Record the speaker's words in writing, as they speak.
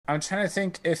I'm trying to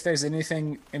think if there's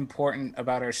anything important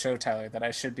about our show, Tyler, that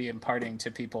I should be imparting to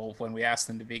people when we ask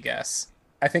them to be guests.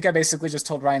 I think I basically just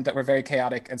told Ryan that we're very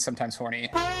chaotic and sometimes horny.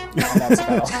 And that's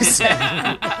about all I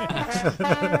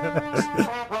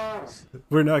said.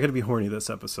 We're not going to be horny this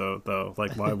episode, though.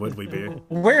 Like, why would we be?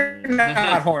 We're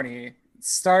not horny.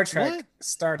 Star Trek. What?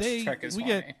 Star Trek is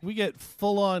horny. We get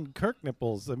full on Kirk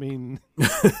nipples. I mean,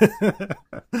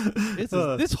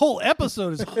 this whole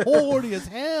episode is horny as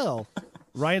hell.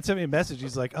 Ryan sent me a message.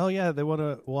 He's like, "Oh yeah, they want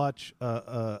to watch. They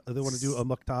want to do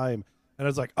Amok Time." And I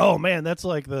was like, "Oh man, that's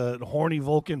like the horny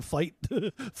Vulcan fight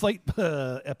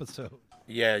episode."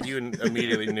 Yeah, you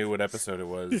immediately knew what episode it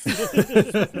was.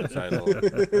 The title.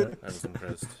 I was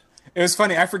impressed. It was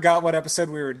funny. I forgot what episode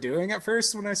we were doing at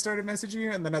first when I started messaging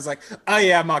you, and then I was like, "Oh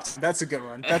yeah, Mox, that's a good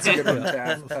one. That's a good one to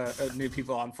have new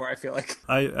people on for." I feel like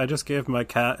I just gave my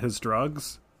cat his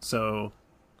drugs, so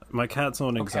my cat's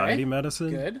on anxiety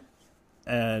medicine. Good.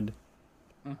 And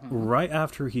right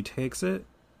after he takes it,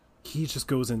 he just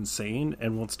goes insane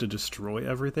and wants to destroy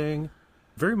everything.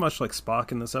 Very much like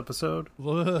Spock in this episode.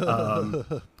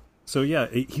 So yeah,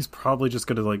 he's probably just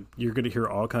gonna you're gonna hear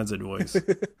all kinds of noise.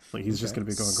 Like he's just gonna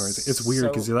be going crazy. It's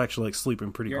weird because he's actually like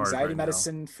sleeping pretty hard. Your anxiety right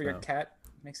medicine now. for your cat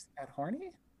makes the cat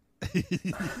horny.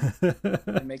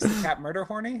 It makes the cat murder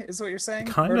horny, is what you're saying?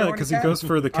 Kinda, because he goes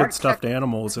for the kid stuffed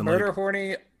animals and murder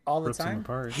horny all the rips them time.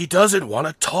 apart. He doesn't want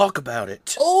to talk about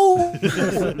it. Oh,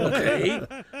 Okay.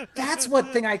 that's one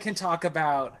thing I can talk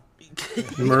about.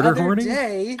 Murder The other horny?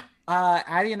 day,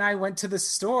 Addie and I went to the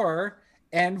store,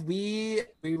 and we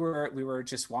were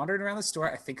just wandering around the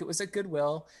store. I think it was at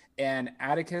Goodwill, and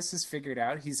Atticus has figured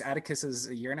out. Atticus is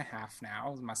a year and a half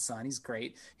now. My son, he's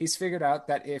great. He's figured out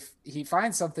that if he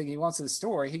finds something he wants at the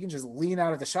store, he can just lean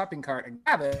out of the shopping cart and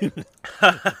grab it,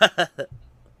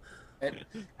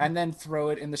 and then throw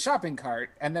it in the shopping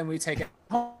cart, and then we take it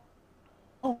home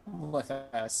with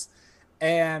us.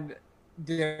 And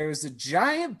there's a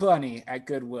giant bunny at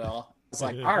Goodwill. I was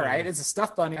like, all right, it's a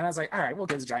stuffed bunny. And I was like, all right, we'll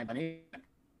get a giant bunny.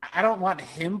 I don't want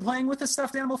him playing with a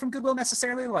stuffed animal from Goodwill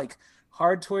necessarily. Like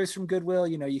hard toys from Goodwill,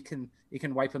 you can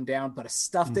wipe them down, but a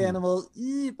stuffed animal,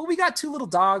 but we got 2 little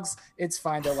dogs. It's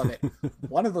fine. They'll love it.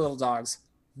 One of the little dogs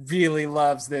really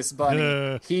loves this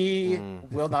bunny. He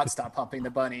will not stop humping the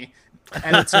bunny.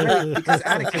 And it's great because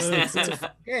Atticus thinks it's a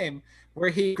fun game where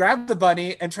he grabs the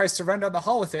bunny and tries to run down the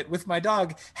hall with it, with my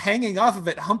dog hanging off of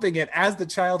it, humping it as the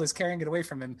child is carrying it away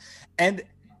from him. And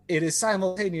it is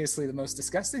simultaneously the most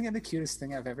disgusting and the cutest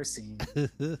thing I've ever seen.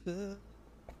 It's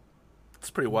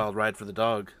a pretty wild ride for the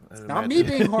dog. It's not me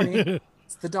being horny.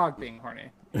 It's the dog being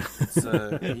horny. It's,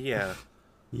 yeah.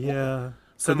 Yeah.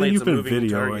 So Suddenly then it's you've a been moving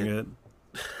videoing target. it.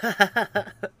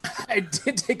 I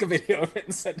did take a video of it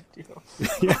and send it to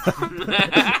you.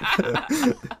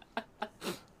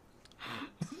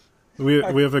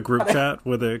 We have a group chat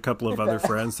with a couple of other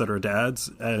friends that are dads,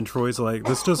 and Troy's like,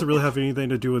 "This doesn't really have anything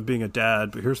to do with being a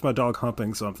dad, but here's my dog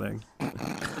humping something."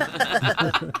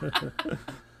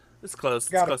 It's close. It's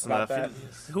Forgot close about enough.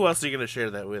 that. Who else are you going to share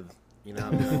that with? You know?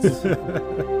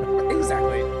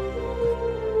 Exactly.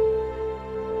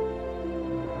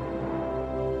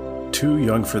 Too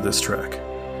young for this trek.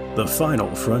 The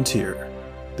final frontier.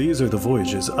 These are the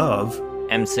voyages of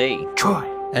MC, Troy,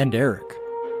 and Eric.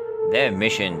 their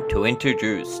mission to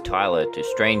introduce Tyler to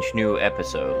strange new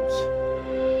episodes.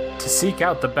 To seek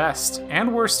out the best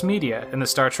and worst media in the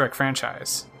Star Trek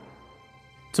franchise.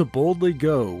 To boldly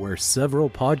go where several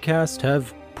podcasts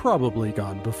have probably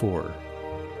gone before.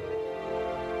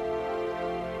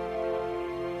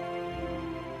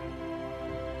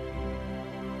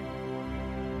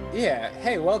 Yeah,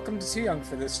 hey, welcome to Too Young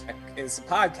for This Trek. It's a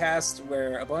podcast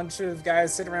where a bunch of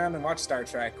guys sit around and watch Star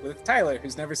Trek with Tyler,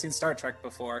 who's never seen Star Trek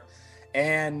before.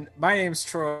 And my name's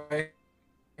Troy,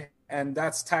 and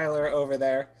that's Tyler over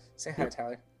there. Say hi,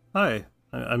 Tyler. Hi,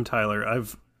 I'm Tyler. I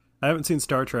haven't seen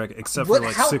Star Trek except What- for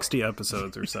like how- 60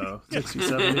 episodes or so. 60,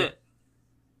 70.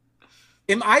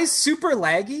 Am I super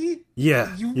laggy?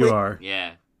 Yeah, You you wait- are.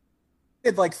 Yeah.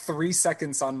 Did like 3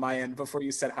 seconds on my end before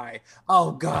you said hi.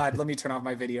 Oh God, let me turn off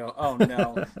my video. Oh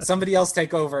no, somebody else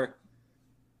take over.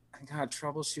 I gotta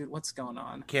troubleshoot. What's going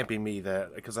on? Can't be me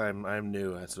that because I'm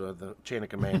new, so the chain of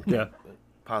command Yeah. can't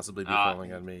possibly be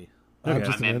falling on me. I'm Okay.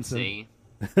 just I'm an ensign.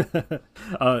 MC.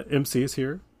 MC's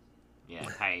here. Yeah,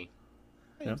 hey.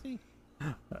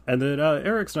 And then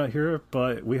Eric's not here,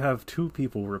 but we have 2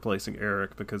 people replacing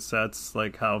Eric because that's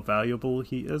like how valuable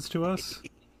he is to us.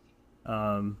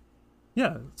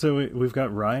 Yeah, so we've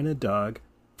got Ryan and Doug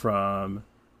from...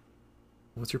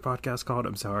 What's your podcast called?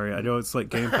 I'm sorry. I know it's like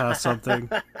Game Pass something.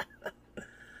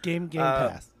 Game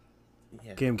Pass.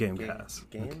 Yeah. Game Pass.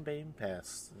 Game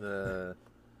Pass.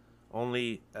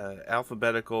 only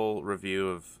alphabetical review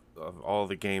of all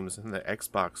the games in the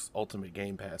Xbox Ultimate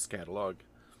Game Pass catalog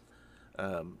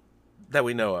that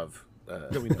we know of.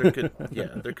 There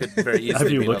could very easily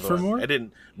Have you be looked another for one. more?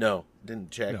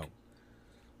 Didn't check. No.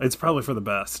 It's probably for the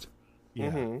best.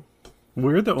 Yeah. Mm-hmm.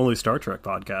 We're the only Star Trek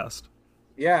podcast.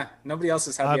 Yeah, nobody else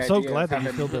has had the I'm idea. so glad that you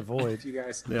having filled that void. You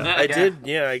guys. Yeah. I did.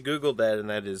 Yeah, I googled that, and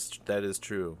that is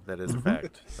true. That is a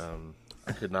fact.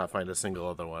 I could not find a single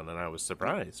other one, and I was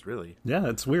surprised. Really, Yeah,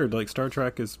 it's weird. Like, Star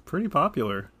Trek is pretty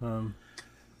popular.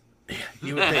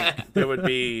 you would think there would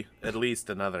be at least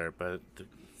another, but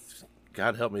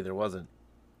God help me, there wasn't.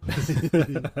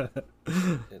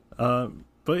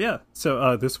 But yeah,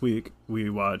 so this week we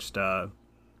watched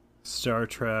Star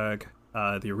Trek,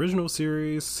 the original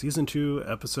series, Season 2,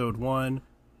 Episode 1,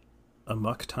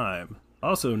 Amok Time,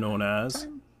 also known as...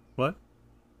 What?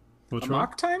 Which one?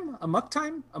 Amok time? Amok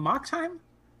time? Amok time?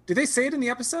 Did they say it in the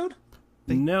episode?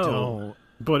 No, don't.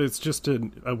 but it's just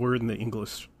a word in the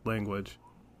English language.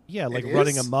 Yeah, like It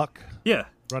running is? amok. Yeah,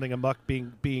 Running amok,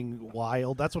 being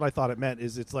wild. That's what I thought it meant.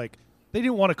 Is it's like they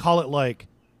didn't want to call it like,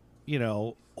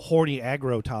 horny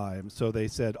aggro time. So they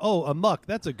said, "Oh, amok.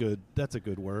 That's a good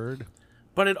word."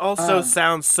 But it also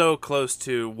sounds so close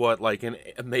to what like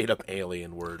a made-up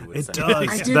alien word would it sound. does.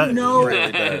 I didn't know. It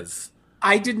really does.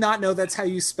 I did not know that's how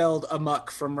you spelled amok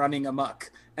from running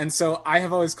amok. And so I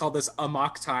have always called this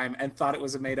amok time and thought it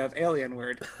was a made-up alien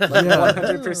word. Like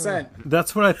 100%.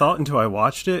 That's what I thought until I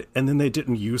watched it, and then they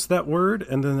didn't use that word,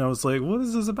 and then I was like, "What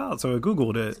is this about?" So I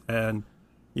googled it, and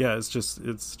yeah, it's just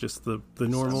the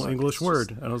normal English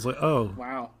word, and I was like, "Oh,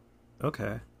 Wow.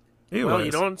 okay." Well, you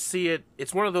Anyways. don't see it.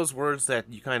 It's one of those words that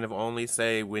you kind of only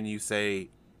say when you say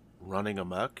running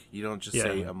amok. You don't just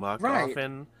say amok Right.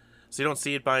 often. So you don't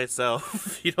see it by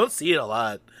itself. You don't see it a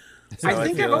lot. So I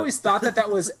think feel I've always thought that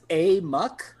was a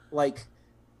muck, like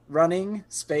running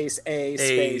space a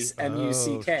space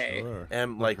M-U-C-K. Oh, sure.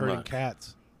 M like Herding muck.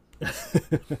 cats.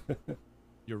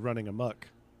 You're running amok.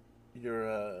 You're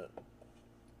a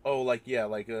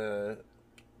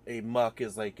muck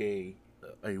is like a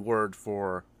word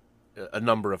for a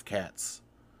number of cats.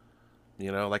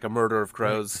 Like a murder of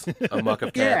crows, a muck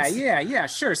of cats. Yeah,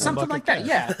 sure. Something muck like of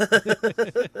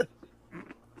that, yeah.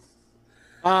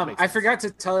 I forgot to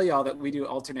tell y'all that we do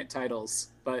alternate titles,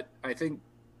 but I think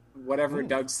whatever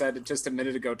Doug said just a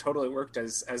minute ago totally worked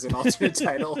as an alternate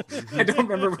title. I don't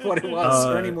remember what it was.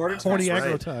 Running Mortar Time. Horny right.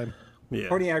 aggro time. Yeah.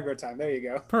 Horny aggro time. There you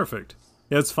go. Perfect.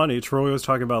 Yeah, it's funny. Troy was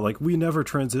talking about, like, we never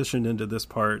transitioned into this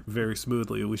part very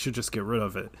smoothly. We should just get rid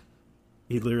of it.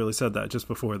 He literally said that just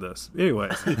before this.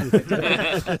 Anyways.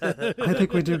 I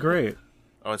think we do great.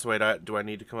 Oh, so wait, do I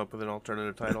need to come up with an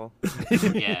alternative title?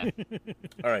 Yeah.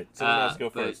 All right, someone else go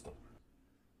but- first.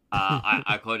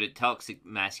 I called it toxic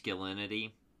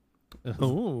masculinity.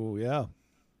 Oh, yeah.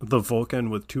 The Vulcan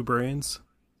with 2 brains.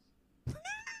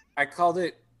 I called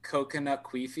it coconut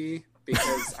queefy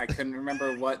because I couldn't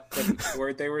remember what the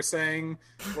word they were saying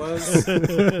was.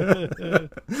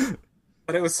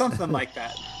 But it was something like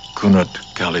that. Kunut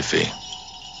Khalifi.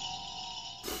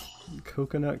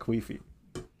 Coconut Queefy.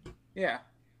 Yeah.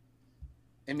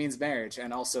 It means marriage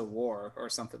and also war or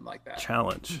something like that.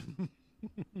 Challenge.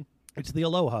 It's the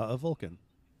aloha of Vulcan.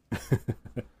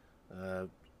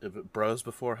 Bros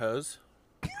before hoes.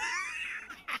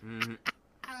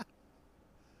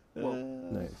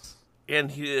 Nice.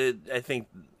 And I think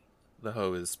the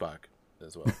hoe is Spock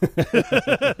as well.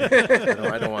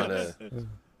 I don't want to.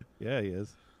 Yeah, he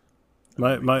is.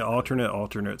 My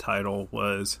alternate title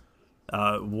was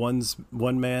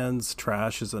one man's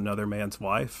trash is another man's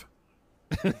wife.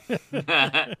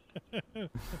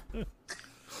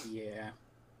 Yeah.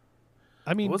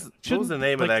 I mean, What was the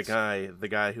name of like, that guy? The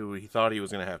guy who he thought he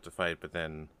was going to have to fight, but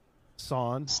then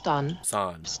Son. Stun.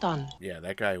 San. Stun. Yeah,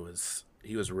 that guy was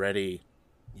ready.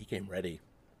 He came ready.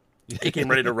 He came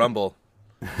ready to rumble.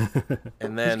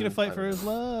 And then He's gonna fight for his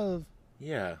love.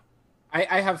 Yeah.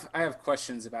 I have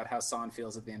questions about how San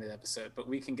feels at the end of the episode, but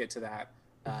we can get to that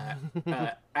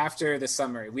after the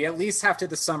summary. We at least have to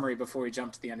the summary before we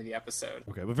jump to the end of the episode.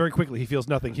 Okay, but very quickly he feels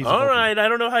nothing. He's All Vulcan. right, I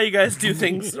don't know how you guys do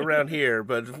things around here,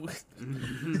 but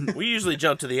we usually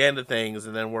jump to the end of things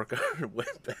and then work our way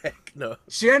back. No.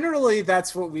 Generally,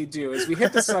 that's what we do: is we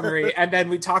hit the summary and then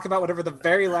we talk about whatever the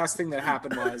very last thing that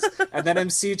happened was, and then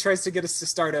MC tries to get us to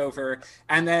start over,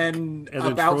 and then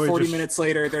about Troy 40 just- minutes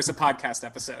later, there's a podcast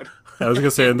episode. I was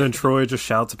gonna say, and then Troy just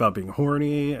shouts about being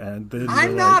horny, and then I'm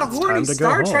you're not like, "It's horny. time to go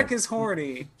Star home." Trek is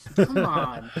horny. Come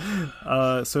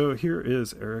on. So here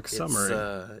is Eric's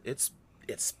summary. It's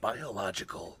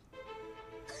biological.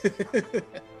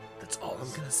 That's all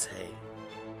I'm gonna say.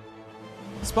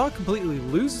 Spock completely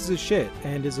loses his shit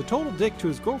and is a total dick to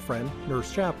his girlfriend,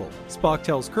 Nurse Chapel. Spock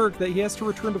tells Kirk that he has to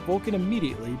return to Vulcan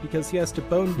immediately because he has to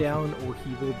bone down or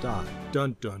he will die.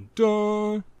 Dun dun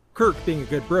dun! Kirk, being a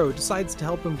good bro, decides to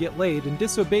help him get laid and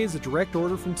disobeys a direct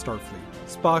order from Starfleet.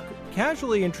 Spock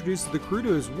casually introduces the crew to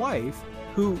his wife,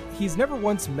 who he's never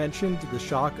once mentioned to the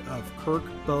shock of Kirk,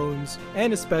 Bones,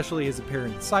 and especially his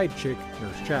apparent side chick,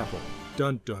 Nurse Chapel.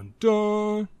 Dun dun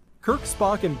dun! Kirk,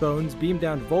 Spock, and Bones beam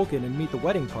down to Vulcan and meet the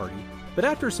wedding party, but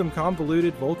after some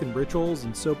convoluted Vulcan rituals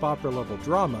and soap opera level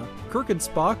drama, Kirk and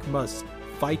Spock must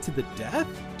fight to the death?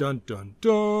 Dun dun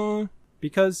dun!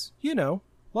 Because,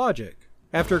 logic.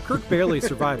 After Kirk barely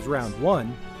survives round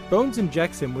 1, Bones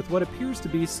injects him with what appears to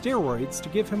be steroids to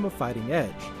give him a fighting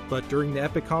edge. But during the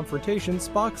epic confrontation,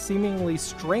 Spock seemingly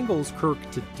strangles Kirk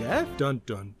to death? Dun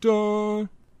dun dun!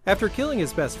 After killing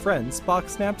his best friend, Spock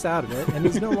snaps out of it and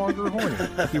is no longer horny.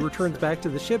 He returns back to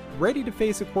the ship, ready to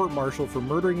face a court-martial for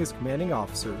murdering his commanding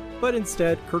officer, but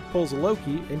instead, Kirk pulls a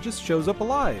Loki and just shows up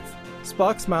alive.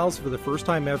 Spock smiles for the first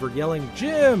time ever, yelling,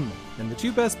 "Jim!" and the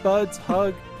two best buds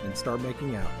hug and start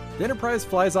making out. The Enterprise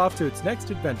flies off to its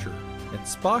next adventure, and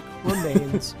Spock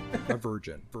remains a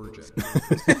virgin.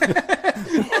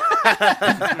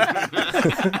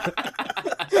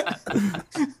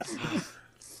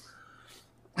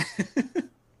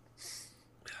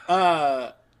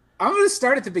 I'm going to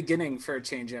start at the beginning for a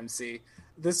change, MC.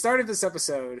 The start of this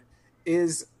episode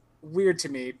is weird to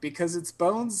me because it's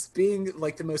Bones being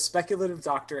like the most speculative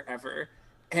doctor ever.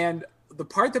 And the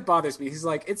part that bothers me, he's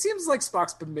like, it seems like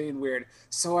Spock's been being weird.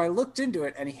 So I looked into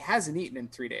it and he hasn't eaten in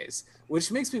 3 days,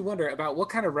 which makes me wonder about what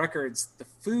kind of records the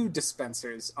food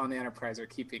dispensers on the Enterprise are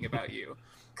keeping about you.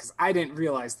 Because I didn't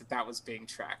realize that was being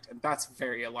tracked, and that's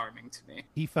very alarming to me.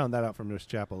 He found that out from Nurse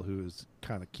Chapel, who is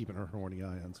kind of keeping her horny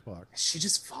eye on Spock. Is she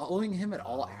just following him at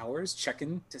all hours,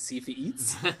 checking to see if he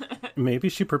eats? Maybe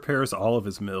she prepares all of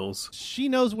his meals. She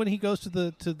knows when he goes to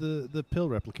the pill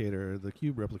replicator, the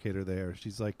cube replicator there.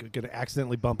 She's like going to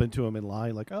accidentally bump into him in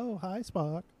line, like, "Oh, hi,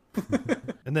 Spock."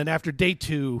 And then after day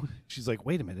 2, she's like,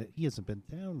 "Wait a minute, he hasn't been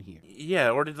down here." Yeah,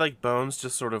 or did like Bones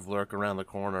just sort of lurk around the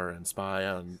corner and spy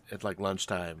on at like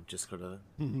lunchtime, just sort of,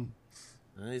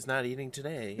 he's not eating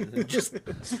today. Just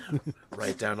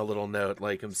write down a little note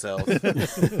like himself.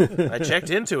 I checked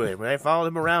into him. I followed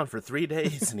him around for 3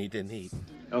 days and he didn't eat.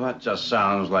 Well, that just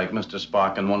sounds like Mr.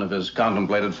 Spock in one of his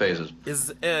contemplated phases.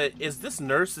 Is this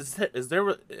nurse? Is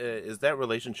that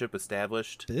relationship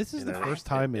established? This is the first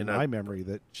time in my memory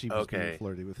that she was being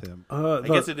flirty with him. I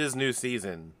guess it is new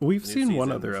season. We've seen one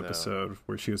other episode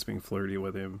where she was being flirty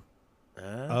with him.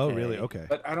 Okay. Oh, really? Okay.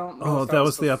 But I don't know. Oh, that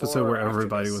was the episode where before or after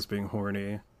everybody this. was being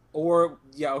horny. Or,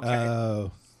 yeah, okay.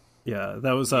 Oh, Yeah,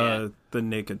 that was the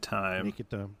Naked Time. Naked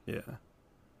Time. Yeah.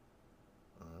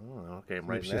 Oh, okay, I'm writing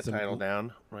Maybe that she has title a-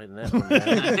 down. Writing that one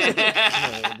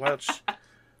down.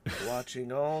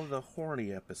 Watching all the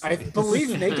horny episodes. I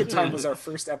believe Naked Time was our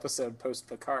first episode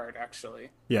post-Picard, actually.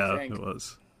 Yeah, I think. it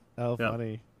was. Oh, Yeah.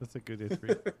 funny. That's a good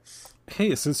history.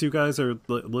 Hey, since you guys are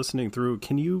listening through,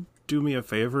 can you do me a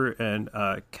favor and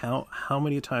count how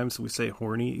many times we say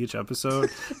horny each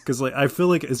episode? Because I feel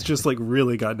like it's just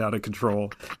really gotten out of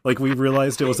control. Like we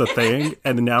realized it was a thing,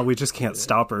 and now we just can't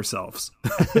stop ourselves.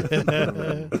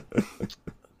 Could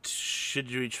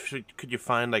you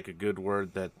find a good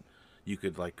word that you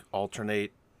could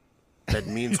alternate that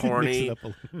means horny? Mix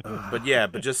it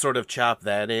up but just sort of chop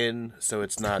that in so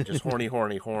it's not just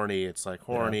horny. It's like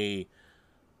horny.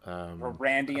 Or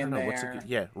Randy in there.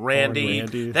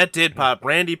 Randy. That did pop.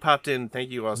 Randy popped in.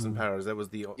 Thank you, Austin Powers. That was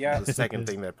the second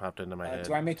thing that popped into my head.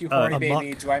 Do I make you horny, Amok.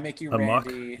 baby? Do I make you Amok.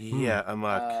 Randy? Yeah,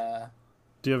 Amok.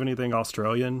 Do you have anything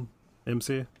Australian,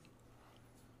 MC?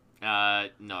 No.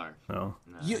 No. No,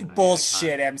 You I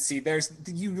bullshit, can't. MC.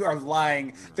 You are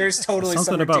lying. There's totally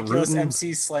Something some about ridiculous rootin'.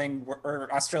 MC slang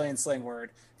or Australian slang word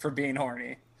for being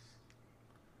horny.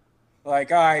 I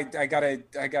got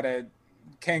a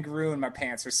kangaroo in my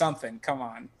pants or something. Come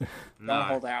on, don't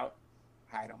hold out.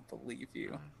 I don't believe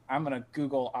you. I'm gonna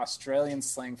Google Australian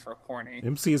slang for horny.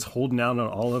 MC is holding out on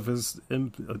all of his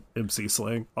MC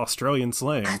slang, Australian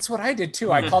slang. That's what I did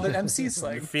too. I called it MC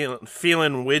slang.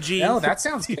 Feeling widgy? No, that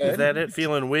sounds good. Is that it?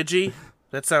 Feeling widgy?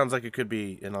 That sounds like it could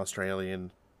be an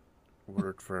Australian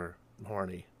word for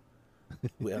horny.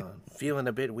 Feeling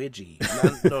a bit widgy.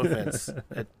 No offense.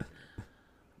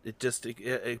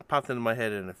 It popped into my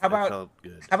head and it felt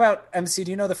good. How about MC?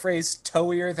 Do you know the phrase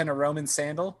 "toeier than a Roman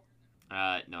sandal"?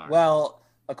 No. Well,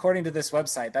 according to this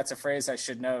website, that's a phrase I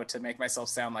should know to make myself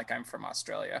sound like I'm from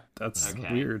Australia. That's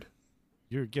Okay. weird.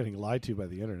 You're getting lied to by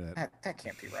the internet. That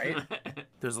can't be right.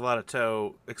 There's a lot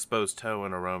of exposed toe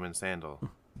in a Roman sandal.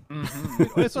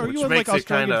 Wait, so are Which you on makes like it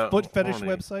Australian kinda foot fetish horny.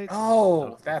 website?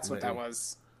 Oh, that's what that maybe.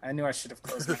 was. I knew I should have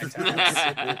closed my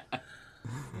tabs.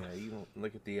 Yeah, you don't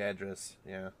look at the address.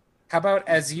 Yeah. How about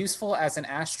as useful as an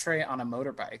ashtray on a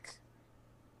motorbike?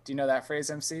 Do you know that phrase,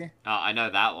 MC? Oh, I know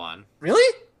that one.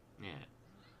 Really?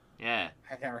 Yeah.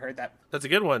 I've never heard that. That's a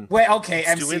good one. Wait, okay,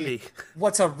 It's too MC. windy.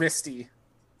 What's a wristy?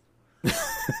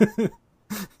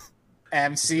 A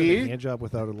MC, hand job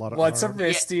without a lot of what's a arm.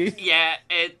 wristy? Yeah,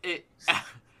 it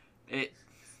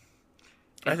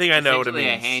I think I know what it essentially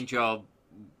means. a hand job,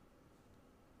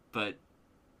 but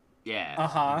yeah.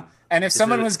 Uh-huh. And if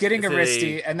someone it- was getting a is it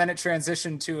wristy and then it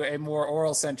transitioned to a more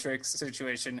oral-centric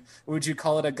situation, would you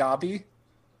call it a gobby?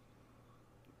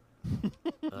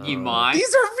 You might.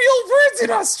 These are real words in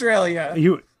Australia.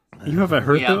 You haven't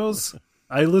heard Yeah. those?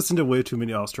 I listen to way too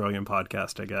many Australian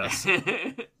podcasts, I guess.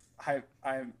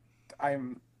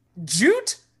 I'm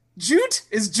jute? Jute?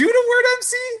 Is jute a word,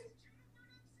 MC?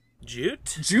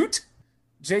 Jute? Jute?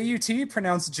 J-U-T,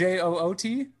 pronounced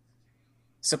J-O-O-T?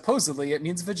 Supposedly it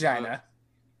means vagina.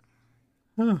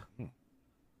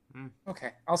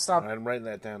 Okay, I'll stop I'm writing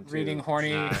that down too. reading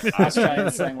horny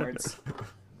Australian slang words.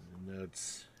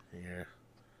 Notes here.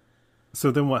 So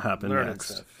then what happened Learning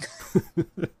next? stuff.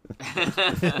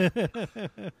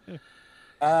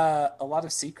 A lot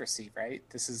of secrecy, right?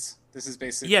 This is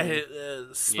basically... Yeah,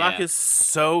 Spock Yeah. is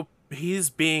so... He's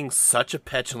being such a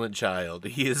petulant child.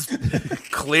 He is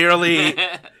clearly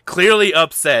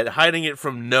upset, hiding it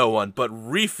from no one, but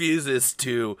refuses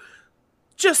to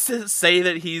just to say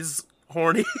that he's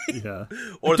horny. Yeah.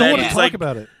 Or I don't that want to he's talk like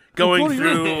about it. going Go to your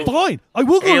room. through Fine, I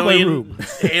will go to my room.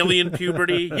 alien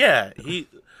puberty. Yeah,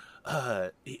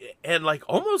 and like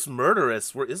almost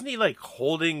murderous. Isn't he like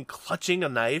clutching a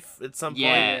knife at some point?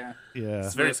 Yeah. Yeah.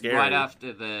 It's very Like, scary. Right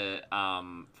after the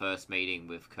first meeting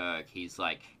with Kirk, he's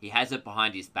like, he has it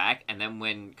behind his back, and then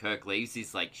when Kirk leaves,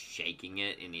 he's like shaking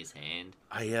it in his hand.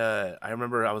 I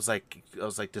remember I was like,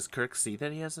 does Kirk see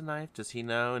that he has a knife? Does he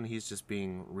know? And he's just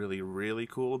being really, really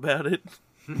cool about it,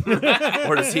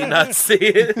 or does he not see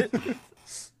it?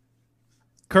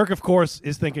 Kirk, of course,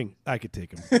 is thinking, I could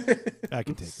take him. I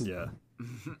could take him. Yeah.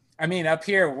 I mean, up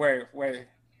here where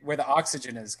the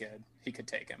oxygen is good, he could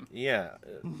take him. Yeah.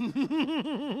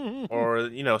 Or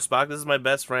Spock, this is my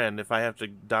best friend. If I have to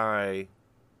die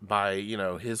by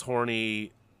his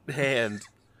horny hand,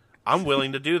 I'm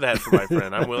willing to do that for my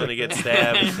friend. I'm willing to get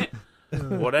stabbed.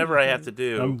 Whatever I have to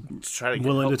do I'm to try to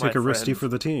willing to help take a my wristy friend. for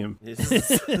the team.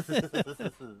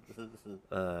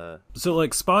 uh, So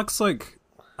like Spock's like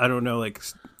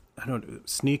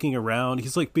sneaking around.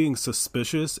 He's like being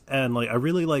suspicious, and like I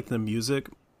really like the music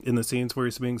in the scenes where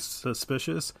he's being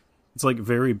suspicious. It's like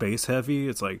very bass heavy.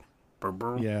 It's like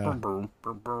Yeah.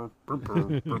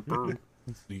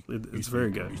 It's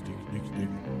very good.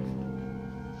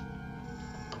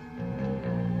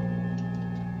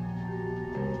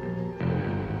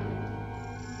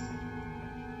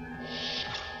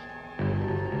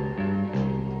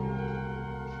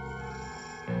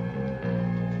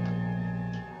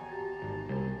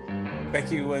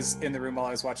 Becky was in the room while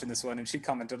I was watching this one, and she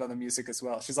commented on the music as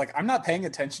well. She's like, I'm not paying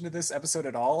attention to this episode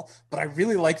at all, but I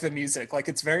really like the music. Like,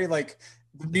 it's very, like,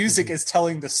 the music is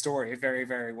telling the story very,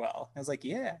 very well. I was like,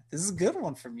 yeah, this is a good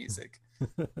one for music.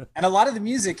 And a lot of the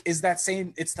music is that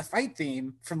same, it's the fight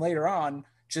theme from later on,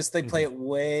 just they play it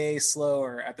way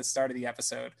slower at the start of the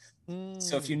episode.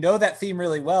 So if you know that theme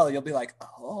really well, you'll be like,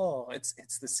 oh, it's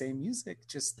the same music,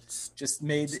 just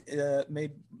made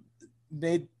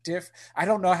diff. I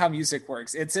don't know how music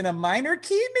works. It's in a minor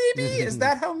key, maybe? Is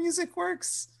that how music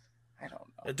works? I don't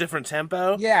know. a different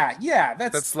tempo. Yeah,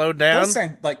 that's slowed down. Those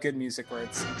sound like good music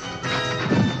words.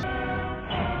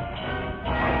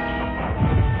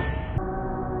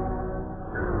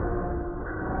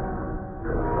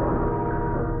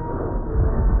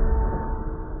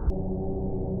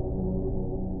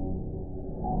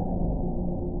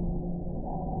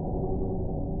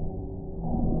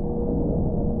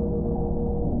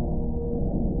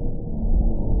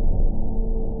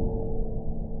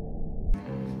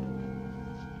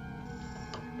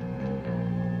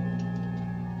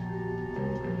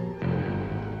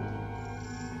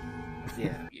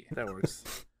 Yeah, that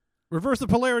works. Reverse the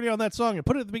polarity on that song and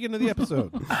put it at the beginning of the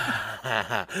episode.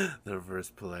 The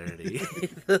reverse polarity.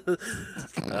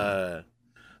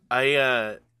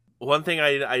 One thing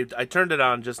I turned it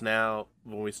on just now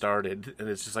when we started, and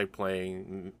it's just like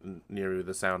playing near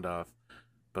the sound off.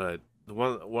 But the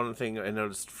one thing I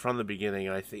noticed from the beginning,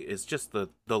 I think, is just the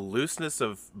looseness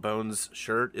of Bones'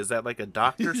 shirt. Is that like a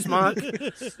doctor smock?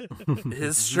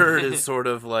 His shirt is sort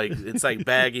of like, it's like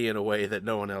baggy in a way that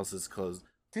no one else's clothes.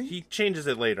 He changes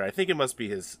it later. I think it must be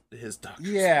his doctor.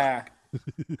 Yeah.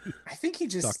 I think he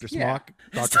just Dr. yeah. Smock,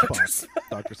 Dr. Spock,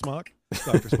 Dr. Smock,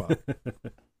 Dr. Spock.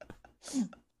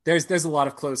 There's a lot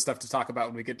of clothes stuff to talk about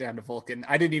when we get down to Vulcan.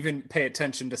 I didn't even pay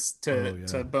attention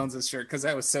to Bones' shirt because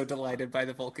I was so delighted by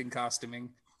the Vulcan costuming.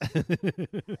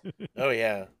 Oh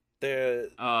yeah, they're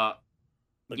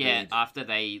yeah. After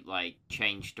they like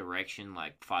changed direction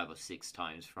like 5 or 6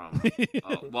 times from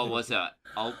what was it,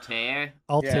 Altair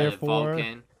Altair to 4.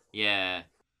 Vulcan. Yeah.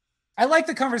 I like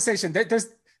the conversation.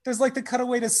 There's like the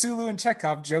cutaway to Sulu and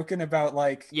Chekhov joking about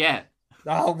like, Yeah.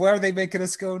 oh, where are they making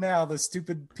us go now? The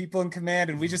stupid people in command,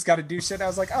 and we just got to do shit. I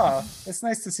was like, oh, it's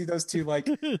nice to see those two like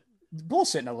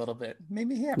bullshitting a little bit. Made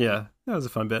me happy. Yeah, that was a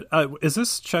fun bit. Is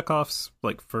this Chekhov's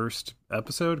like first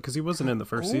episode? Because he wasn't in the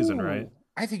first season, right?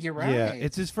 I think you're right. Yeah,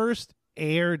 it's his first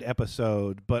aired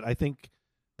episode, but I think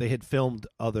they had filmed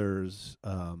others.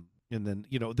 And then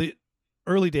the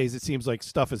early days, it seems like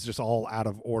stuff is just all out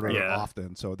of order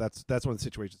often. So that's one of the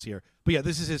situations here. But yeah,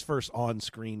 this is his first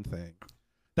on-screen thing.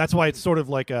 That's why it's sort of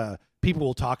like people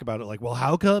will talk about it like, well,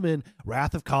 how come in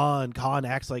Wrath of Khan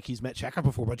acts like he's met Chekhov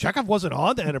before, but Chekhov wasn't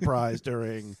on the Enterprise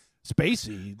during Space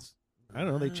Seeds. I don't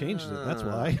know, they changed it. That's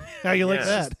why. How you like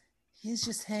that? He's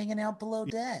just hanging out below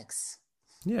decks.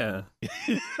 Yeah.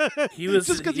 He was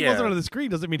just because he wasn't on the screen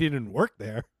doesn't mean he didn't work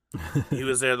there. He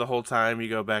was there the whole time. You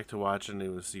go back to watch, and he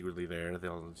was secretly there.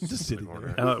 They'll just sitting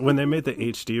there. When they made the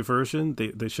HD version,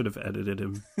 they should have edited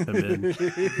him in.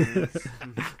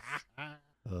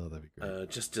 Oh, that'd be great.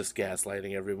 Just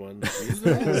gaslighting everyone.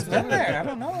 I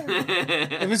don't know.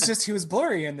 It was just he was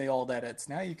blurry in the old edits.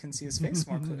 Now you can see his face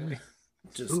more clearly.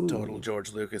 Just total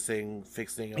George Lucasing,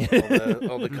 fixing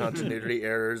all the continuity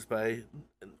errors by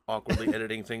awkwardly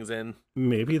editing things in.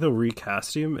 Maybe they'll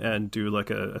recast him and do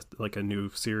like a new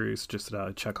series, just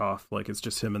Chekhov. Like it's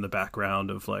just him in the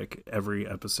background of like every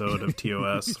episode of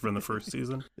TOS from the first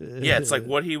season. Yeah, it's like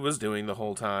what he was doing the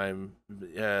whole time,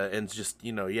 and just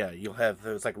you'll have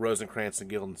it's like Rosencrantz and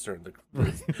Guildenstern.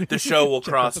 The show will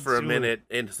cross for a minute,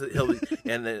 and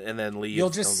and then leave. You'll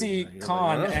just see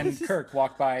Khan and Kirk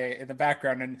walk by in the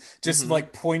background, and just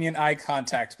like poignant eye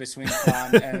contact between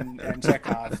Khan and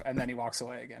Chekhov, and then he walks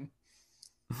away again.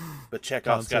 But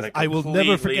Chekhov's got a I will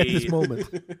never forget this moment.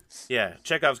 Yeah,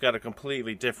 Chekhov's got a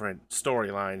completely different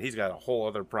storyline. He's got a whole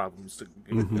other problems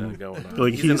going on.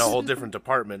 Like he's in a whole different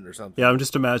department or something. Yeah, I'm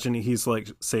just imagining he's like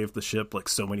saved the ship like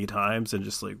so many times and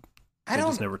just like they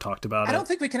just never talked about it. I don't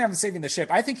think we can have him saving the ship.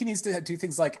 I think he needs to do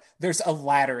things like there's a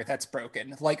ladder that's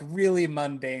broken, like really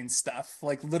mundane stuff,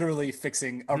 like literally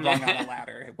fixing a rung on a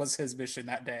ladder. It was his mission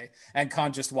that day, and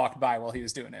Khan just walked by while he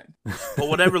was doing it. But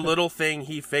whatever little thing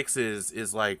he fixes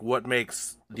is like what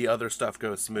makes the other stuff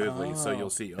go smoothly. So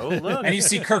you'll see, oh look, and you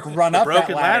see Kirk run up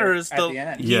broken that ladder is at the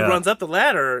end. He runs up the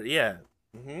ladder. Yeah,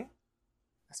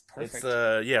 that's perfect.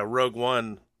 It's Rogue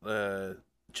One.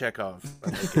 Chekhov.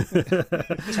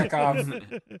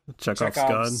 Chekhov's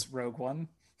gun. Rogue One.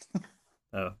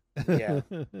 Oh. Yeah.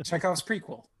 Chekhov's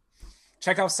prequel.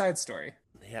 Chekhov's side story.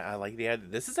 Yeah, I like the idea.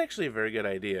 This is actually a very good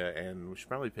idea, and we should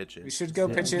probably pitch it. We should go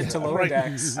pitch it to Lower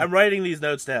Decks. I'm writing these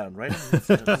notes down. Turn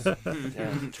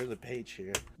the page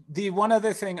here. The one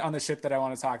other thing on the ship that I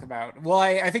want to talk about. Well,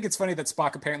 I think it's funny that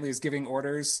Spock apparently is giving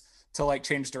orders to like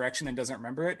change direction and doesn't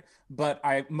remember it. But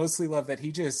I mostly love that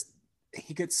he gets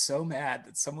so mad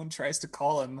that someone tries to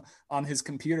call him on his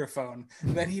computer phone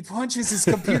that he punches his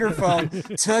computer phone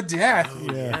to death.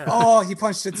 Oh, he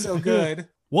punched it so good.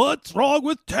 What's wrong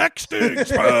with texting?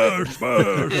 Smash,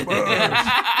 smash,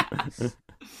 smash.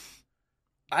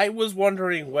 I was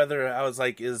wondering whether I was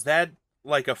like, is that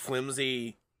like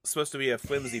supposed to be a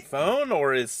flimsy phone,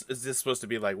 or is this supposed to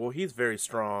be like, well, he's very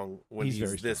strong when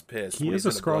he's this pissed. He is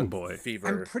a strong boy. Fever.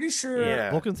 I'm pretty sure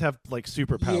Vulcans have like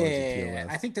superpowers. Yeah,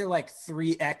 I think they're like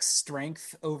 3x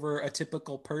strength over a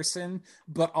typical person,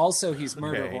 but also he's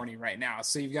murder horny right now,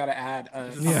 so you've got to add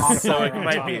a modifier so it on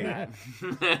might top be of that.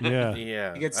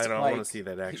 Yeah. Gets I don't want to see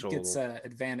that He gets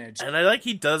advantage. And I like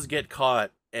he does get caught.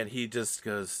 And he just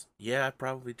goes, yeah, I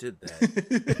probably did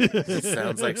that. It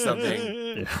sounds like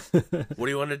something. What do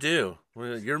you want to do?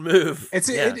 Well, your move. It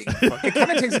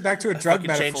kind of takes it back to a drug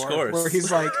metaphor where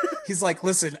he's like,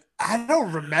 listen, I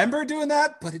don't remember doing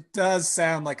that, but it does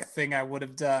sound like a thing I would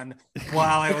have done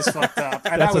while I was fucked up.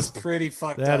 And I was pretty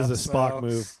fucked up. That is a Spock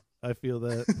move. I feel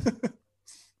that.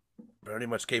 Pretty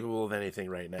much capable of anything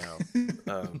right now.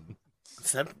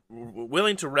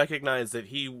 Willing to recognize that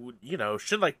he would,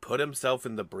 should like put himself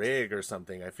in the brig or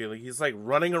something. I feel like he's like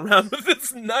running around with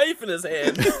this knife in his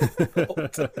hand.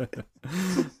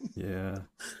 Yeah.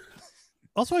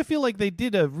 Also, I feel like they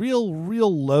did a real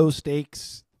low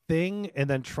stakes thing and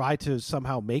then try to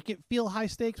somehow make it feel high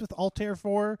stakes with Altair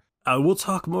 4. We'll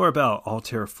talk more about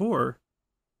Altair 4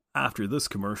 after this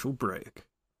commercial break.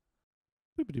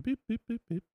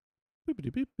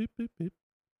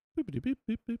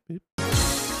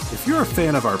 If you're a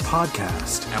fan of our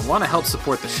podcast and want to help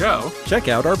support the show, check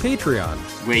out our Patreon,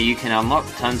 where you can unlock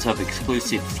tons of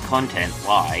exclusive content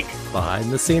like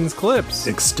behind-the-scenes clips,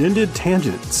 extended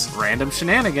tangents, random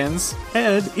shenanigans,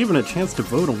 and even a chance to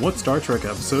vote on what Star Trek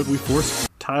episode we forced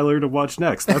Tyler to watch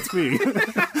next. That's me.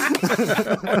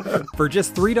 For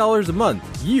just $3 a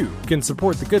month, you can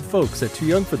support the good folks at Too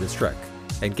Young for This Trek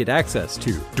and get access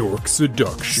to Dork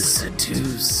Seduction.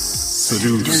 Seduce.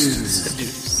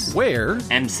 Where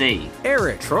MC,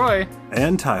 Eric, Troy,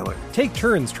 and Tyler take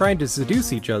turns trying to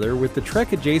seduce each other with the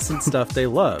Trek-adjacent stuff they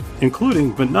love,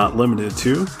 including but not limited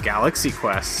to Galaxy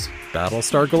Quest,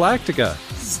 Battlestar Galactica,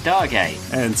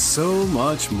 Stargate, and so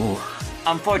much more.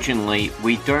 Unfortunately,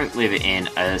 we don't live in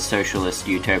a socialist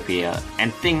utopia,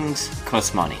 and things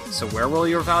cost money. So where will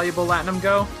your valuable latinum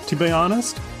go? To be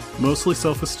honest, mostly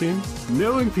self-esteem.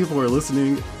 Knowing people are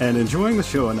listening and enjoying the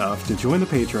show enough to join the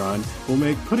Patreon will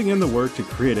make putting in the work to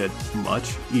create it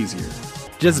much easier.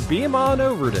 Just beam on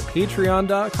over to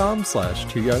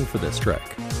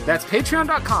patreon.com/tooyoungforthistrek. That's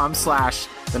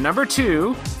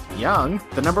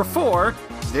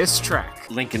patreon.com/2young4this trek.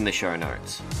 Link in the show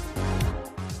notes.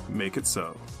 Make it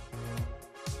so.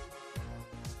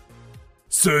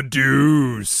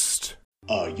 Seduced.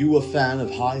 Are you a fan of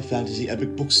high fantasy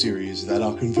epic book series that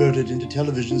are converted into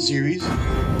television series?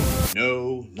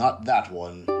 No, not that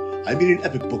one. I mean an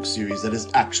epic book series that is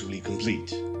actually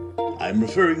complete. I'm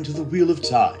referring to The Wheel of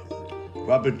Time,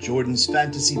 Robert Jordan's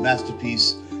fantasy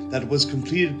masterpiece that was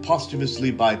completed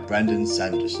posthumously by Brandon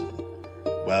Sanderson.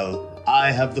 Well,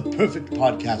 I have the perfect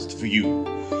podcast for you.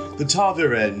 The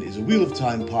Taverin is a Wheel of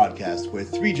Time podcast where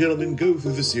three gentlemen go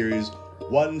through the series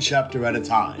one chapter at a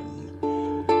time,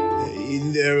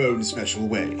 in their own special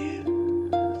way.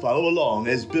 Follow along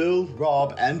as Bill,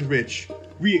 Rob, and Rich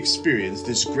re-experience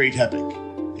this great epic.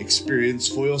 Experience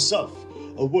for yourself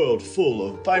a world full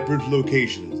of vibrant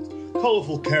locations,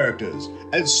 colorful characters,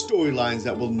 and storylines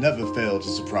that will never fail to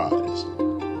surprise.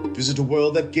 Visit a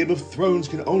world that Game of Thrones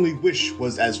can only wish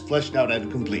was as fleshed out and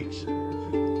complete.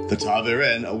 The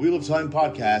Taverin, a Wheel of Time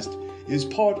podcast, is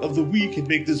part of the We Can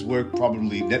Make This Work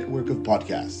Probably network of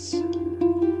podcasts.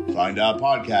 Find our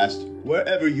podcast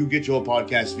wherever you get your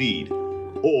podcast feed,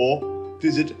 or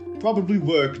visit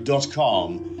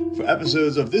probablywork.com for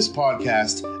episodes of this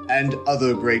podcast and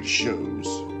other great shows.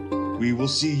 We will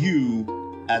see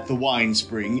you at the Wine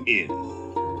Spring Inn.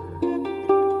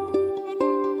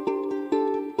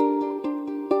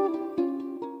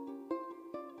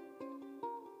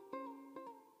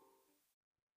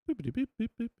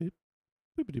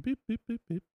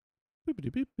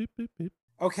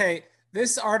 Okay,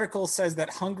 this article says that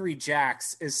Hungry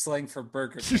Jack's is slang for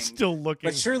Burger King. Still looking.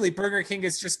 But surely Burger King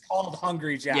is just called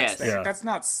Hungry Jack's. Yes. There. Yeah. That's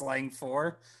not slang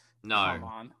for. No. Come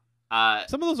on.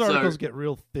 Some of those articles get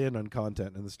real thin on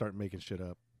content and they start making shit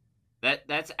up.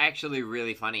 That's actually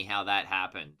really funny how that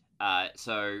happened.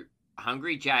 So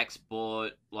Hungry Jack's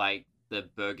bought like the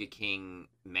Burger King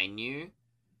menu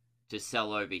to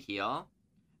sell over here,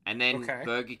 and then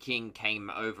Burger King came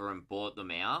over and bought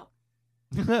them out.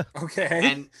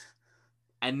 Okay.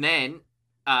 And then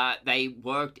they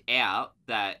worked out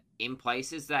that in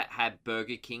places that had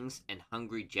Burger Kings and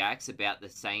Hungry Jack's about the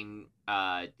same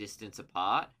distance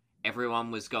apart, everyone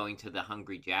was going to the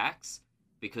Hungry Jack's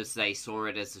because they saw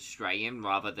it as Australian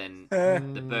rather than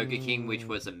the Burger King, which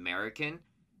was American.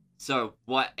 So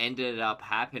what ended up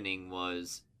happening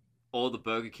was all the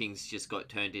Burger Kings just got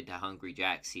turned into Hungry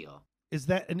Jack's here. Is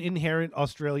that an inherent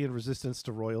Australian resistance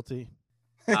to royalty?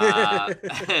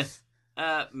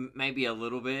 Maybe a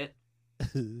little bit.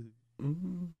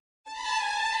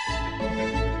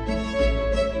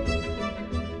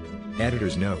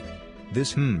 Editor's note.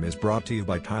 This is brought to you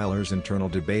by Tyler's internal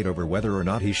debate over whether or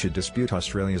not he should dispute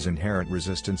Australia's inherent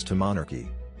resistance to monarchy,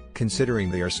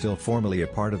 considering they are still formally a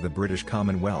part of the British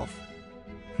Commonwealth.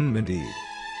 Indeed.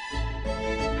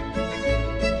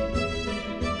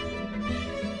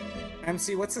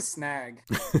 MC, what's a snag?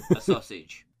 A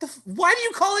sausage. Why do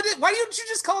you call it? Why don't you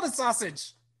just call it a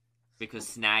sausage? Because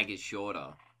snag is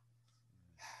shorter.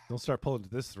 Don't start pulling to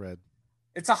this thread.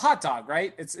 It's a hot dog,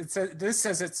 right? This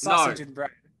says it's sausage and bread.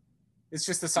 It's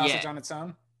just the sausage on its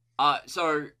own.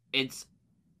 So it's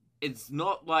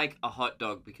not like a hot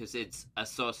dog because it's a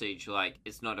sausage. Like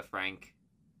it's not a frank.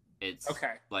 It's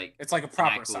like it's like a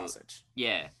proper sausage.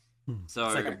 Yeah. So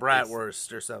it's like a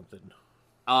bratwurst or something.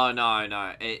 Oh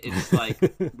no! It's like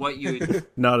what you.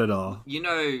 Not at all. You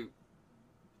know,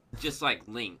 just like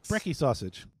links. Brekkie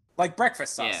sausage. Like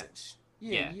breakfast sausage.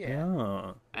 Yeah.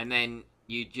 Oh. And then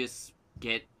you just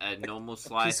get a normal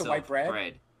slice of white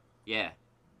bread. Yeah,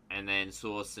 and then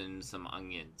sauce and some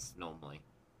onions normally.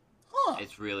 Huh.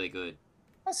 It's really good.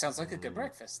 That sounds like a good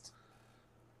breakfast.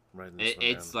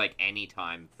 It's like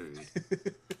anytime food.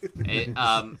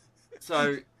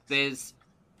 So there's,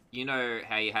 you know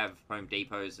how you have Home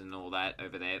Depots and all that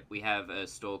over there? We have a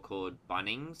store called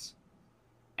Bunnings,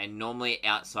 and normally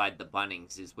outside the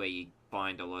Bunnings is where you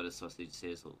find a lot of sausage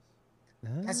sizzles.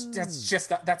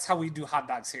 That's how we do hot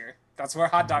dogs here. That's where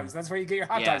hot dogs. That's where you get your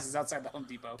hot dogs is outside the Home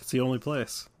Depot. It's the only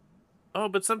place. Oh,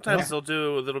 but sometimes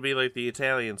it'll be like the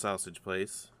Italian sausage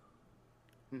place.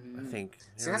 Mm-hmm. I think.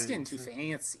 See, that's getting too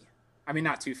fancy. I mean,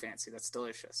 not too fancy. That's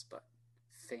delicious, but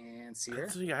fancier.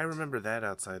 Actually, I remember that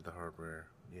outside the hardware.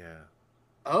 Yeah.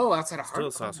 Oh, outside of Still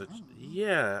hardware. sausage.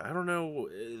 Yeah, I don't know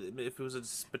if it was a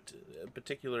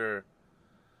particular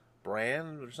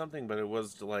brand or something, but it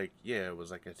was like, it was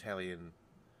like Italian,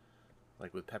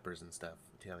 like with peppers and stuff.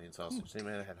 Italian sausage. They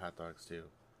might have had hot dogs too.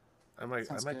 I might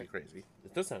be crazy.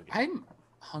 It does sound good. I'm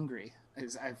hungry.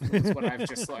 Is what I've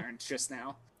just learned just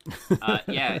now.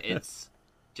 Yeah, it's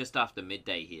just after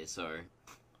midday here, so.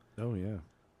 Oh yeah.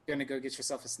 You're gonna go get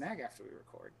yourself a snack after we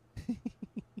record.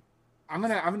 I'm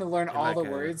gonna learn all the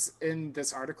words in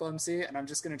this article, MC, and I'm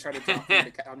just gonna try to jump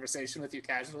into conversation with you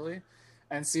casually,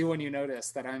 and see when you notice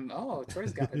that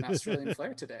Troy's got an Australian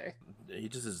flair today. He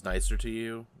just is nicer to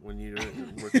you when you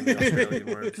work in the Australian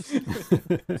works.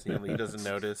 He doesn't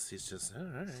notice. He's just, all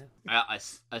right.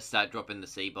 I start dropping the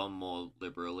C-bomb more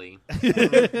liberally. My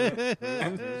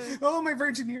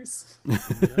virgin ears.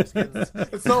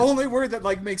 It's the only word that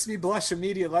makes me blush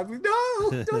immediately. I'm like,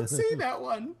 no, don't say that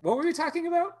one. What were we talking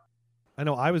about? I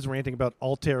know I was ranting about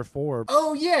Altair 4.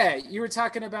 Oh, yeah. You were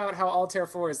talking about how Altair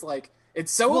 4 is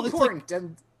it's so important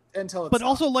until it's But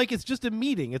also, it's just a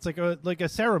meeting. It's like a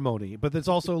ceremony. But it's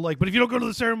also but if you don't go to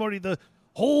the ceremony, the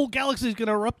whole galaxy is going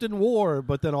to erupt in war.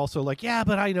 But then also but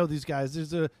I know these guys.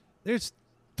 There's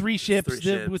three ships.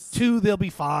 With two, they'll be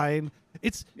fine.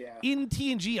 It's in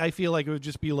TNG. I feel like it would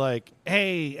just be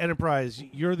hey, Enterprise,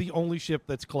 you're the only ship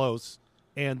that's close,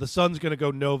 and the sun's going to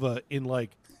go nova in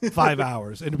 5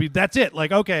 hours, and that's it.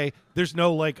 Okay, there's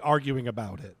no arguing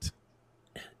about it.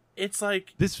 It's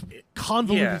this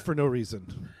convoluted for no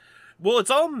reason. Well,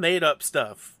 it's all made up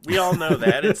stuff. We all know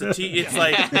that. It's A, it's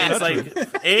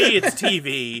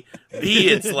TV. B,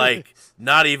 it's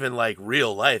not even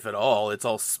real life at all. It's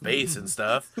all space and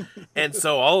stuff. And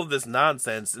so all of this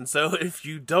nonsense. And so if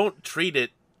you don't treat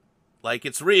it like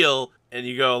it's real, and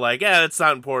you go it's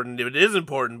not important. If it is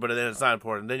important, but then it's not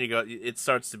important, then you go. It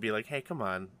starts to be hey, come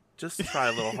on. Just try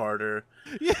a little harder.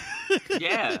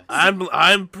 Yeah.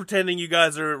 I'm pretending you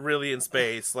guys are really in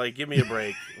space. Give me a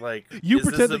break. You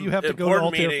pretend that you have to go to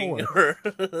Altair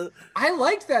 4. I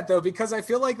liked that though, because I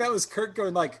feel like that was Kirk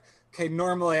going okay,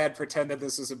 normally I'd pretend that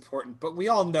this was important, but we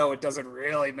all know it doesn't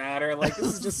really matter. This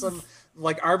is just some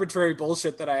arbitrary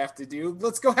bullshit that I have to do.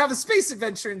 Let's go have a space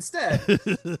adventure instead.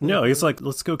 No, he's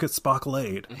let's go get Spock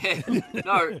laid.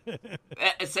 No,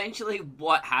 essentially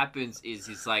what happens is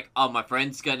he's my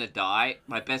friend's gonna die.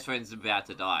 My best friend's about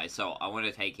to die, so I want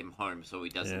to take him home so he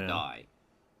doesn't die.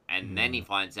 And then he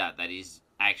finds out that he's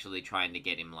actually trying to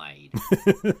get him laid.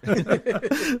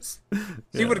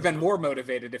 He would have been more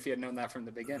motivated if he had known that from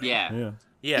the beginning. Yeah.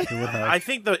 I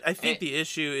think the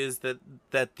issue is that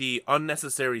the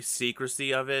unnecessary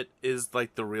secrecy of it is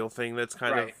the real thing that's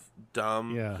kind of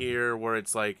dumb here, where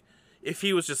it's if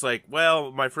he was just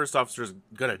well, my first officer's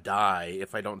gonna die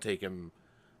if I don't take him,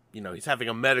 he's having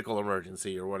a medical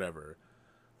emergency or whatever.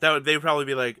 They'd probably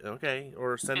be okay,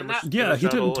 or send him. He didn't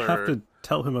have to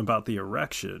tell him about the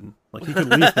erection. He could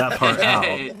leave that part out.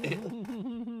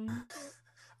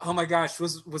 Oh my gosh,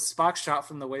 was Spock shot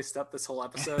from the waist up this whole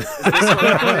episode? Is this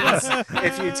what happens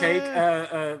if you take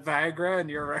a Viagra and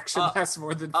your erection lasts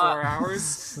more than 4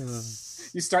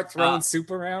 hours? You start throwing soup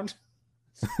around?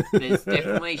 There's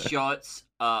definitely shots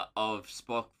of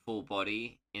Spock full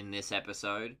body in this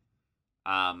episode.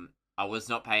 I was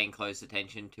not paying close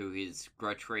attention to his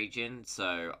crotch region,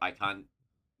 so I can't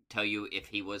tell you if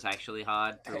he was actually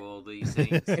hard through all these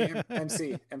scenes. Hey,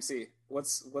 MC,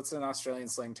 what's an Australian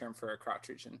slang term for a crotch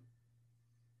region?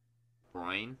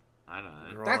 Groin? I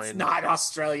don't know. That's not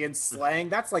Australian slang.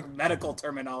 That's medical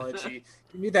terminology.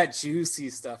 Give me that juicy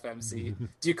stuff, MC.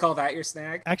 Do you call that your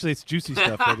snag? Actually, it's juicy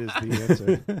stuff that is the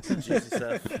answer. Juicy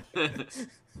stuff.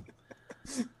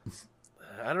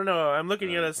 I don't know. I'm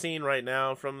looking at a scene right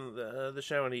now from the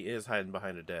show, and he is hiding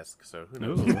behind a desk, so who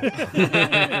knows?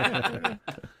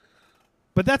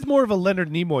 But that's more of a Leonard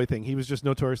Nimoy thing. He was just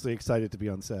notoriously excited to be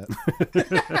on set.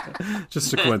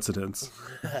 Just a coincidence.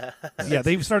 Yeah,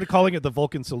 they started calling it the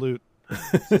Vulcan salute.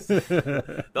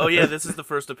 Oh yeah, this is the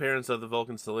first appearance of the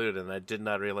Vulcan salute, and I did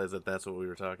not realize that that's what we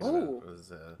were talking about. It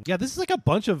was, Yeah, this is like a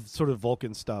bunch of sort of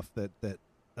Vulcan stuff that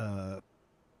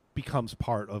becomes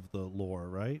part of the lore,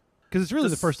 right? Because it's really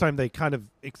the first time they kind of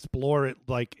explore it,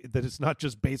 like that it's not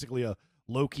just basically a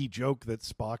low-key joke that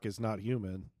Spock is not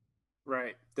human.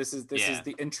 Right. This is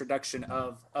the introduction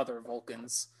of other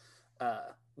Vulcans,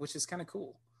 which is kind of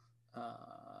cool.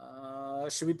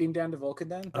 Should we beam down to Vulcan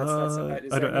then?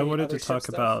 I wanted to talk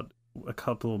about a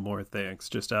couple more things.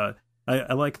 Just I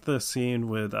like the scene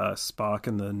with Spock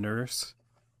and the nurse,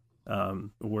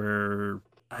 where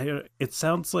it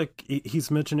sounds like he's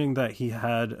mentioning that he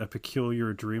had a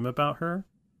peculiar dream about her,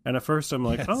 and at first I'm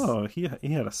like, yes. Oh, he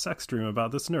had a sex dream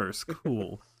about this nurse,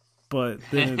 cool. But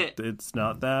then it's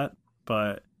not that.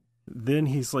 But then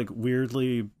he's like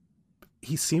weirdly.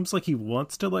 He seems like he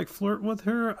wants to like flirt with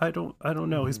her. I don't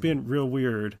know. He's being real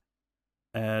weird.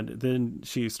 And then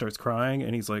she starts crying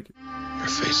and he's like, "Your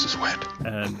face is wet."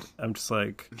 And I'm just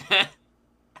like,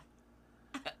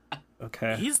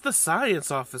 okay. He's the science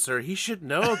officer. He should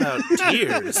know about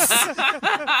tears.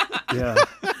 Yeah.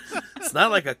 It's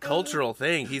not like a cultural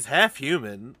thing. He's half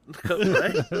human.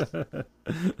 Right?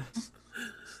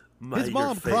 His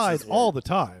mom cried all the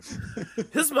time.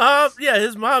 His mom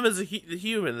is a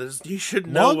human. He should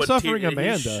know what long-suffering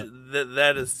Amanda.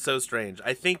 That is so strange.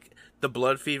 I think the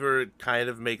blood fever kind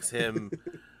of makes him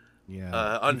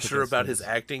unsure about his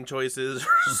acting choices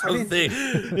or something.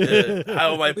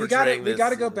 How am I portraying this? We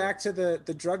got to go back to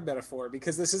the drug metaphor,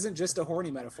 because this isn't just a horny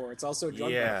metaphor. It's also a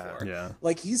drug metaphor. Yeah.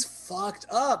 Like, he's fucked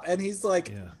up, and he's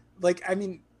like, I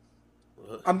mean.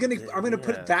 I'm gonna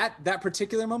put that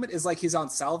particular moment is like he's on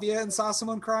salvia and saw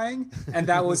someone crying, and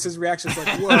that was his reaction. It's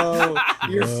like, whoa,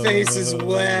 your face is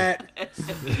wet.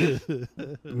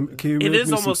 It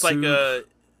is almost like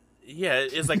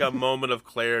it's like a moment of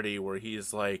clarity where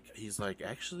he's like,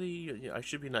 actually, I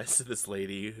should be nice to this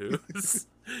lady who's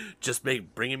just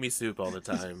bringing me soup all the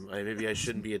time. Maybe I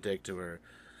shouldn't be a dick to her.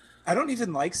 I don't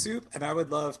even like soup, and I would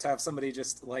love to have somebody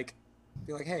just like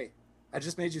be like, hey, I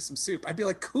just made you some soup. I'd be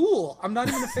like, cool. I'm not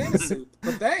even a fan of soup,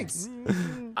 but thanks.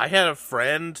 I had a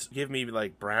friend give me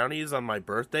like brownies on my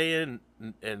birthday, and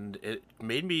it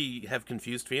made me have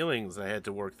confused feelings I had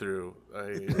to work through.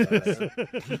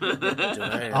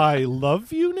 I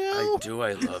love you now?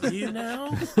 I love you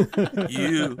now?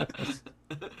 You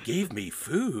gave me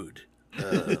food.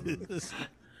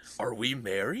 Are we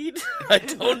married? I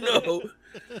don't know.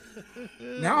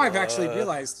 Now I've actually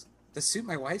realized the soup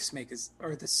my wife's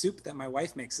the soup that my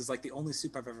wife makes is like the only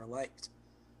soup I've ever liked.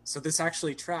 So this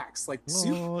actually tracks. Like,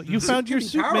 soup. You found your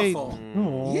soup mate.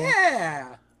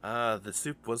 Yeah. The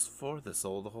soup was for the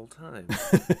soul the whole time.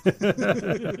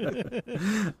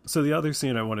 So the other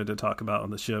scene I wanted to talk about on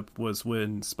the ship was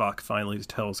when Spock finally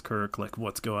tells Kirk like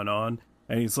what's going on,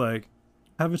 and he's like,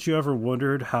 "Haven't you ever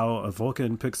wondered how a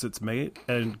Vulcan picks its mate?"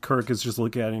 And Kirk is just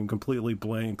looking at him completely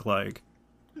blank, like,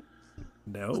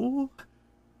 "No."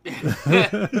 No,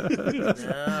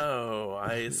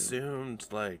 I assumed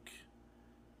like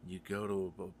you go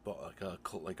to a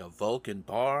Vulcan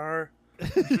bar.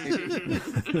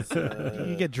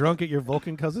 You get drunk at your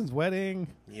Vulcan cousin's wedding.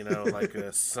 You know, like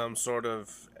some sort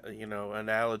of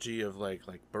analogy of like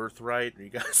birthright. You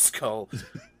guys go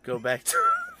back to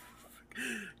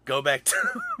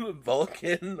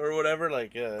Vulcan or whatever.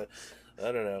 Like I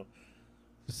don't know.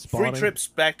 Spawning. Free trips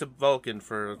back to Vulcan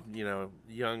for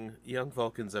young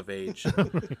Vulcans of age.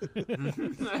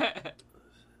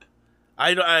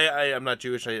 I'm not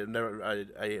Jewish.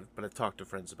 But I've talked to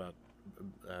friends about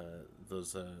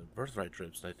those birthright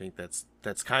trips, and I think that's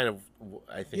kind of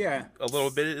a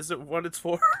little bit is it what it's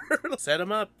for. Set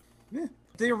them up. Yeah.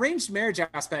 The arranged marriage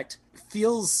aspect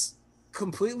feels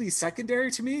completely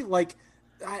secondary to me. Like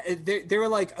they were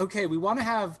like, okay, we want to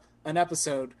have an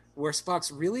episode where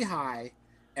Spock's really high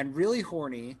and really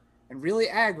horny and really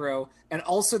aggro, and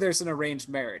also there's an arranged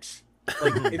marriage.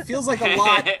 Like, it feels like a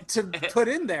lot to put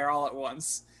in there all at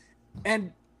once.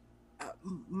 And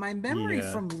my memory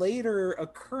from later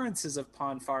occurrences of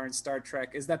Ponfar in Star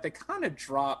Trek is that they kind of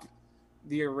drop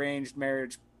the arranged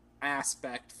marriage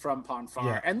aspect from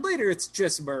Ponfar, and later it's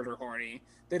just murder horny.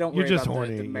 They don't worry about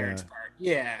the marriage part.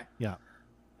 Yeah.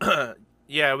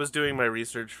 Yeah, I was doing my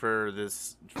research for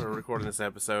recording this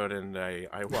episode, and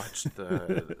I watched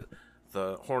the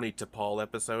horny to Paul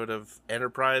episode of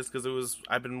Enterprise, because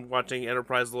I've been watching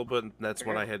Enterprise a little bit, and that's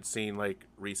what I had seen like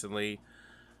recently.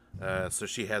 So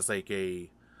she has like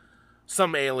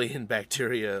some alien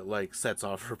bacteria like sets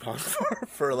off her Ponfar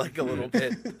for like a little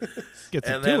bit. Gets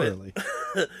it too early.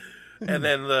 And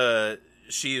then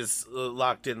she's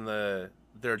locked in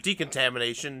their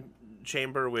decontamination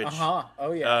chamber, which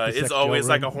Oh yeah. is always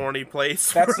like a horny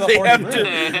place. That's where the they horny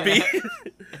have to be.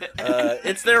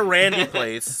 It's their Randy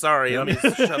place. Sorry, let me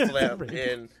shuffle out.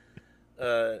 And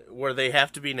where they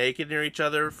have to be naked near each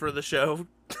other for the show.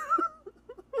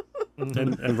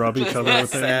 and rub each other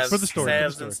with things. For the story.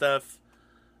 Salves and stuff.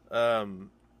 And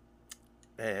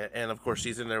of course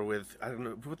she's in there with, I don't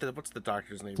know, what's the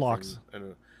doctor's name? Phlox.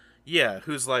 Yeah,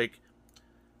 who's like,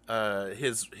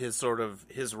 his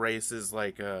race is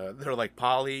like, they're like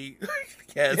poly,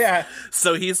 yes. Yeah.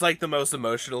 So he's like the most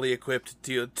emotionally equipped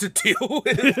to deal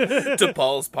with to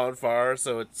Paul's Ponfar.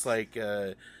 So it's like,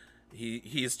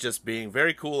 he's just being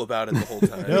very cool about it the whole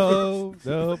time. No,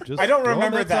 just I don't go on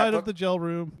remember that that, side but- of the gel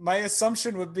room. My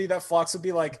assumption would be that Phlox would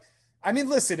be like, I mean,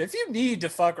 listen, if you need to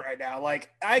fuck right now, like,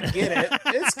 I get it.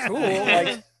 It's cool.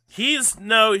 Like,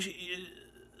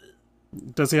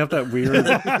 Does he have that weird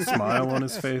smile on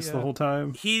his face the whole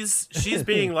time? She's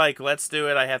being like, let's do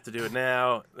it. I have to do it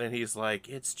now. And he's like,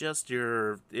 it's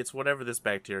whatever this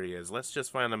bacteria is. Let's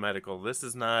just find a medical. This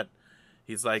is not,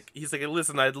 he's like,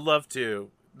 listen, I'd love to.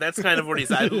 That's kind of what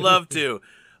he's, I'd love to.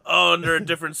 Oh, under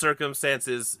different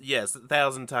circumstances, yes,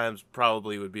 1,000 times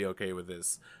probably would be okay with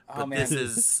this. But this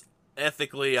is,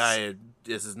 ethically,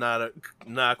 this is not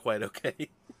quite okay.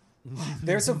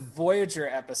 there's a Voyager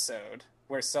episode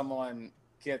where someone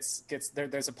gets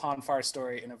there's a Ponfar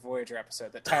story in a Voyager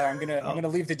episode that Tyler, I'm gonna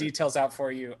leave the details out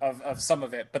for you of some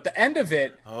of it, but the end of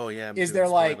it is they're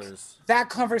like that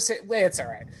conversation. Wait, it's all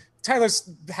right. Tyler's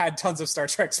had tons of Star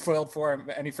Trek spoiled for him,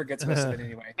 and he forgets most of it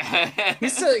anyway.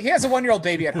 He has a 1-year-old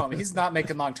baby at home. He's not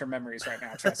making long-term memories right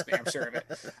now. Trust me, I'm sure of it.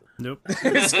 Nope.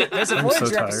 There's a Voyager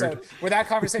so episode where that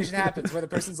conversation happens, where the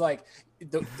person's like,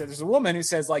 there's a woman who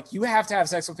says like, you have to have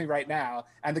sex with me right now,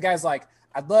 and the guy's like,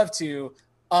 I'd love to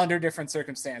under different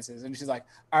circumstances, and she's like,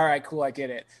 all right, cool, I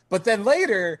get it. But then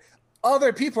later,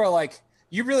 other people are like,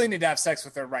 you really need to have sex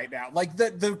with her right now. Like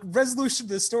the resolution of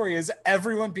the story is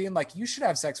everyone being like, you should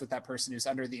have sex with that person who's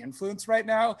under the influence right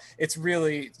now. It's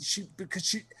really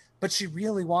but she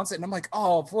really wants it. And I'm like,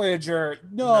 oh, Voyager,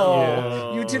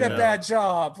 no, you did a bad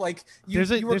job. Like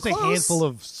There's a close. handful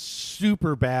of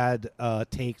super bad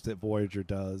takes that Voyager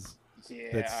does.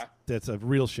 Yeah. That's a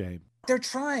real shame. They're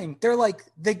trying. They're like,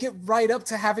 they get right up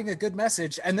to having a good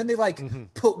message, and then they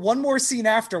put one more scene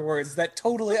afterwards that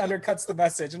totally undercuts the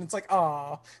message, and it's like,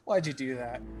 oh, why'd you do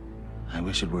that? I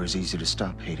wish it were as easy to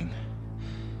stop hating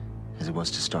as it was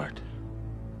to start.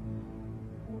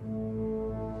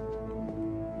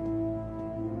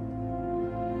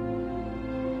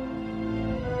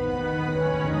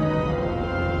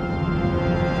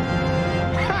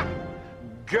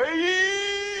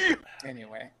 Gay!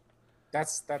 Anyway.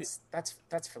 That's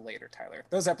for later, Tyler.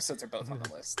 Those episodes are both on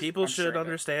the list. People should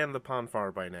understand the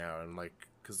Ponfar by now, and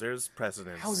because there's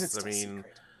precedence. How is it still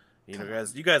secret?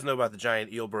 You guys know about the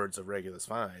giant eel birds of Regulus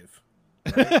 5.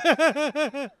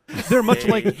 Right? They're much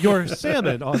like your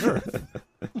salmon on Earth.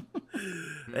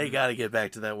 They got to get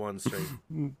back to that one straight,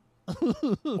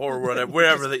 or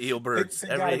wherever the eel birds.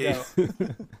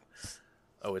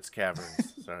 Oh, it's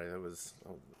caverns. Sorry, that's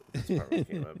part what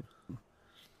came up.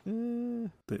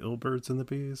 The Illbirds and the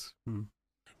Bees.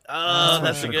 Oh,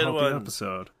 that's a good one.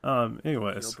 Episode.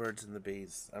 Anyways, Illbirds and the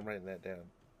Bees. I'm writing that down.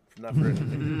 Not for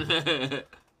anything.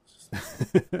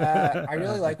 I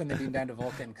really like when they beam down to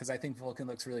Vulcan because I think Vulcan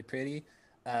looks really pretty.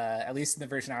 At least in the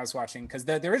version I was watching, because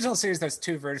the original series there's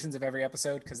 2 versions of every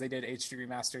episode because they did HD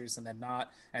remasters and then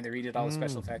not, and they redid all the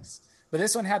special effects. But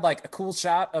this one had like a cool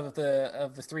shot of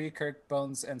the 3, Kirk,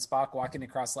 Bones, and Spock walking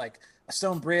across like a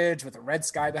stone bridge with a red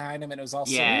sky behind them, and it was all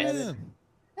silhouetted. It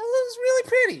was really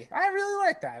pretty. I really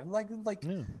liked that.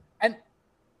 And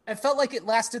it felt like it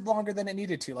lasted longer than it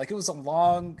needed to. Like it was a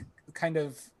long kind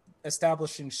of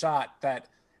establishing shot that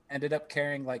ended up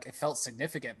carrying, like it felt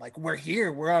significant. Like we're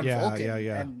here, we're on Vulcan,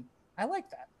 and I like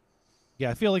that. Yeah,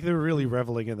 I feel like they were really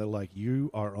reveling in that. Like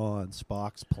you are on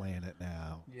Spock's planet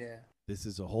now. Yeah. This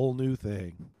is a whole new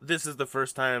thing. This is the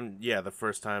first time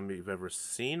you've ever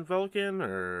seen Vulcan,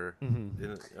 or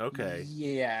okay.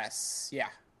 Yes. Yeah.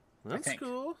 That's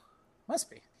cool. Must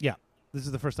be. Yeah. This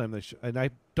is the first time they show, and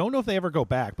I don't know if they ever go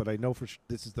back, but I know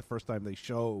this is the first time they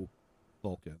show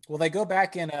Vulcan. Well, they go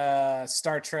back in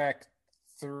Star Trek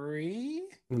 3.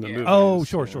 Oh,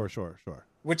 sure.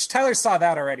 Which Tyler saw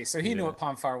that already, so he knew what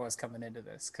Ponfar was coming into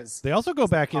this. Because they also go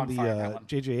back in the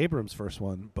J.J. Abrams first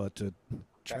one, but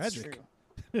tragic.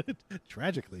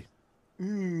 Tragically.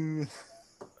 Ooh.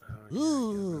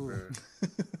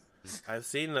 I've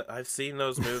seen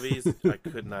those movies. I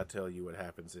could not tell you what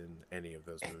happens in any of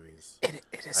those movies. It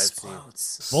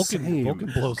explodes.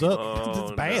 Vulcan blows up. Oh,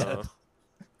 it's bad. No.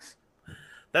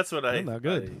 That's what not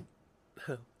good.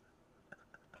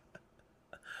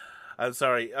 I'm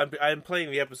sorry. I'm playing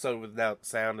the episode without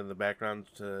sound in the background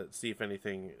to see if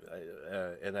anything,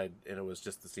 and it was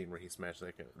just the scene where he smashed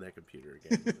that computer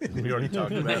again. We already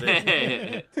talked about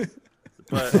it.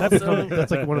 But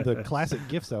that's like one of the classic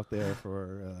gifts out there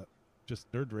for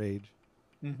just nerd rage.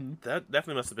 Mm-hmm. That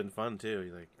definitely must have been fun too.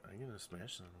 You're like, I'm gonna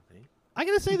smash something. I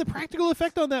gotta say the practical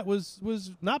effect on that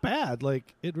was not bad.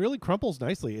 Like it really crumples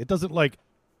nicely. It doesn't like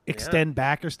extend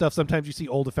back or stuff. Sometimes you see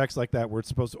old effects like that where it's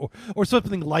supposed to, or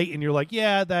something light, and you're like,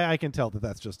 yeah, I can tell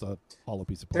that's just a hollow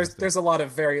piece of plastic. There's a lot of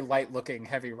very light looking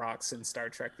heavy rocks in Star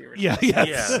Trek the original.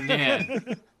 Yeah.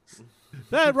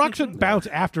 That rock shouldn't bounce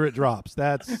after it drops.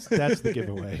 That's the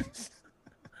giveaway.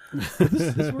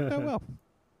 This worked out well.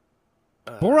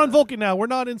 But we're on Vulcan now. We're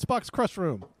not in Spock's crush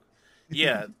room.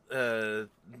 Yeah,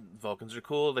 Vulcans are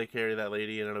cool. They carry that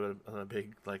lady in a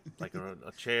big like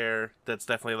a chair. That's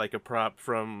definitely like a prop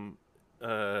from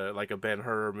like a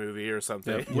Ben-Hur movie or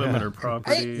something. Yep. Women are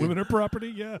property. Women are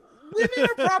property. Yeah. Women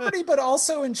are property, but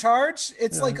also in charge.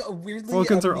 It's like a weirdly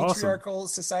Vulcans are matriarchal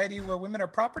society where women are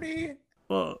property.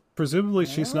 Well, presumably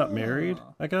she's not married,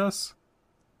 I guess.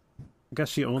 I guess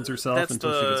she owns herself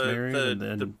until she gets married. And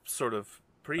then the sort of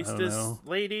priestess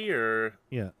lady, or...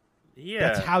 Yeah. Yeah.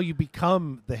 That's how you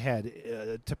become the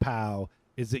head to POW,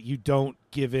 is that you don't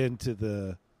give in to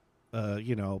the,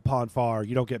 Pon farr.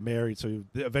 You don't get married. So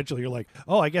eventually you're like,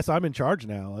 oh, I guess I'm in charge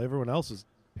now. Everyone else is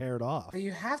paired off. But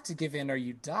you have to give in or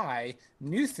you die.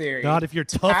 New theory. Not if you're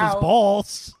tough as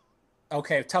balls.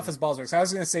 Okay, tough as balls works. I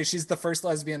was going to say she's the first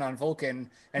lesbian on Vulcan,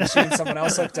 and she and someone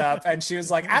else hooked up, and she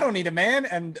was like, I don't need a man,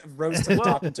 and rose to the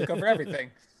top and took over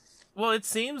everything. Well, it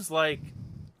seems like,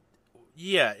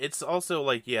 yeah, it's also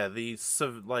like, yeah, the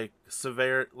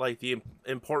severe, like the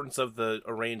importance of the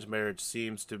arranged marriage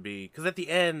seems to be, because at the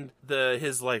end,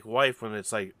 his like wife, when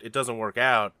it's like it doesn't work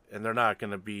out and they're not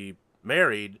going to be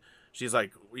married, she's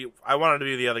like, I wanted to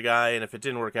be the other guy, and if it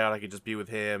didn't work out, I could just be with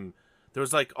him. There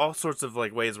was like all sorts of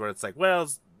like ways where it's like, well,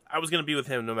 I was going to be with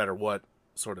him no matter what,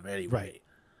 sort of anyway. Right.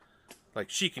 Like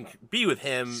she can be with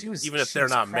him even if they're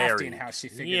not married. How she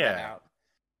figured that out.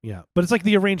 Yeah, but it's like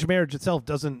the arranged marriage itself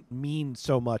doesn't mean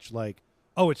so much like,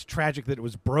 oh, it's tragic that it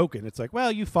was broken. It's like, well,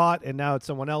 you fought and now it's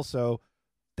someone else, so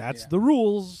that's the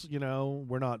rules.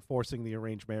 We're not forcing the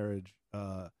arranged marriage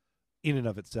in and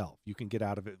of itself. You can get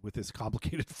out of it with this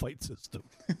complicated fight system.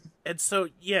 And so,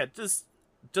 yeah, does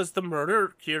the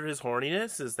murder cure his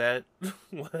horniness? Is that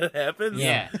what happens?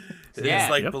 Yeah.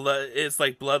 It's like it's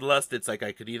like bloodlust. It's like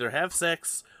I could either have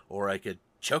sex or I could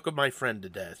choke my friend to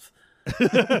death.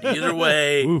 Either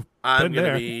way, I'm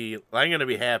gonna be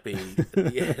happy at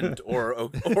the end, or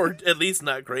at least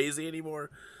not crazy anymore.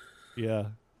 Yeah,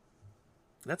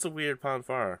 that's a weird Pon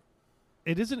farr.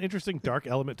 It is an interesting dark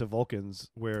element to Vulcans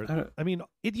where, I mean,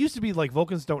 it used to be like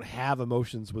Vulcans don't have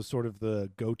emotions was sort of the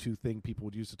go-to thing people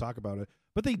would use to talk about it.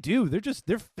 But they do.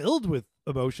 They're filled with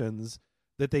emotions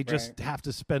that they just have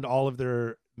to spend all of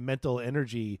their mental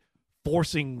energy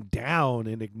forcing down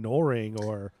and ignoring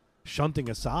or shunting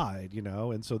aside,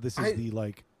 And so this is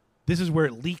this is where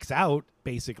it leaks out,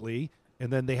 basically.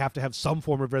 And then they have to have some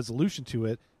form of resolution to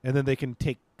it, and then they can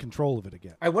take control of it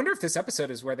again. I wonder if this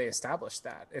episode is where they established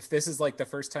that. If this is like the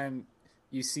first time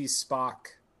you see Spock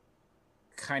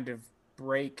kind of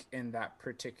break in that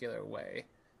particular way.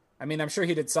 I mean, I'm sure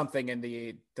he did something in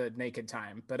the naked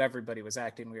time, but everybody was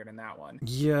acting weird in that one.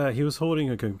 Yeah, he was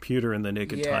holding a computer in the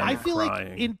naked time. I feel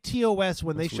crying. like in TOS,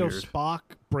 when they show Spock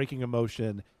breaking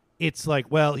emotion, it's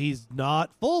like, well, he's not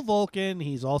full Vulcan,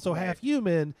 he's also half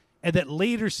human. And that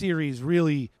later series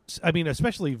really, I mean,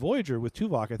 especially Voyager with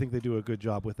Tuvok, I think they do a good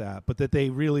job with that. But that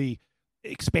they really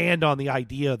expand on the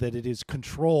idea that it is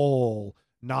control,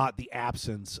 not the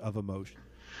absence of emotion.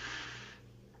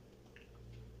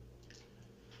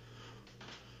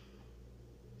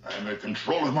 I am in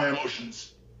control of my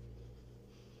emotions.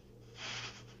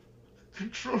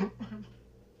 Control of my emotions.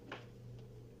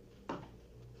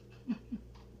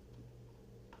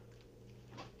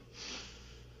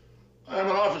 I am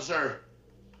an officer.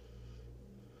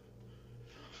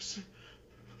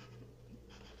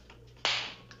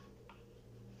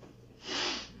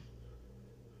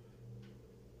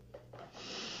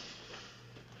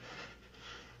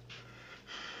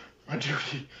 My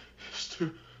duty is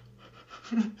to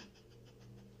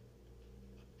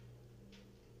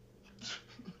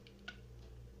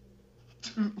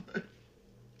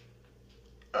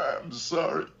I'm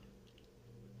sorry.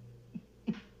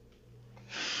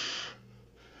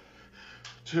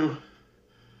 2,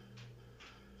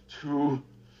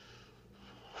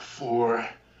 4,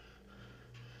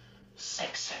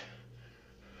 6.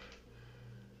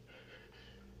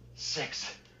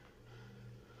 6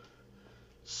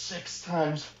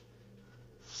 times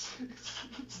 6.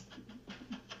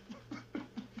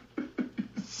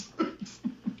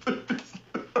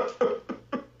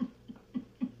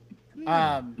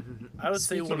 I would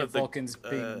say one of the Vulcans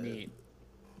being neat.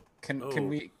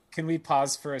 Can we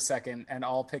pause for a second and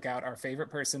all pick out our favorite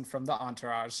person from the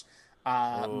entourage?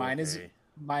 Mine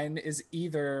is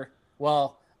either,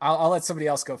 well, I'll let somebody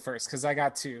else go first because I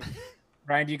got two.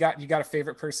 Ryan, you got a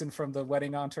favorite person from the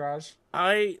wedding entourage?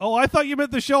 I thought you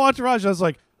meant the show entourage. I was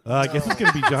like, I guess it's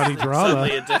gonna be Johnny Drama.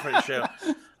 Suddenly a different show.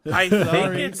 I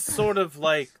think it's sort of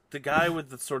like the guy with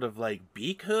the sort of like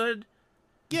beak hood.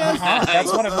 Yeah,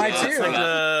 that's one of mine too.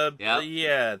 Like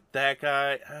yeah, that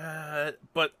guy.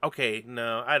 But okay,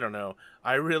 no, I don't know.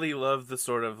 I really love the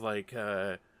sort of like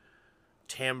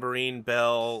tambourine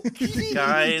bell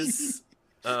guys.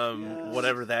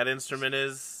 Whatever that instrument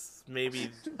is. Maybe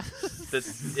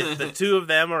if the two of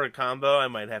them are a combo, I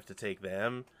might have to take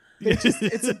them.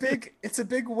 It's a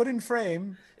big wooden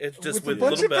frame. It's just with with a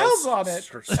bunch little of bells on it,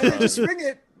 and they just ring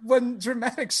it when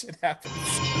dramatic shit happens.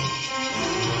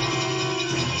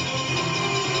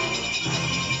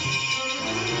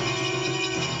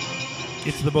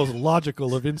 It's the most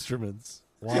logical of instruments.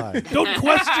 Why? Don't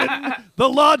question the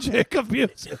logic of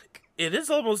music. It is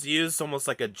almost used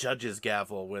like a judge's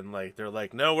gavel when like they're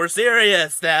like, "No, we're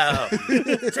serious now."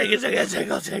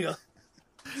 Jingle.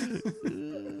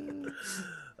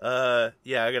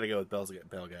 Yeah, I gotta go with bell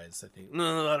guys. I think.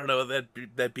 No, I don't know.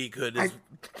 That beak hood is.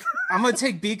 I'm gonna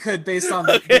take beak hood based on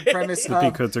the premise the of.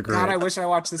 beak hoods are great. God, I wish I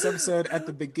watched this episode at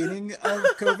the beginning of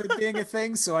COVID being a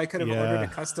thing, so I could have ordered a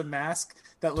custom mask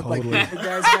that looked like the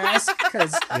guy's mask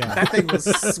because that thing was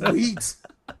sweet.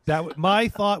 My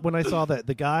thought when I saw that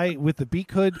the guy with the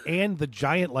beak hood and the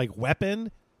giant like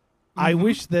weapon, I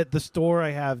wish that the store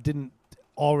I have didn't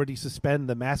already suspend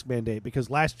the mask mandate because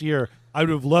last year I would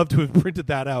have loved to have printed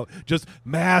that out. Just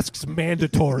masks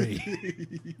mandatory.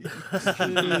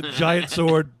 Giant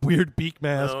sword, weird beak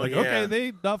mask. Okay,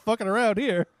 they not fucking around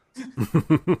here.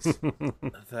 Is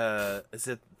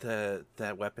it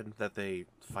that weapon that they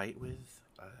fight with?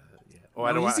 Oh,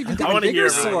 I don't want to hear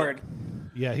sword.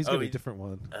 Yeah, he's got a different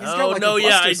one.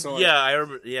 I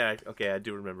remember. Yeah, okay, I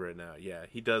do remember it now. Yeah,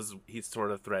 he does. He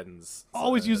sort of threatens.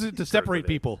 Always use it to separate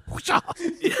people.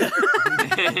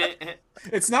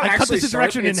 It's not actually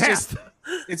sharp.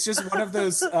 It's just one of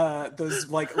those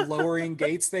like lowering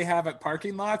gates they have at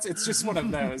parking lots. It's just one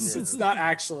of those. It's not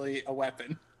actually a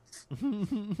weapon.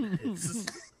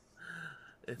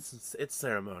 It's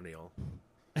ceremonial.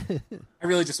 I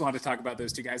really just wanted to talk about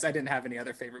those two guys. I didn't have any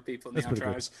other favorite people in the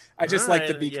entourage. I just like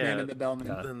the Beakman and the Bellman.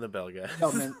 And the Bell guy.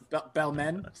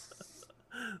 Bellmen.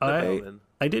 I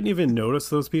didn't even notice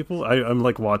those people. I'm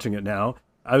like watching it now.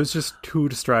 I was just too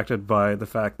distracted by the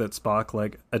fact that Spock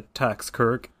like attacks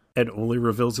Kirk and only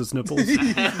reveals his nipples.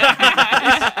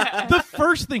 The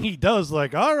first thing he does,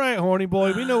 like, all right, horny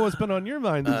boy, we know what's been on your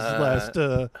mind these last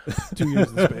 2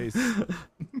 years in space.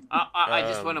 I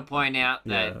just want to point out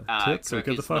that Kirk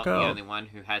is not the only one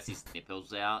who has his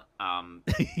nipples out.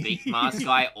 Beak Mask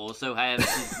guy also has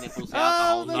his nipples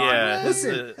out the whole time. Yeah,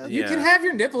 listen, you can have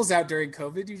your nipples out during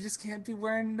COVID. You just can't be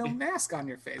wearing no mask on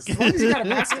your face. As long as you got a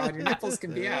mask on, your nipples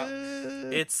can be out.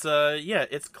 It's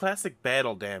classic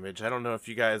battle damage. I don't know if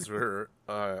you guys were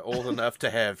old enough to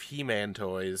have He-Man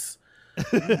toys.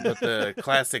 But the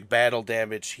classic battle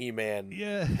damage He-Man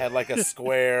had like a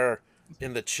square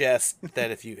in the chest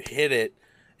that if you hit it,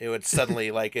 it would suddenly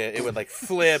it would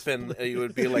flip and it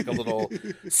would be like a little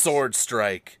sword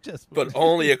strike, but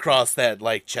only across that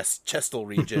like chestal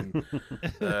region,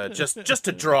 just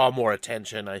to draw more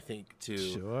attention, I think, to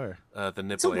the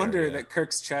nipple. It's a wonder area. that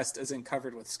Kirk's chest isn't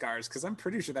covered with scars because I'm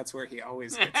pretty sure that's where he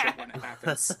always gets it when it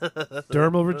happens.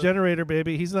 Dermal regenerator,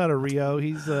 baby. He's not a Rio.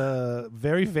 He's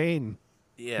very vain.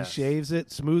 Yeah, he shaves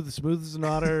it smooth as an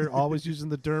otter. Always using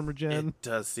the derm regen. It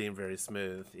does seem very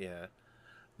smooth. Yeah.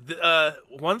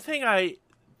 One thing I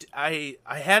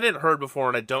hadn't heard before,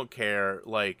 and I don't care,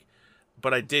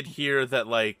 but I did hear that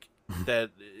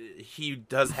that he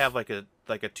does have like a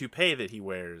toupee that he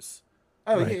wears.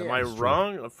 Oh, right? yeah. Am I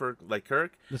wrong for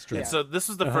Kirk? That's true. And so this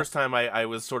was the first time I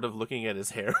was sort of looking at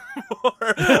his hair more.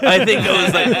 I think it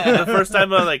was the first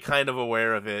time I was kind of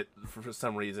aware of it for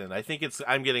some reason. I think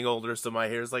I'm getting older, so my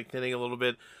hair's thinning a little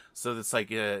bit. So it's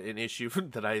an issue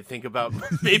that I think about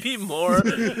maybe more.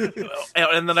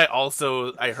 And then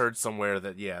I heard somewhere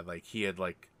that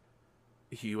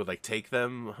he would take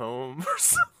them home or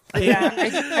something. Yeah,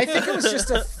 I think it was just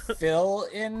a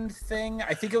fill-in thing.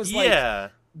 I think it was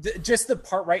just the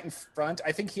part right in front.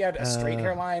 I think he had a straight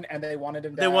hairline, and they wanted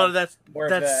him to have more of the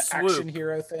action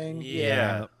hero thing.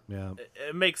 Yeah.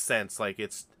 It makes sense.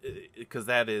 It's because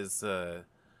that is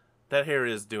That hair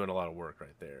is doing a lot of work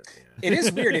right there. Yeah. It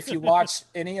is weird if you watch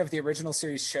any of the original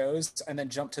series shows and then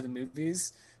jump to the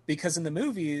movies, because in the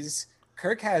movies,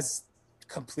 Kirk has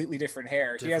completely different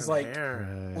hair. He has like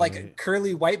like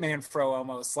curly white man fro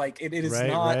almost. Like it is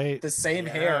not the same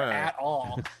hair at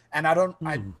all. And I don't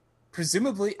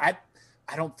presumably I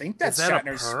don't think that's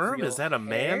Shatner's perm. Is that a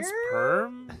man's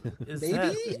perm?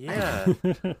 Maybe? Yeah. I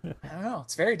don't know.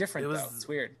 It's very different though. It's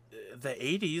weird. The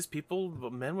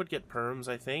 80s, men would get perms,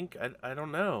 I think. I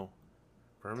don't know.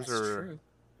 Perms That's are true.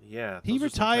 Yeah. He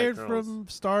retired from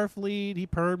Starfleet. He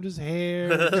permed his hair.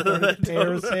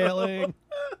 Parasailing.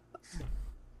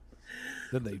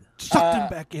 Then they sucked him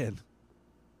back in.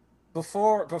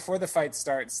 Before the fight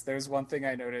starts, there's one thing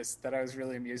I noticed that I was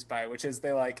really amused by, which is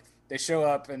they show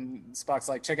up and Spock's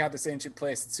like, check out this ancient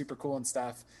place. It's super cool and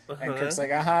stuff. And Kirk's like,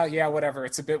 yeah, whatever.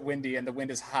 It's a bit windy and the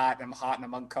wind is hot and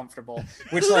I'm uncomfortable,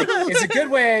 which like is a good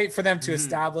way for them to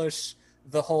establish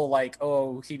the whole like,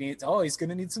 he's going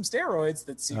to need some steroids.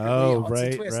 That's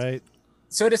secretly twist. Right.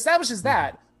 So it establishes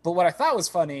that. But what I thought was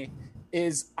funny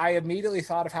is I immediately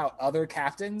thought of how other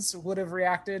captains would have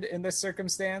reacted in this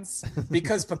circumstance,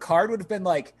 because Picard would have been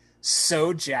like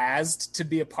so jazzed to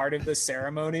be a part of this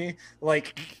ceremony.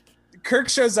 Like Kirk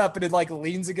shows up and it like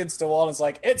leans against a wall and is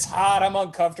like, it's hot, I'm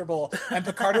uncomfortable. And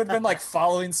Picard would have been like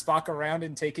following Spock around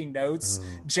and taking notes.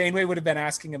 Janeway would have been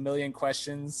asking a million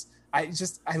questions. I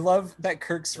love that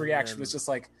Kirk's reaction was just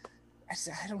like,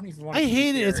 I don't even want to. I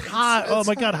hate it. It's hot. Oh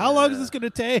my God. How long is this going to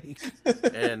take?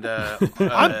 And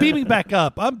I'm beaming back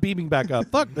up.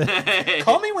 Fuck that.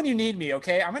 Call me when you need me,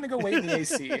 okay? I'm going to go wait in the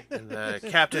AC. And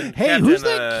Captain. Hey, who's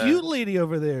that cute lady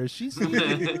over there? She's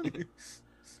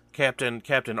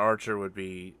Captain Archer would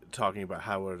be talking about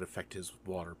how it would affect his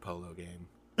water polo game.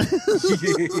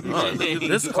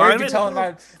 This climate.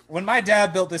 When my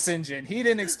dad built this engine, he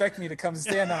didn't expect me to come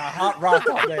stand on a hot rock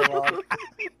all day long.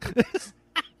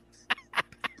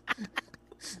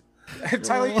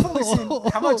 Tyler, you've only seen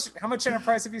how much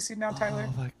Enterprise have you seen now, Tyler?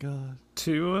 Oh my God,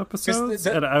 2 episodes.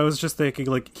 And I was just thinking,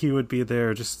 like, he would be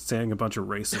there just saying a bunch of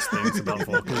racist things about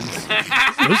Vulcans.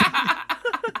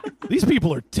 These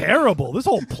people are terrible. This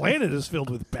whole planet is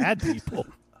filled with bad people.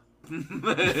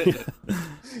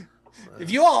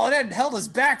 If you all hadn't held us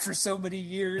back for so many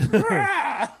years.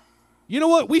 You know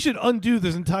what? We should undo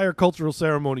this entire cultural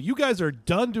ceremony. You guys are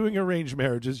done doing arranged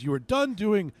marriages. You are done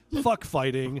doing fuck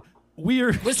fighting.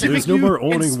 There's no more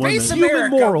owning women. Space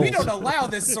America, we don't allow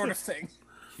this sort of thing.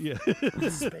 Yeah.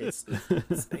 Space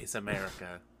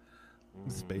America.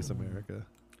 Space America.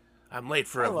 I'm late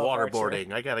for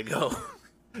waterboarding. I gotta go.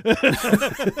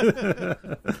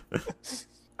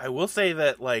 I will say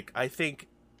that, like, I think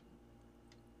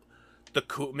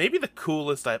maybe the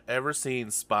coolest I've ever seen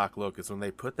Spock look is when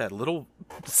they put that little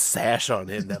sash on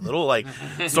him, that little like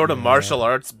sort of martial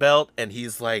arts belt, and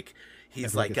he's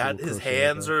got his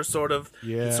hands are sort of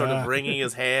wringing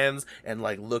his hands and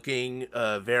like looking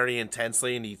very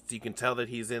intensely, and you can tell that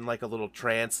he's in like a little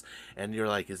trance, and you're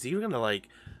like, is he gonna like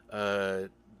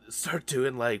start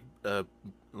doing like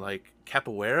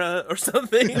capoeira or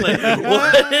something?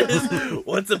 Like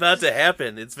what's about to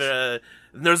happen? It's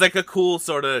there's like a cool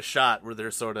sort of shot where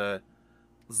they're sort of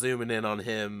zooming in on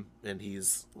him, and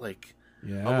he's like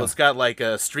almost got like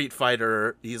a Street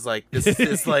Fighter. He's like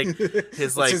this like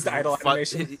his like his idol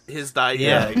animation.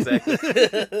 Yeah,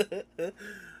 exactly.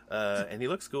 And he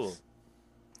looks cool.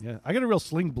 Yeah, I got a real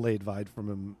Sling Blade vibe from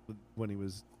him when he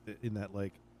was in that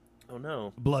like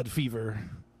blood fever.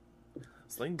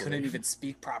 Sling Blade. Couldn't even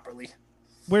speak properly.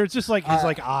 Where it's just like his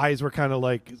like eyes were kind of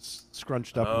like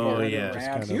scrunched up.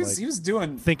 He was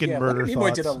doing thinking murder Nimoy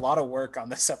thoughts. did a lot of work on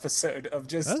this episode of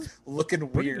just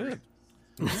looking weird.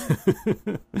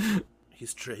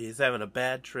 He's having a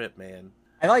bad trip, man.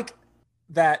 I like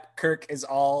that Kirk is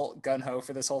all gun-ho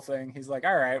for this whole thing. He's like,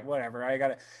 all right,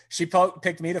 whatever. She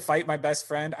picked me to fight my best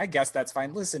friend. I guess that's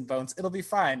fine. Listen, Bones, it'll be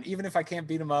fine. Even if I can't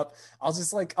beat him up,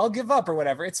 I'll give up or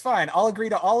whatever. It's fine. I'll agree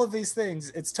to all of these things.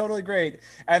 It's totally great.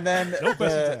 And then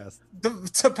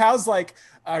T'Pau's like,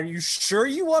 are you sure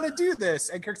you want to do this?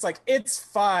 And Kirk's like, it's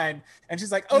fine. And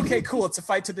she's like, okay, cool. It's a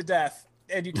fight to the death.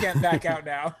 And you can't back out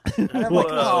now. And I'm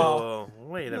like,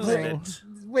 wait a minute.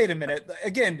 Wait a minute.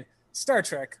 Again, Star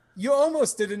Trek, you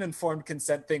almost did an informed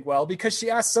consent thing well, because she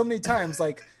asked so many times,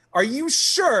 like, are you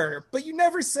sure? But you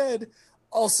never said,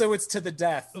 also it's to the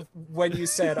death when you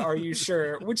said, are you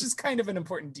sure? Which is kind of an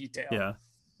important detail. Yeah.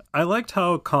 I liked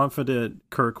how confident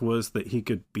Kirk was that he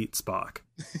could beat Spock.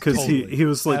 Because he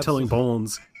was like telling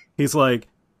Bones, he's like,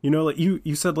 like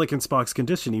you said, like in Spock's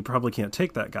condition, he probably can't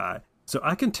take that guy. So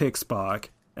I can take Spock,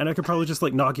 and I could probably just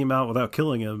like knock him out without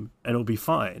killing him, and it'll be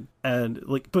fine. And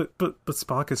like, but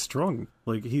Spock is strong.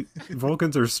 Like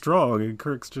Vulcans are strong, and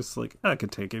Kirk's just like, I can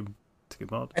take him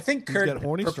out. I think Kirk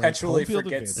perpetually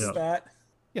forgets that.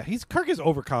 Yeah, Kirk is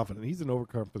overconfident. He's an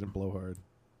overconfident blowhard.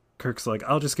 Kirk's like,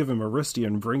 I'll just give him a wristy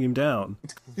and bring him down.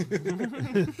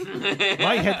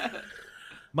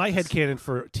 My headcanon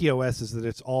for TOS is that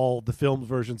it's all the film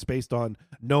versions based on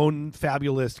known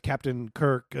fabulist Captain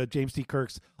Kirk, James T.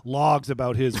 Kirk's logs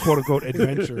about his quote-unquote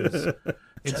adventures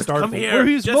in Starfleet. Where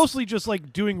he's mostly just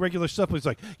like doing regular stuff. But he's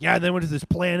like, yeah, and then went to this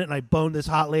planet and I boned this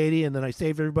hot lady and then I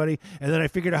saved everybody and then I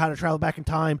figured out how to travel back in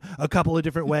time a couple of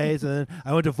different ways and then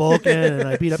I went to Vulcan and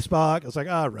I beat up Spock. I was like,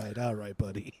 all right,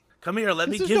 buddy. Come here, let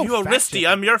me give you a wristy.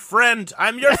 I'm your friend.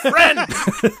 I'm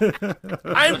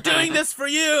doing this for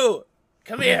you.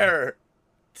 Come here.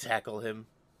 Tackle him.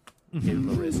 Give him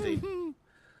a wristy.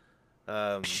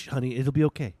 Shh, honey, it'll be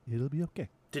okay. It'll be okay.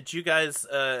 Did you guys,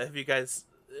 because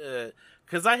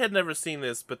I had never seen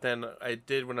this, but then I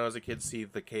did when I was a kid see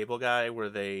The Cable Guy where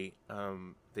they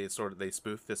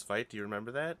spoofed this fight. Do you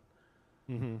remember that?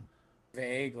 Mm-hmm.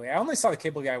 Vaguely. I only saw The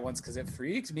Cable Guy once because it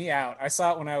freaked me out. I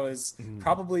saw it when I was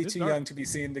probably too young to be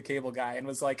seeing The Cable Guy and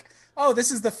was like, oh,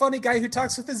 this is the funny guy who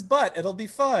talks with his butt. It'll be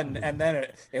fun. And then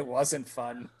it wasn't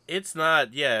fun. It's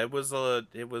not. Yeah, it was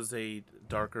a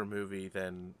darker movie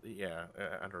than,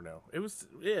 I don't know.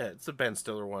 It's a Ben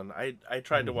Stiller one. I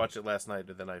tried to watch it last night,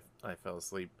 but then I fell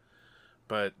asleep.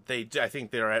 But I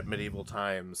think they're at medieval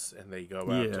times and they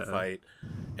go out to fight.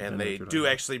 And they do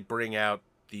actually bring out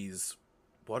these...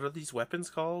 What are these weapons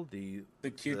called? The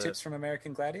Q-tips from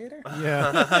American Gladiator?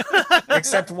 Yeah.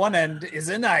 Except one end is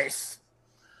a knife.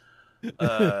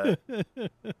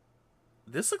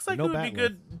 This looks like it would be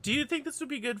good. Do you think this would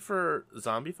be good for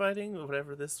zombie fighting or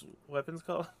whatever this weapon's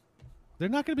called? They're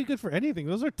not going to be good for anything.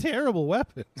 Those are terrible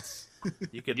weapons.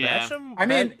 You could bash them. I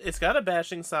mean, it's got a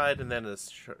bashing side and then a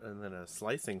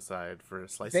slicing side for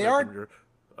slicing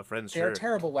a friend's shirt. They are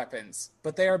terrible weapons,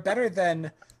 but they are better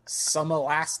than some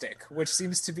elastic, which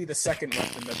seems to be the second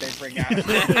weapon that they bring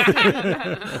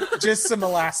out. Just some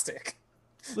elastic.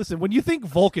 Listen, when you think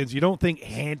Vulcans, you don't think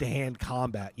hand-to-hand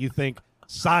combat. You think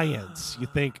science. You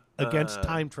think against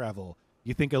time travel.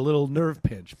 You think a little nerve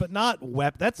pinch, but not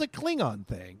That's a Klingon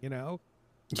thing, you know?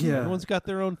 Yeah. Everyone's got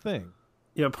their own thing.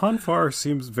 Yeah, Ponfar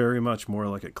seems very much more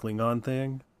like a Klingon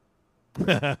thing.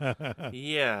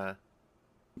 Yeah.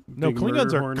 No,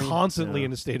 Klingons are constantly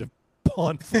in a state of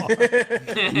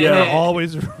Ponfar. They're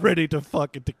always ready to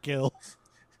fuck and to kill.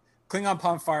 Klingon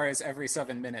Ponfar is every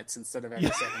 7 minutes instead of every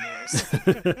 7 years.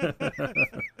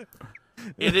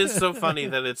 It is so funny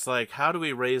that it's like, how do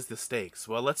we raise the stakes?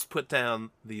 Well, let's put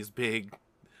down these big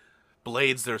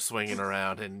blades they're swinging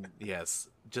around, and yes,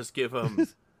 just give them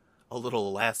a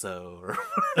little lasso or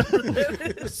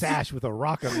a sash with a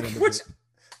rock on the end of it.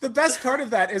 The best part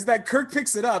of that is that Kirk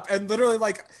picks it up and literally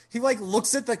he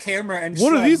looks at the camera and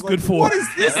what are these good for? What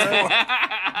is this for?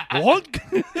 What?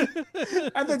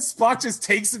 And then Spock just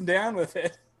takes him down with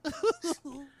it.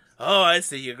 Oh, I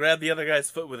see. You grab the other guy's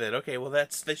foot with it. Okay, well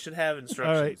they should have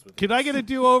instructions. All right. With Can I get a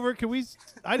do-over? Can we?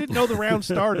 I didn't know the round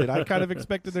started. I kind of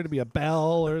expected there to be a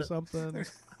bell or something.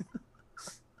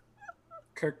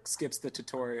 Kirk skips the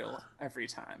tutorial every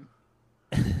time.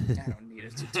 I don't need a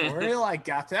tutorial. I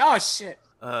got that. Oh shit.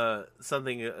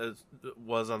 Something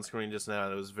was on screen just now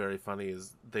and it was very funny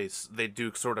is they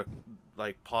do sort of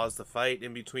like pause the fight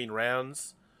in between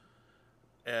rounds,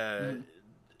 and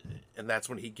that's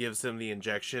when he gives him the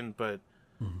injection, but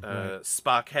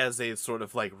Spock has a sort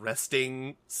of like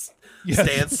resting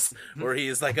stance where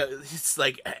he's like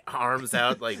arms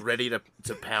out, like ready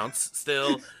to pounce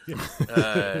still.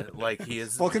 Like he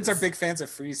is. Vulcans are big fans of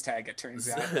freeze tag. It turns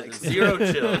out. Like. Zero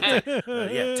chill.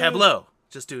 Yeah, tableau.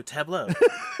 Just do tableau.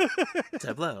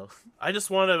 Tableau. I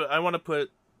want to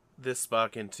put this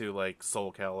Spock into like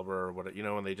Soul Calibur or what, you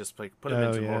know, when they just like put him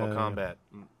into Mortal Kombat.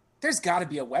 There's got to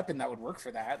be a weapon that would work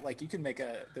for that. Like you can make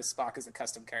this Spock as a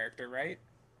custom character, right?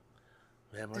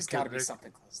 Yeah, there's got to be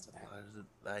something close to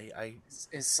that.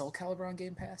 Is Soul Calibur on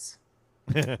Game Pass?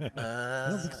 I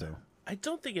don't think so. I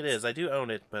don't think it is. I do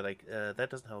own it, but that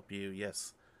doesn't help you.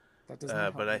 Yes, that doesn't.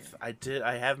 Help but me.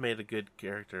 I have made a good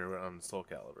character on Soul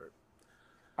Calibur.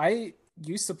 I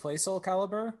used to play Soul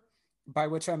Calibur, by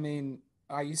which I mean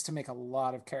I used to make a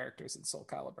lot of characters in Soul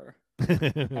Calibur.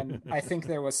 And I think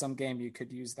there was some game you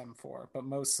could use them for, but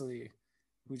mostly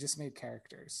we just made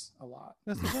characters a lot.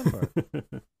 That's the fun part.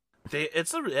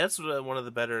 That's one of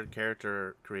the better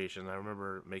character creation. I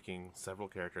remember making several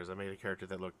characters. I made a character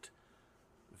that looked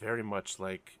very much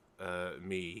like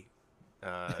me.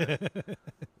 It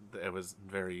was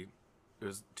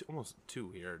almost too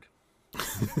weird.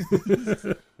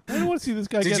 I don't want to see this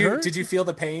guy get hurt. Did you feel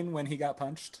the pain when he got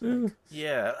punched? Like,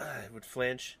 Yeah, I would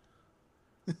flinch.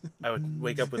 I would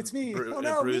wake up with It's me. Oh,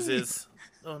 no, bruises.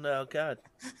 Oh no, God!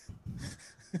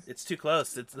 It's too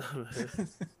close. It's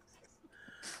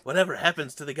whatever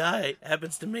happens to the guy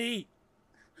happens to me.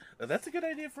 That's a good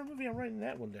idea for a movie. I'm writing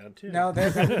that one down too. No,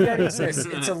 that movie already exists.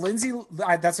 It's a Lindsay.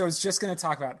 That's what I was just going to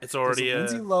talk about. It's already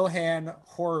There's a Lindsay Lohan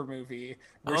horror movie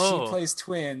where she plays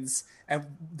twins and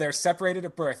they're separated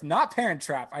at birth. Not Parent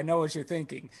Trap. I know what you're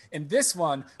thinking. In this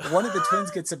one of the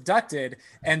twins gets abducted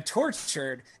and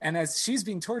tortured, and as she's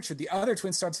being tortured, the other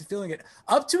twin starts feeling it,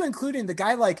 up to including the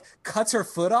guy like cuts her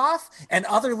foot off, and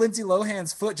other Lindsay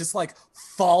Lohan's foot just like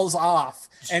falls off.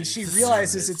 And she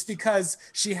realizes it's because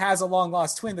she has a long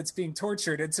lost twin that's being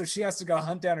tortured, and so she has to go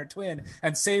hunt down her twin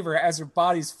and save her as her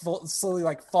body's slowly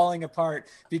like falling apart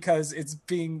because it's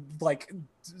being like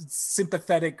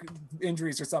sympathetic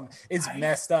injuries or something. It's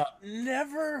messed up.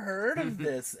 Never heard of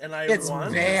this, and I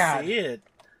want bad. to see it.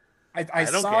 I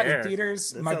saw it in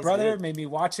theaters. My brother made me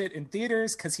watch it in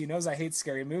theaters because he knows I hate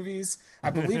scary movies.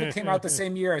 I believe it came out the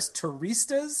same year as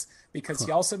Turistas because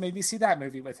he also made me see that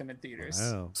movie with him in theaters.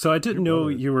 Wow. So I didn't know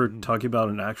you were talking about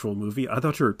an actual movie. I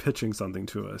thought you were pitching something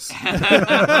to us.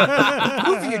 The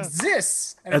movie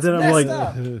exists, and then it's I'm like,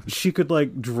 up. she could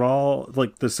like draw,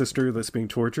 like the sister that's being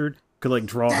tortured could like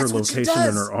draw her location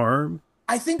in her arm.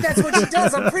 I think that's what she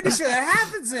does. I'm pretty sure that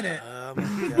happens in it.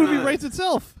 The movie writes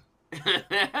itself.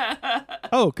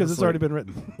 Oh, because it's already been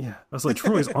written. Yeah, I was like,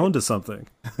 Troy's onto something.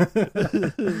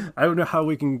 I don't know how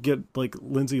we can get like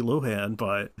Lindsay Lohan,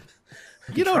 but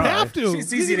you don't have to.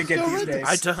 She's easy to get these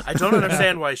days. I don't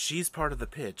understand why she's part of the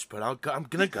pitch, but I'm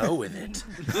gonna go with it.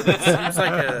 It seems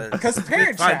like a because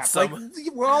Parent Trap. Like,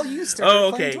 we're all used to.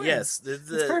 Oh, playing okay, twins. yes,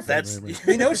 It's perfect.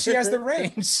 We know she has the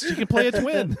range. She can play a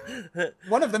twin.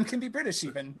 One of them can be British,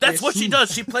 even. That's what she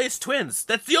does. She plays twins.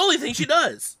 That's the only thing she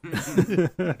does.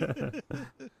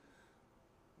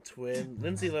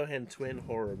 Lindsay Lohan twin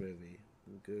horror movie.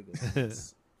 Google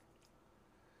this.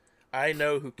 I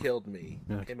Know Who Killed Me.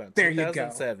 Came out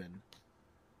 2007.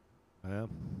 Yeah.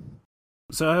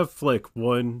 So I have like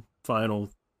one final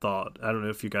thought. I don't know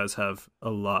if you guys have a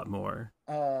lot more.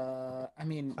 I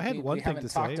mean, I had one we thing haven't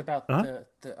to talked say. about the.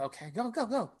 Okay,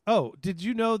 go. Oh, did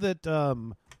you know that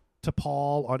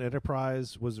T'Pol on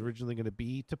Enterprise was originally going to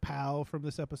be T'Pau from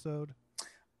this episode?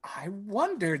 I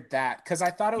wondered that because I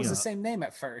thought it was the same name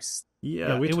at first.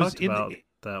 Yeah, we talked about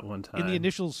that one time. In the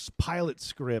initial pilot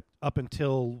script, up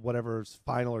until whatever's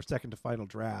final or second to final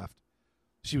draft,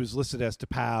 she was listed as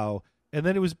T'Pau. And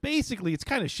then it was basically, it's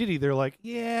kind of shitty. They're like,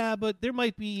 yeah, but there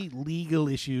might be legal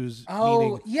issues.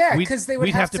 Oh, yeah, because they would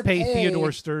we'd have to pay pay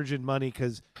Theodore Sturgeon money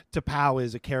because T'Pau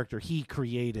is a character he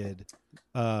created.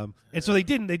 And so they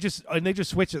didn't. They just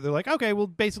switched it. They're like, okay, we'll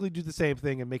basically do the same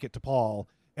thing and make it T'Pol.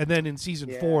 And then in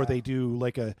season 4, they do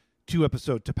like a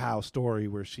 2-episode T'Pau story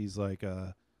where she's like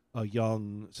a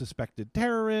young suspected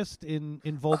terrorist in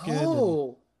Vulcan.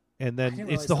 Oh, and then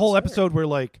it's the whole episode where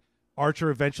like Archer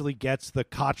eventually gets the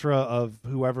Katra of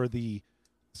whoever the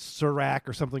Surak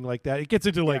or something like that. It gets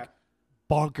into like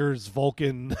bonkers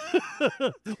Vulcan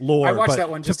lore. I watched that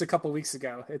one just a couple weeks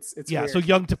ago. It's yeah. weird. So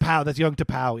young T'Pau, that's young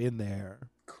T'Pau in there.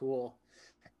 Cool.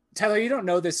 Tyler, you don't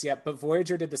know this yet, but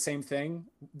Voyager did the same thing.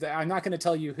 I'm not going to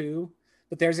tell you who,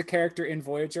 but there's a character in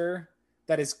Voyager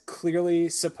that is clearly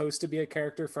supposed to be a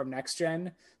character from Next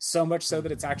Gen, so much so that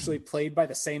it's actually played by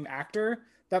the same actor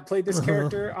that played this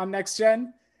character on Next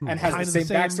Gen and has Kind the of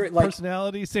same backstory. Like,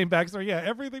 personality, same backstory. Yeah,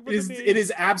 everything. it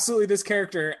is absolutely this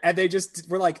character, and they just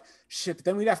were like, shit, but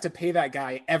then we'd have to pay that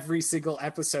guy every single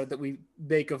episode that we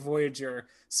make of Voyager,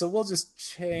 so we'll just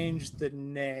change the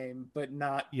name but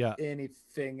not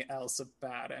anything else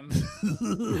about him.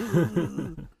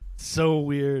 So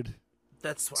weird.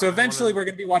 So eventually we're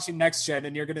going to be watching Next Gen,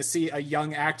 and you're going to see a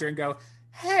young actor and go,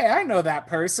 hey, I know that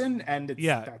person, and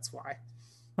that's why.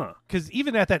 Because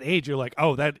even at that age, you're like,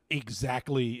 oh, that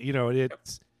exactly,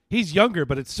 he's younger,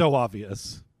 but it's so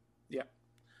obvious. Yeah.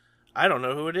 I don't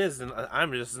know who it is, and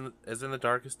I'm just as in the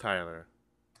dark as Tyler.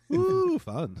 Ooh,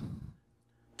 fun.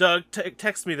 Doug,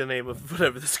 text me the name of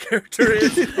whatever this character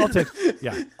is.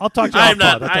 I'll talk to you.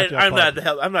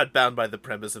 I'm not bound by the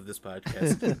premise of this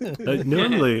podcast.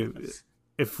 Normally,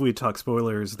 if we talk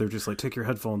spoilers, they're just like, take your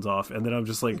headphones off, and then I'm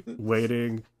just like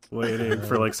waiting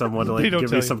for like someone to like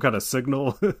give me some kind of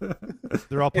signal.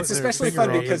 They're all. It's especially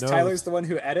fun because Tyler's the one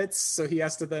who edits, so he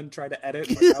has to then try to edit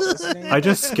without listening. I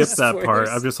just skip that part.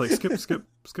 I'm just like skip.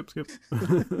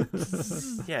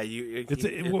 Yeah, you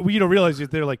don't realize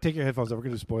they're like, take your headphones off. We're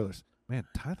gonna do spoilers. Man,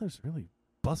 Tyler's really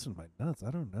busting my nuts.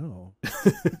 I don't know.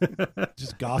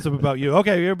 Just gossip about you.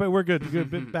 Okay, but we're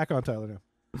good. Back on Tyler now.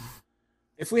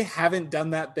 If we haven't done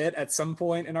that bit at some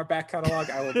point in our back catalog,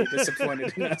 I will be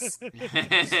disappointed in us.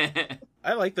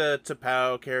 I like the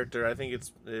T'Pau character. I think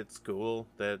it's cool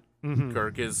that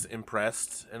Kirk is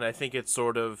impressed, and I think it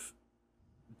sort of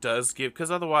does give,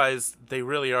 because otherwise they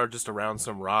really are just around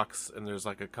some rocks, and there's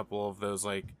like a couple of those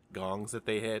like gongs that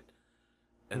they hit,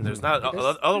 and there's not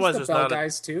otherwise there's there's bell not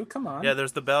guys too. Come on. Yeah,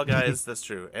 there's the bell guys. That's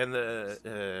true, and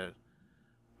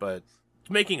but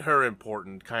making her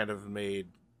important kind of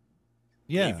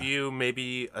gave you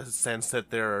maybe a sense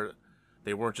that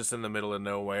they weren't just in the middle of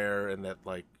nowhere, and that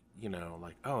like, you know,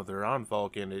 like, oh, they're on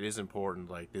Vulcan, it is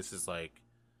important, like this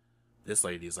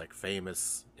lady's like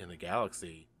famous in the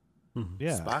galaxy.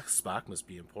 Yeah, Spock must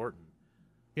be important.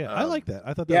 Yeah, I like that.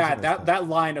 I thought that was nice that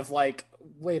line of like,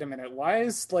 wait a minute, why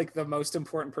is like the most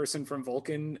important person from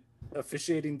Vulcan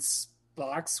officiating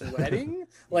Spock's wedding?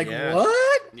 Like,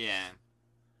 what? Yeah.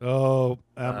 Oh,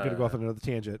 I'm gonna go off on another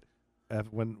tangent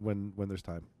when there's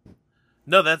time.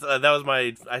 No, that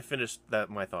was I finished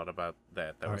my thought about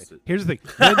that. That all was right. it. Here's the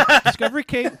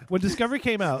thing: when Discovery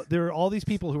came out, there were all these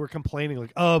people who were complaining,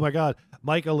 like, "Oh my God,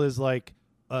 Michael is like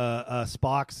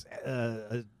Spock's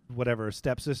whatever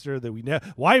stepsister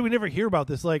that why do we never hear about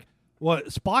this?" Like, what,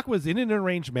 Spock was in an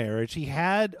arranged marriage. He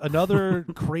had another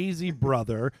crazy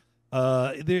brother.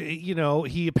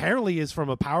 He apparently is from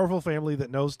a powerful family that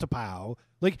knows T'Pau.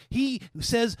 Like, he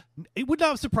says, it would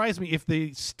not surprise me if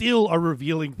they still are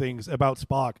revealing things about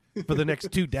Spock for the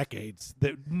next 2 decades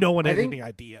that no one had any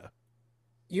idea.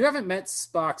 You haven't met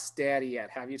Spock's daddy yet,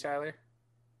 have you, Tyler?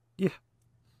 Yeah.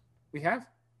 We have?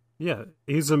 Yeah,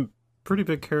 he's a pretty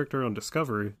big character on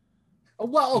Discovery. Oh,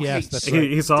 well, okay. Yes, that's right.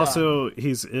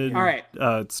 He's in all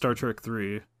right. Star Trek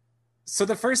 3. So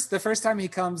the first time he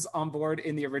comes on board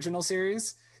in the original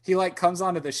series, he like comes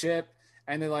onto the ship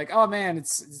and they're like, "Oh man,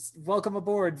 it's welcome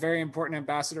aboard, very important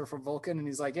ambassador for Vulcan." And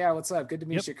he's like, "Yeah, what's up? Good to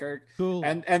meet you, Kirk." Cool.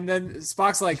 And then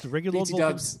Spock's like, "BT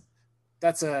Dubs,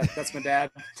 that's my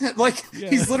dad." Like,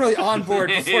 he's literally on board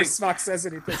before Spock says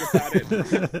anything about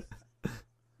it.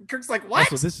 Kirk's like,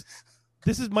 "What?" Also,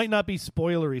 this might not be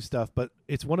spoilery stuff, but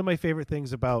it's one of my favorite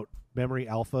things about Memory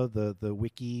Alpha, the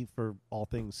wiki for all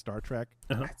things Star Trek.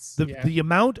 The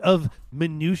amount of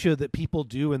minutia that people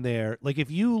do in there. Like, if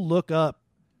you look up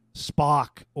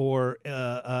Spock, or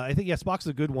I think Spock's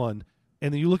a good one,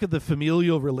 and then you look at the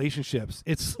familial relationships,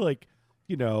 it's like,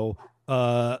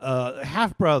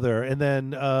 half brother, and then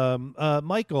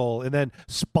Michael, and then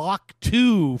Spock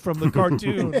 2 from the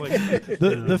cartoon. Like,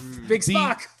 the Big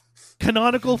Spock.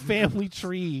 Canonical family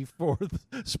tree for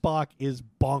Spock is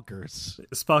bonkers.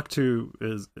 Spock 2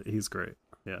 he's great.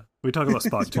 Yeah, we talk about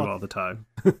Spock 2 all the time.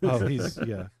 Oh,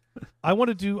 I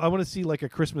want to see like a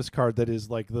Christmas card that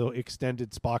is like the extended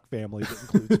Spock family that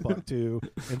includes Spock 2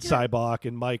 and Cybok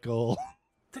and Michael.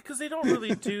 Because they don't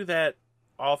really do that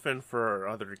often for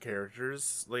other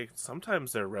characters. Like,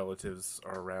 sometimes their relatives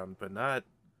are around, but not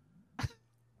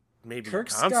maybe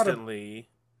Kirk's constantly.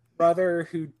 Brother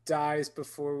who dies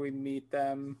before we meet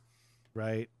them,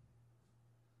 right?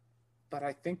 But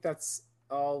I think that's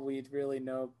all we'd really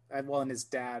know. Well, and his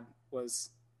dad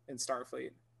was in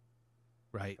Starfleet,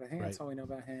 right? But I think that's all we know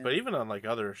about him. But even on like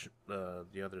the other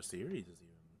series,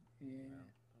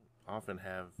 often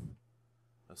have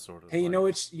a sort of. Hey, you know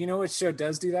which show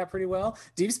does do that pretty well?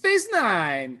 Deep Space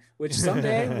Nine, which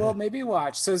someday we'll maybe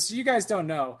watch. So you guys don't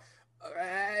know.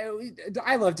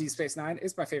 I love Deep Space Nine.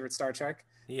 It's my favorite Star Trek.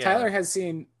 Yeah. Tyler has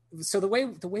seen. So the way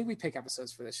we pick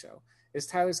episodes for this show is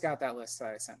Tyler's got that list that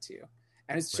I sent to you,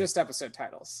 and it's just episode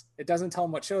titles. It doesn't tell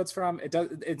him what show it's from. It does.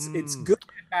 It's good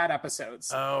and bad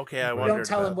episodes. Oh, okay. We don't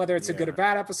tell him whether it's a good or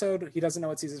bad episode. He doesn't know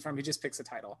what season it's from. He just picks a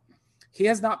title. He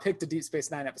has not picked a Deep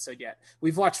Space Nine episode yet.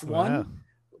 We've watched one.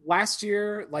 Last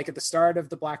year, like at the start of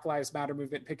the Black Lives Matter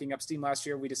movement picking up steam last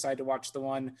year, we decided to watch the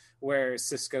one where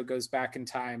Cisco goes back in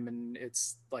time, and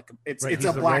it's like it's a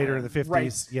black writer in the 50s.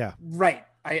 Right. Yeah, right.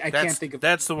 I can't think of.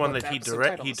 That's the one that he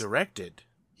directed.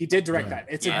 He did direct that.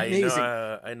 It's amazing.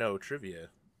 I know trivia.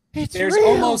 There's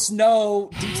almost no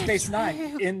Deep Space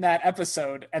Nine in that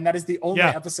episode, and that is the only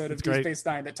episode of Deep Space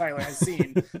Nine that Tyler has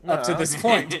seen up to this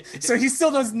point. So he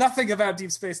still knows nothing about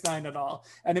Deep Space Nine at all,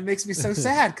 and it makes me so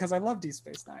sad because I love Deep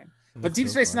Space Nine. But Deep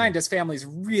Space Nine does families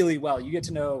really well. You get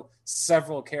to know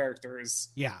several characters,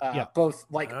 both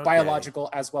like biological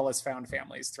as well as found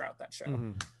families throughout that show.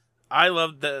 Mm-hmm. I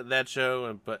loved that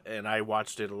show, and I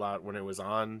watched it a lot when it was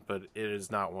on, but it is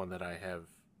not one that I have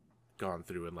gone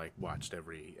through and like watched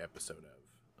every episode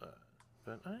of,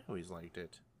 but I always liked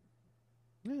it.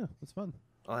 Yeah, it's fun.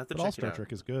 I'll have to check all it Star out.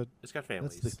 Trek is good. It's got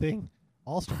families. That's the thing.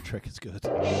 All Star Trek is good.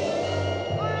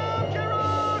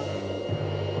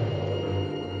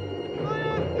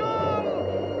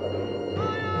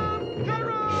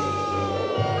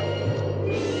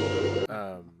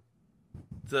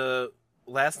 the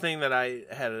last thing that I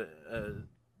had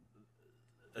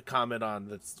a comment on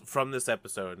that's from this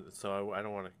episode, so I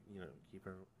don't want to keep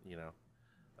her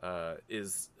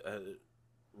is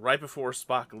right before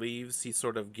Spock leaves, he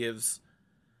sort of gives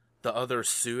the other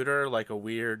suitor like a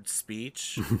weird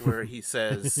speech where he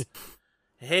says,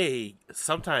 "Hey,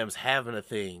 sometimes having a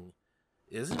thing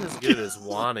isn't as good as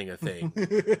wanting a thing.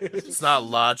 It's not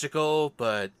logical,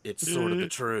 but it's sort of the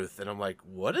truth." And I'm like,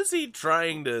 what is he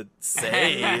trying to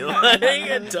say? Like,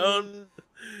 I don't.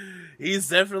 He's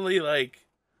definitely like,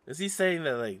 is he saying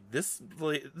that like this?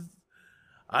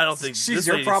 I don't think she's this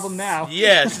your problem now.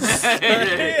 Yes.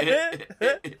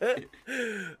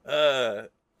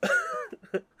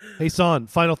 Hey, Son,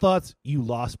 final thoughts? You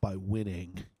lost by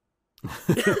winning.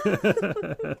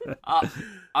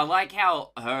 I like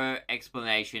how her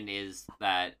explanation is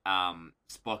that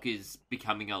Spock is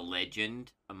becoming a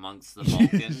legend amongst the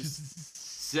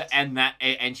Vulcans,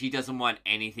 and she doesn't want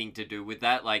anything to do with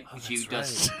that. Like, she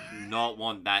does not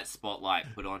want that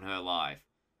spotlight put on her life.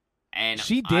 And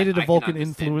she dated a Vulcan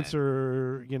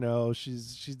influencer.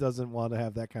 She doesn't want to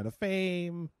have that kind of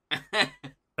fame.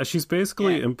 She's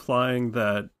basically implying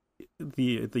that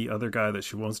the other guy that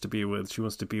she wants to be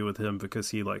with him because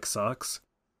he like sucks.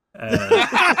 And,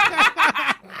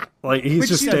 like he's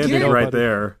just standing right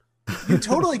there. You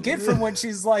totally get from when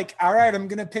she's like, all right, I'm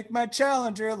gonna pick my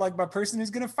challenger, like my person who's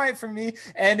gonna fight for me,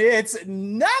 and it's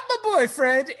not my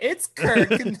boyfriend, it's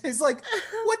Kirk. And he's like,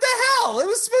 what the hell? It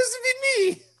was supposed to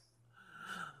be me.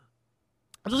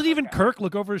 Doesn't even Kirk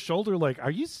look over his shoulder like,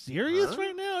 are you serious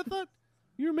right now? I thought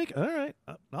you were making... All right,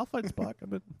 I'll fight Spock.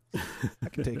 I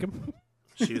can take him.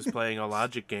 She was playing a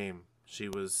logic game. She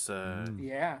was...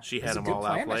 She had them all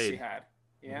outplayed. She had.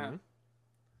 Yeah.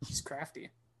 She's crafty.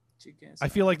 I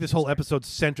feel like this whole episode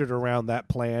centered around that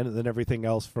plan, and then everything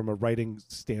else from a writing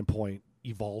standpoint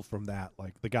evolved from that.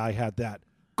 Like, the guy had that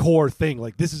core thing.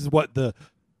 Like, this is what the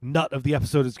nut of the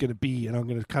episode is going to be, and I'm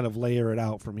going to kind of layer it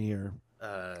out from here.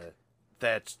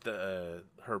 That's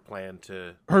her plan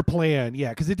to... Her plan, yeah,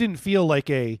 because it didn't feel like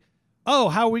how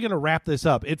are we going to wrap this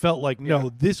up? It felt like,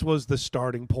 no, this was the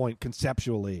starting point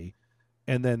conceptually,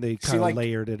 and then they kind of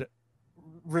layered it.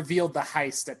 Revealed the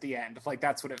heist at the end. Like,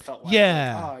 that's what it felt like.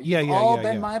 Yeah. Like, you've all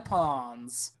been my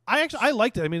pawns. I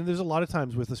liked it. I mean, there's a lot of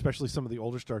times with especially some of the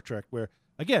older Star Trek where,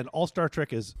 again, all Star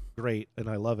Trek is great, and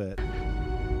I love it.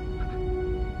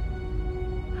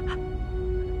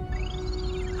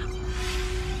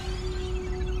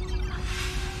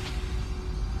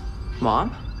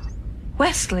 Mom?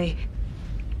 Wesley.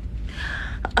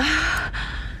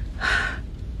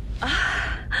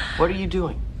 What are you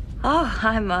doing? Oh,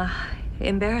 I'm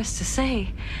embarrassed to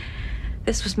say.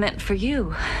 This was meant for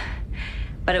you.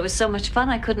 But it was so much fun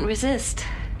I couldn't resist.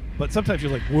 But sometimes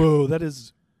you're like, whoa, that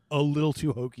is a little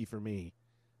too hokey for me.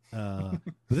 But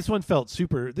this one felt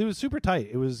it was super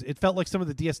tight. It felt like some of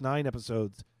the DS9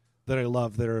 episodes that I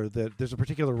love that there's a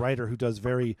particular writer who does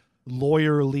very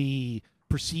lawyerly,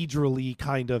 procedurally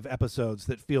kind of episodes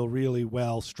that feel really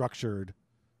well structured,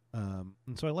 and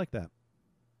so I like that.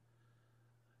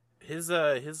 His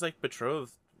like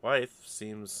betrothed wife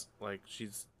seems like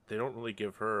they don't really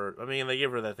give her. I mean, they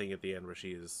give her that thing at the end where she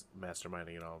is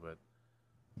masterminding and all, but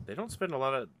they don't spend a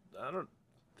lot of.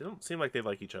 They don't seem like they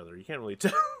like each other. You can't really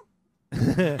tell.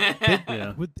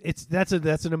 Yeah. That's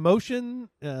an emotion.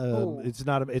 It's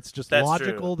not. It's just That's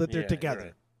logical true. that they're together.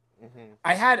 Right. Mm-hmm.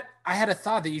 I had a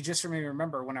thought that you just made me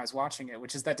remember when I was watching it,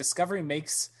 which is that Discovery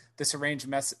makes this arranged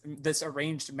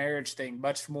marriage thing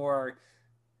much more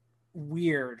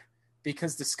weird,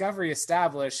 because Discovery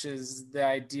establishes the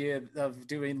idea of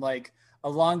doing like a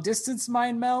long distance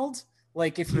mind meld.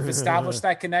 Like, if you've established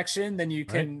that connection, then you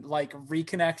can like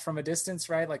reconnect from a distance,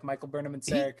 right? Like Michael Burnham and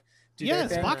Sarek do their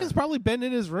thing. Spock has probably been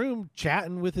in his room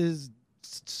chatting with his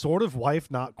sort of wife,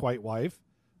 not quite wife,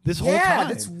 this whole time.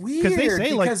 That's weird. Because they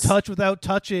say like touch without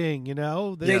touching, you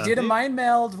know. They did a mind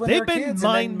meld when they've they were been kids,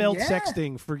 mind meld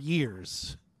sexting for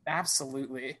years.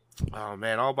 Absolutely. Oh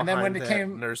man, all behind and then when that it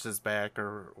came... nurse's back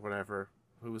or whatever.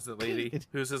 Who was the lady?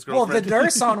 Who's his Well, girlfriend? the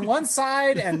nurse on one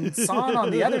side and Son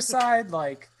on the other side,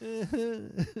 like.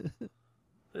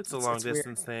 It's a long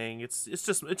distance thing.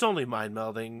 It's only mind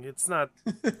melding. It's not.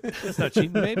 It's not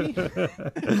cheating, baby.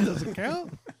 It doesn't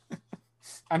count.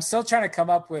 I'm still trying to come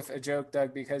up with a joke,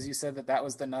 Doug, because you said that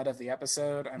was the nut of the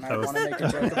episode, and I want to make a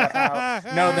joke about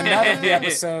how the nut of the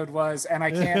episode was, and I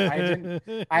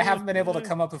haven't been able to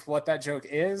come up with what that joke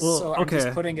is, so I'm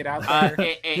just putting it out there.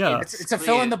 It's a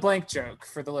fill in the blank joke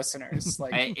for the listeners.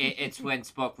 Like it's when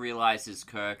Spock realizes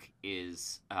Kirk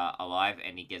is alive,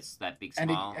 and he gets that big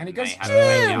smile, and he goes,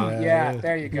 Jim! Yeah,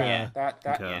 there you go. Yeah.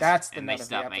 That's the and nut they of the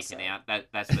start episode. making out.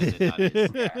 That's what the nut is.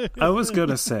 Yeah. I was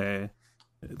gonna say,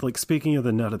 like, speaking of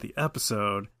the nut of the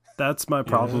episode, that's my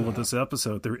problem with this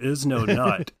episode. There is no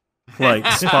nut. Like,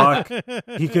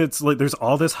 Spock, he gets, like, there's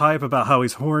all this hype about how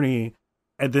he's horny,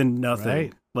 and then nothing.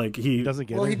 Right. Like, he doesn't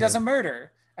get. Well, he does a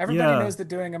murder. Everybody knows that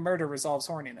doing a murder resolves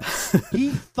horniness. He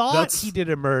thought he did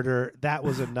a murder. That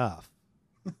was enough.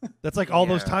 That's like all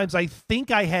those times I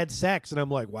think I had sex, and I'm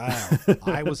like, wow,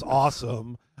 I was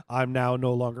awesome. I'm now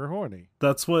no longer horny.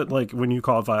 That's what, like, when you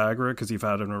call Viagra because you've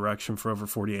had an erection for over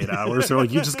 48 hours, they're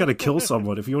like, you just got to kill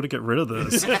someone if you want to get rid of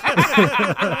this. If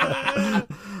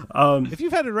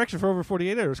you've had an erection for over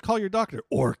 48 hours, call your doctor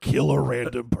or kill a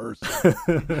random person.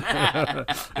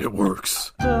 It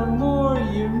works. The more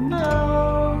you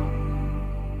know.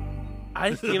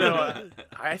 I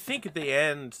think at the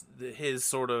end, his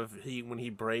sort of when he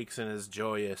breaks and is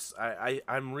joyous.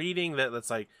 I'm reading that's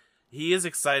like he is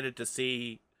excited to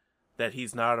see that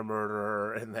he's not a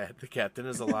murderer and that the captain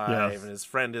is alive and his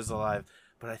friend is alive.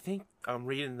 But I think I'm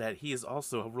reading that he is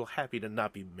also real happy to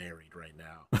not be married right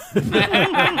now.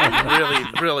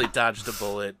 really dodged a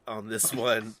bullet on this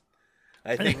one.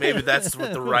 I think maybe that's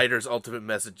what the writer's ultimate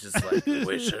message is like.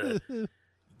 Wish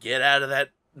get out of that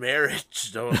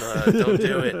marriage. Don't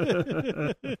do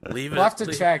it. Leave it. We'll have to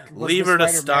check. Leave her to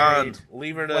Stan.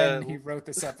 Leave her to when he wrote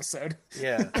this episode.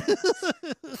 Yeah.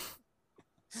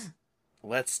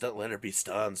 Let her be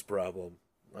Stan's problem.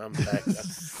 I'm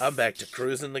back to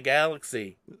cruising the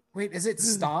galaxy. Wait, is it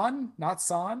Stan, not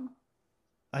San?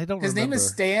 I don't. His remember. name is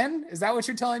Stan. Is that what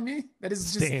you're telling me? That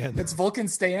is just Stan. it's Vulcan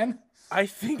Stan. I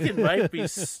think it might be.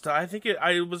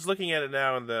 I was looking at it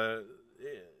now, and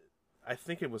I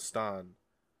think it was Stan.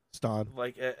 Stan.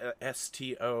 Like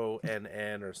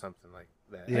STONN or something like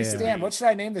that. Hey, Stan, what should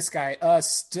I name this guy?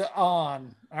 Stan. All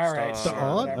right, Stan?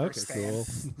 sure, whatever, Okay, Stan. cool.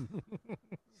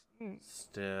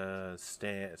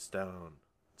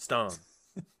 Stone.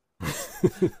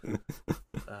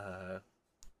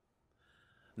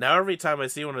 Now every time I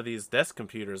see one of these desk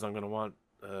computers, I'm gonna want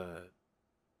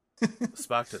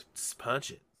Spock to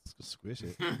punch it. Squish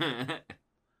it.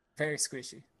 Very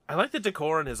squishy. I like the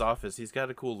decor in his office. He's got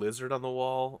a cool lizard on the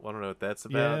wall. I don't know what that's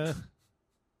about. Yeah.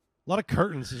 A lot of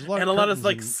curtains. There's a lot and of a lot of curtains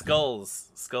like and- skulls.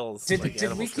 Did like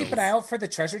we keep skulls. an eye out for the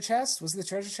treasure chest? Was the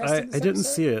treasure chest? in I this didn't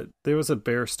episode? see it. There was a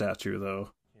bear statue, though.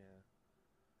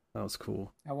 That was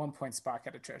cool. At one point, Spock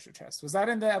had a treasure chest. Was that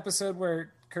in the episode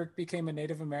where Kirk became a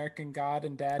Native American god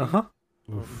and daddy? Uh-huh.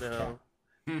 Oh, no.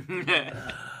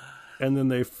 And then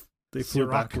they flew Sirach.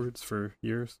 backwards for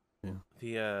years.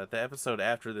 Yeah. The episode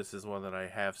after this is one that I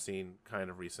have seen kind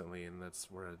of recently, and that's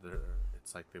where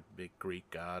it's like the big Greek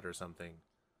god or something.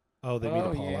 Oh, they meet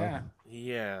Apollo. Yeah.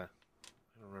 Yeah.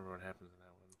 I don't remember what happens in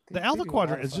that one. The Alpha They do a lot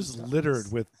Quadrant of is fun just stuff.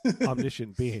 littered with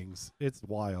omniscient beings. It's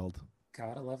wild.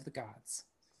 Gotta love the gods.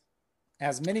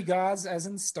 As many gods as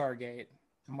in Stargate.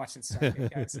 I'm watching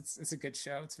Stargate, guys. It's a good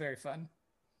show. It's very fun.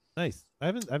 Nice.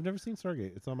 I've never seen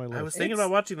Stargate. It's on my list. I was thinking about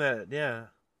watching that. Yeah.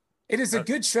 It is a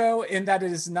good show in that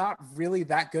it is not really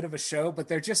that good of a show, but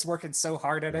they're just working so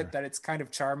hard at it that it's kind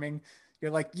of charming.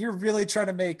 You're really trying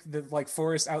to make the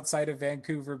forest outside of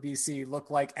Vancouver, BC look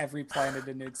like every planet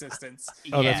in existence.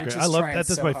 Oh, that's Yeah. great. Just I love trying that.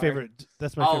 That's so my hard. favorite.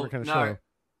 That's my favorite kind of show.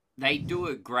 They do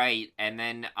it great, and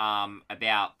then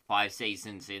about 5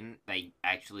 seasons in, they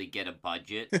actually get a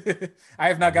budget. I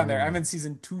have not gotten there. I'm in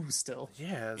season 2 still.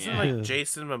 Yeah. Isn't Yeah. like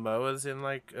Jason Momoa's in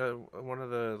like one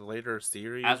of the later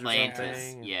series or Atlantis,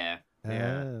 something? yeah.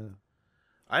 Yeah.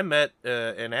 I met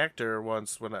an actor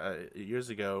once years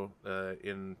ago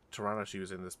in Toronto. She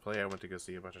was in this play I went to go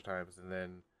see a bunch of times, and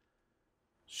then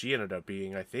she ended up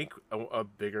being, I think, a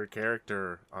bigger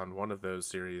character on one of those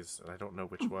series. I don't know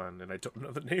which one, and I don't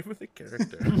know the name of the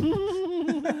character.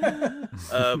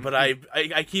 But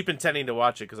I keep intending to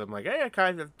watch it because I'm like, hey,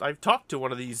 I've talked to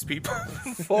one of these people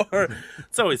before.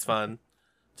 It's always fun.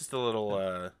 Just a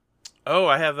little.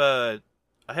 I have a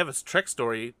Trek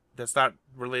story that's not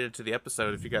related to the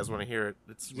episode. If you guys want to hear it,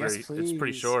 it's Yes, it's pretty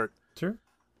please. short. Sure.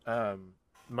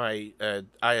 My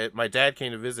dad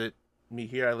came to visit me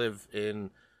here. I live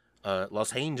in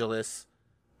Los Angeles,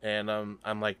 and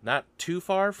I'm like not too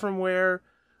far from where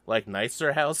like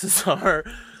nicer houses are.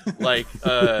 Like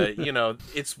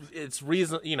it's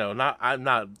reason,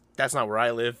 not that's not where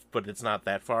I live, but it's not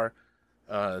that far.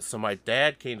 So my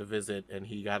dad came to visit, and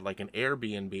he got like an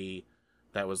Airbnb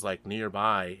that was like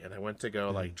nearby, and I went to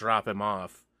go like drop him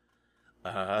off.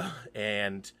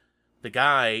 And the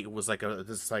guy was like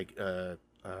this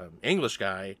English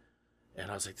guy,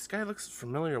 and I was like, this guy looks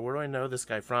familiar. Where do I know this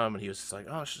guy from? And he was just like,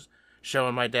 oh,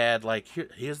 showing my dad like,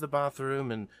 here's the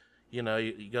bathroom, and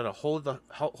you gotta hold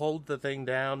the thing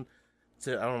down.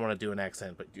 I don't want to do an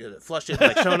accent, but flush it,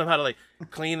 like showing him how to like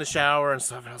clean the shower and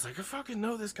stuff. And I was like, I fucking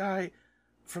know this guy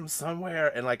from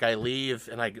somewhere. And like I leave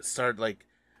and I start like,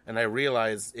 and I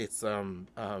realize it's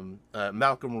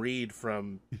Malcolm Reed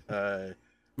from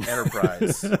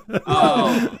Enterprise.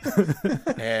 Oh,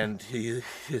 and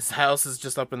his house is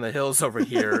just up in the hills over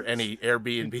here, and he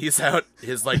Airbnb's out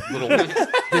his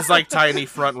like tiny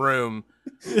front room.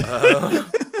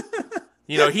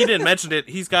 He didn't mention it.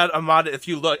 He's got a mod. If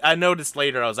you look, I noticed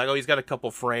later, I was like, oh, he's got a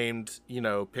couple framed,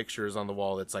 pictures on the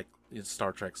wall that's like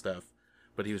Star Trek stuff.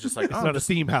 But he was just like, it's not a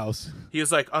theme house. He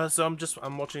was like, so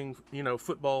I'm watching,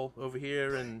 football over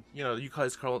here, and, you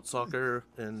guys call it soccer.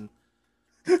 And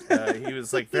he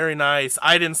was like, very nice.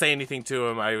 I didn't say anything to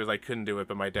him. I was like, couldn't do it.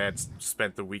 But my dad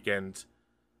spent the weekend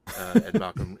in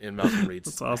Malcolm Reed's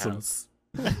That's awesome. house.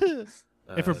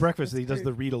 And for breakfast, he does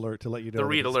the read alert to let you know. The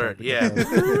read alert, yeah.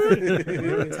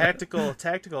 Tactical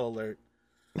alert.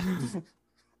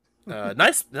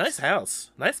 Nice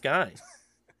house. Nice guy.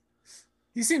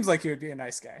 He seems like he would be a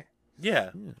nice guy.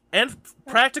 Yeah. And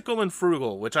practical and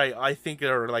frugal, which I think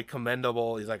are like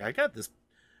commendable. He's like, I got this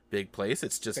big place.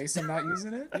 It's just based on not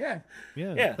using it. Yeah.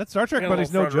 Yeah. That Star Trek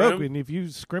buddy's no joke. And if you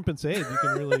scrimp and save, you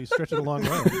can really stretch it a long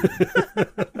way.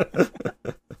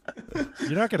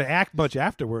 You're not going to act much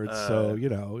afterwards, so you're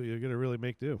going to really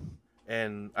make do.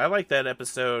 And I like that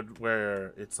episode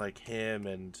where it's like him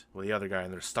and the other guy,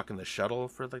 and they're stuck in the shuttle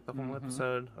for like the whole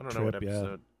episode. I don't know what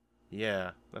episode.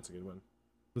 Yeah, that's a good one.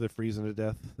 Where they're freezing to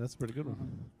death. That's a pretty good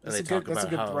one. That's a good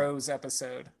Bros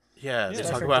episode. Yeah, they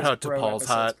talk about how T'Pol's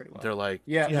hot. They're like,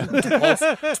 yeah.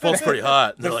 T'Pol's pretty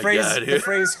hot. The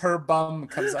phrase "her bum"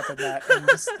 comes up in that. And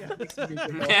just,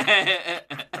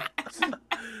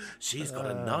 she's got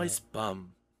a nice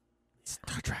bum.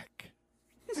 Star Trek.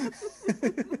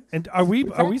 And are we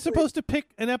supposed to pick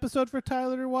an episode for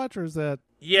Tyler to watch, or is that?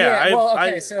 Yeah.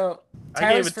 So Tyler's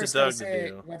I gave it first to Doug to say to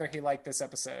do. whether he liked this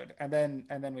episode, and then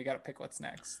we got to pick what's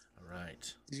next. All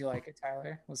right. Did you like it,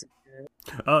 Tyler? Was it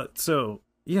good? So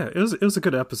yeah, it was a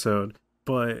good episode,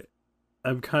 but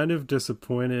I'm kind of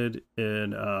disappointed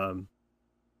in I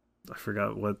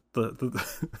forgot what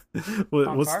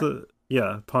what's the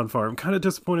Ponfar. I'm kind of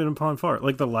disappointed in Ponfar.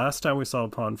 Like the last time we saw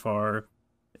Ponfar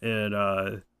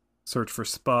in Search for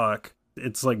Spock,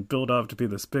 it's like built up to be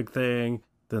this big thing,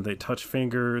 then they touch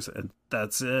fingers and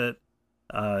that's it.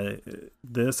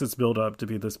 This is built up to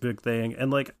be this big thing,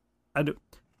 and like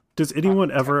does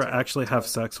anyone ever actually have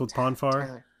sex with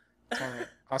Ponfar? Tyler,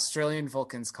 Australian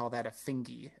Vulcans call that a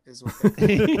fingy, is what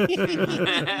they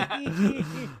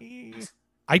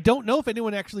I don't know if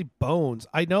anyone actually bones.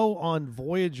 I know on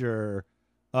Voyager,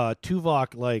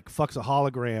 Tuvok like fucks a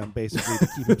hologram basically to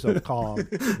keep himself calm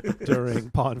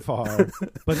during Ponfar,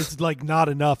 but it's like not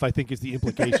enough. I think is the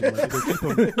implication. Like, they keep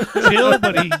him chill,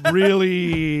 but he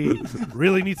really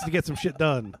needs to get some shit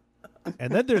done.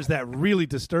 And then there's that really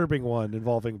disturbing one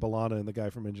involving B'Elanna and the guy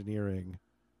from engineering,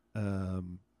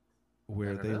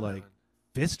 where they like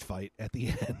fist fight at the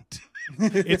end.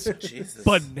 It's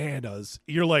bananas.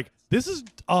 You're like, this is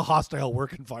a hostile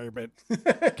work environment,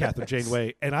 Catherine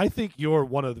Janeway, and I think you're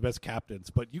one of the best captains,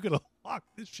 but you gotta lock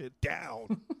this shit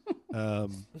down.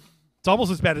 It's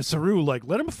almost as bad as Saru. Like,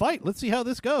 let him fight. Let's see how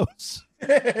this goes.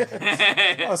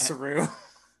 Saru.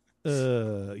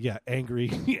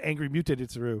 Angry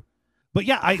mutated Saru. But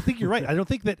yeah, I think you're right. I don't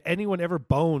think that anyone ever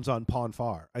bones on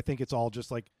Ponfar. I think it's all just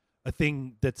like a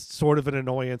thing that's sort of an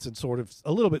annoyance and sort of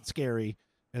a little bit scary,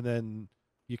 and then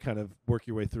you kind of work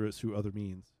your way through it through other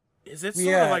means. Is it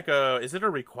sort of like is it a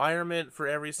requirement for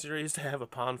every series to have a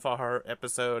Ponfar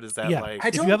episode? Is that like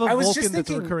if you have a Vulcan that's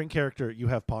a recurring character, you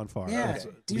have Ponfar. Yeah,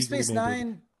 Deep Space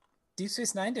Nine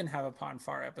didn't have a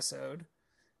Ponfar episode,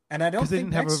 and I don't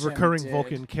think they didn't have a recurring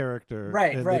Vulcan character.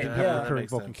 Right. They didn't have a recurring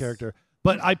Vulcan character.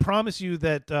 But I promise you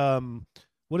that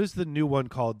what is the new one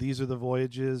called? These Are the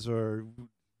Voyages or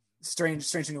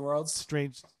Strange New Worlds?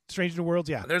 Strange New Worlds,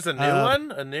 yeah. There's a new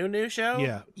one? A new show?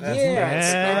 Yeah.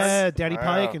 It's Daddy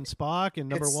Pike and Spock and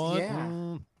number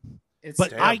one. Yeah.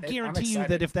 But I guarantee you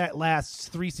that if that lasts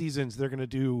 3 seasons, they're going to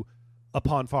do a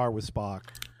Ponfar with Spock.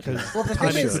 Because the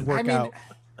timing should work out.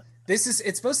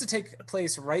 it's supposed to take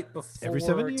place right before Every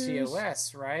 7 years.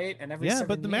 TOS, right? And every Yeah, 7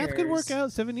 but the math years. could work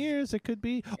out. 7 years, it could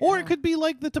be, or it could be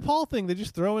like the T'Pol thing. They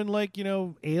just throw in like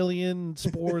alien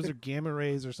spores or gamma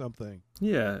rays or something.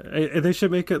 Yeah, they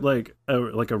should make it like a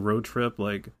road trip,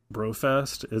 like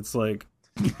Brofest. It's like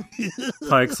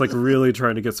Pike's like really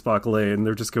trying to get Spock laid, and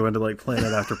they're just going to like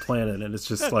planet after planet, and it's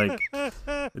just like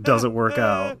it doesn't work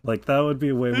out. Like that would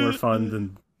be way more fun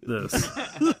than this.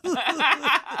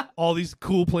 All these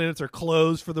cool planets are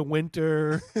closed for the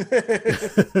winter. Damn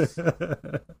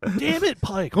it,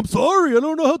 Pike! I'm sorry, I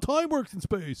don't know how time works in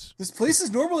space. This place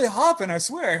is normally hopping, I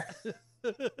swear.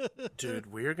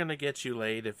 Dude, we're gonna get you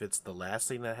laid if it's the last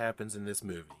thing that happens in this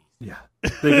movie. Yeah,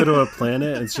 they go to a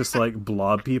planet, and it's just like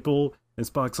blob people. And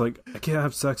Spock's like, I can't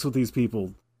have sex with these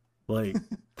people. Like,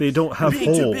 they don't have You're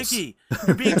being holes. Too picky.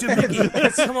 You're being too picky.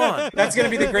 Come on. That's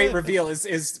going to be the great reveal.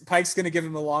 Is Pike's going to give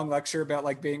him a long lecture about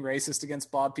like being racist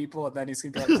against blob people, and then he's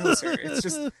going to be like, no, sir, it's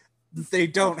just they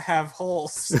don't have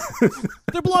holes.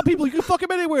 They're blob people. You can fuck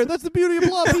them anywhere. That's the beauty of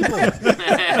blob people.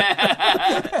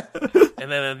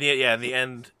 And then in the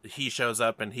end, he shows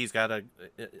up and he's got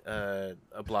a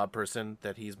blob person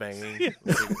that he's banging.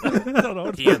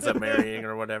 He ends up marrying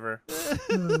or whatever.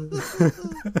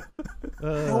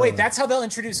 Oh wait, that's how they'll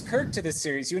introduce Kirk to this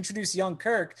series. You introduce young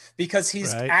Kirk because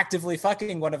he's actively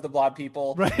fucking one of the blob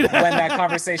people when that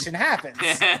conversation happens.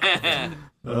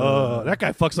 Oh, that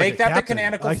guy fucks Make like a that the captain.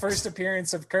 canonical first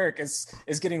appearance of Kirk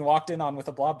is getting walked in on with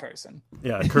a blob person.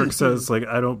 Yeah, Kirk says like,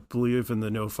 I don't believe in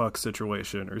the no fuck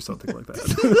situation or something like that.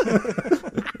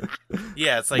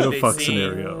 Yeah, it's like no they fuck see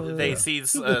scenario. They see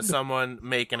someone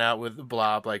making out with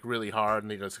blob like really hard, and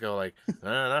they just go like,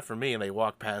 "Not for me," and they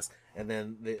walk past, and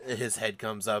then his head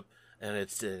comes up, and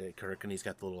it's Kirk, and he's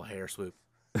got the little hair swoop.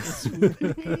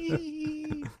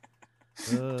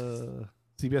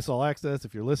 CBS All Access,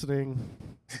 if you're listening.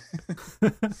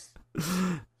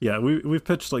 Yeah, we've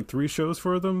pitched like 3 shows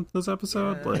for them this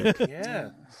episode. Like,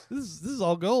 yeah, this is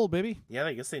all gold, baby. Yeah,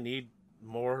 I guess they need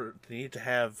more. They need to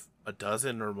have a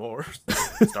dozen or more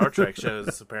Star Trek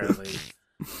shows. Apparently,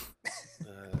 I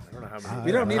don't know how many.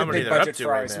 We don't need a big budget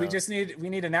for ours. Right, we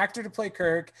need an actor to play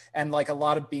Kirk and like a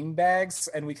lot of bean bags,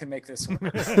 and we can make this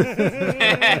work.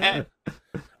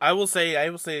 I will say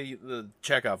the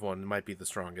Chekhov one might be the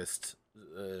strongest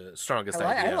idea.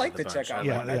 I like the bunch. Chekhov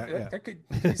I one. like That could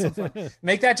be some fun.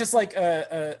 Make that just like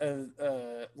a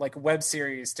web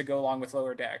series to go along with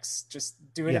Lower Decks. Just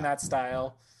do it in that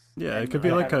style. yeah, and it could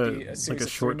be like a series of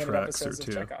short 3-minute tracks or episodes of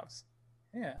 2. Chekhov's.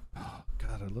 Yeah. Oh,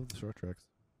 God, I love the short tracks.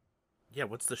 Yeah,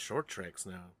 what's the short treks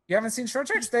now? You haven't seen short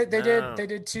tracks? They No.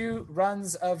 did 2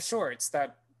 runs of shorts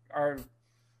that are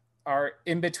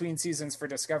in between seasons for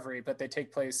Discovery, but they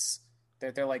take place.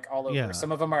 They're like all over. Yeah.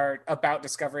 Some of them are about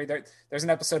Discovery. There's an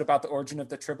episode about the origin of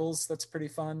the Tribbles that's pretty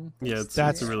fun. Yeah,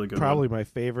 That's a really good probably one. my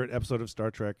favorite episode of Star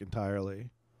Trek entirely.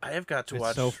 I have got to It's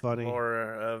watch so funny.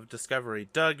 more of Discovery.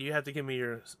 Doug, you have to give me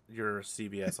your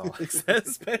CBS All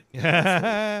Access.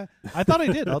 I thought I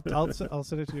did. I'll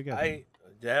send it to you again.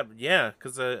 Yeah,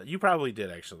 because you probably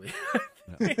did actually.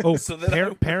 Oh, So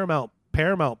then Paramount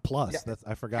Plus. Yeah. That's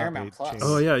I forgot. Paramount they Plus. changed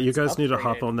Oh it. yeah, you guys need to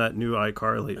hop upgraded. on that new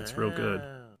iCarly. It's real good.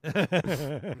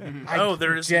 I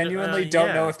there is genuinely don't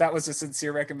know yeah. if that was a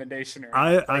sincere recommendation or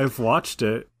not. I've watched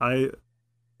it.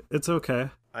 It's okay.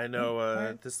 I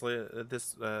know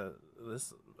this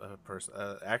person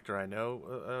actor I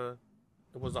know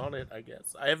was on it. I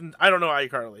guess I don't know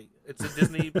iCarly. It's a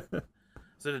Disney.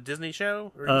 Is it a Disney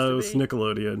show? Or It was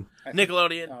Nickelodeon.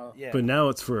 Nickelodeon. Yeah. But now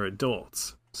it's for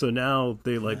adults. So now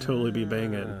they like totally be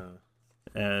banging,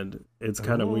 and it's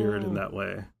kind of weird in that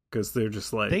way because they're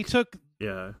just like They took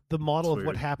yeah the model it's of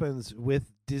what weird. happens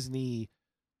with Disney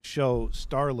show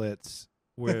starlets,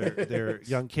 where they're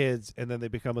young kids and then they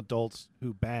become adults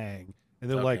who bang, and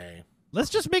they're like, let's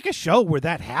just make a show where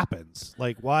that happens.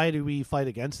 Like, why do we fight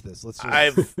against this? Let's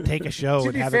just take a show To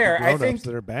and be have fair, it be I grown-ups think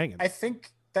that are banging. I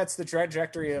think that's the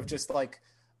trajectory of just like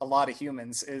a lot of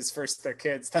humans is first they're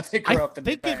kids, then they grow up and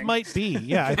I think they it bang. might be.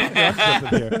 Yeah, I think that's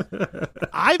something here.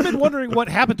 I've been wondering what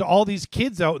happened to all these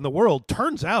kids out in the world.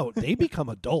 Turns out they become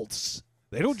adults.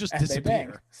 They don't just And they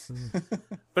bang. disappear.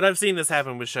 But I've seen this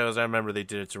happen with shows. I remember they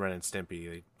did it to Ren and Stimpy.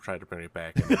 They tried to bring it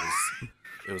back. And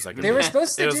it was like They were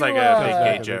supposed to it was do, like a fake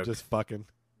They're gay joke. just fucking.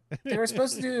 They were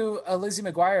supposed to do a Lizzie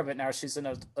McGuire, but now she's an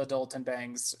adult and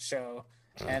bangs show.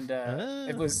 and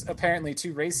it was apparently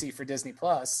too racy for Disney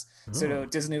Plus. So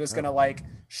Disney was gonna like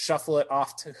shuffle it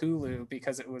off to Hulu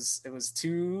because it was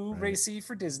too racy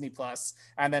for Disney Plus,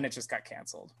 and then it just got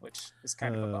canceled, which is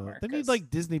kind of a bummer. They need like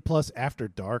Disney Plus After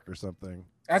Dark or something.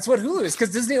 That's what Hulu is,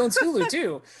 because Disney owns Hulu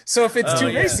too. So if it's too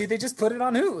racy, they just put it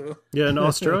on Hulu. Yeah, in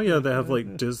Australia they have like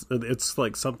it's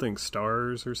like something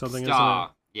Stars or something. Star. Isn't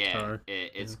it? Yeah, Star.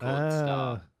 it's called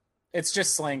Star. It's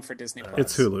just slang for Disney Plus.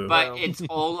 It's Hulu. But it's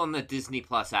all on the Disney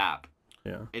Plus app.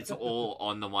 Yeah. It's all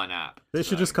on the one app. They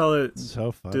should just call it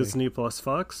so funny. Disney Plus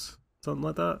Fox, something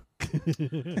like that.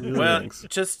 Well,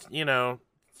 just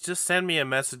just send me a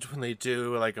message when they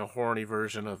do like a horny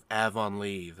version of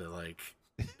Avonlea, the like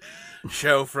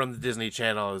show from the Disney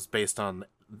Channel is based on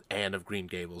Anne of Green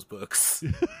Gables books.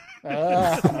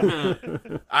 I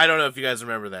don't know if you guys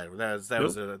remember that.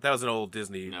 That was an old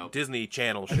Disney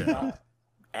Channel show.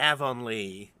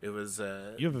 Avonlea. It was.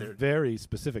 You have a very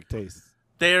specific taste.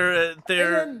 They're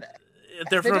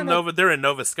from Nova. They're in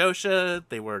Nova Scotia.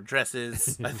 They wear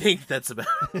dresses. I think that's about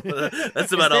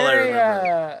all I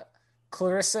remember.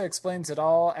 Clarissa Explains It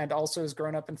All and also is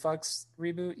Grown Up and Fucks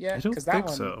reboot yet? I don't think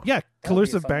so. Yeah,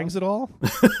 Clarissa Bangs It All.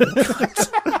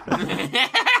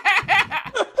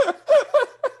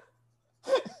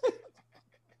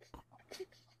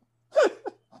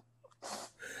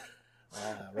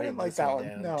 I didn't like that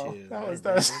one. No, that was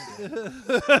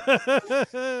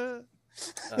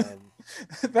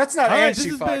that's not Anne She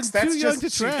Fucks. That's just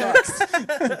She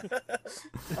Fucks.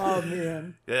 Oh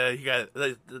man. Yeah, you got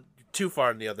too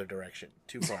far in the other direction.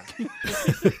 Too far.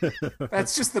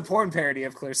 That's just the porn parody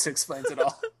of Clarissa Explains It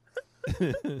All.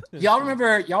 Y'all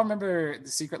remember The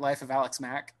Secret Life of Alex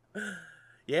Mack?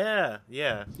 Yeah.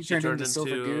 He turned into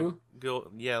silver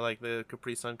goo. Yeah, like the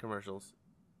Capri Sun commercials.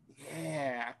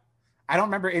 Yeah. I don't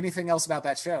remember anything else about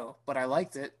that show, but I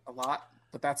liked it a lot.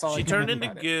 But that's all. She turned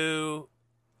into goo.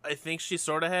 I think she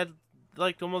sort of had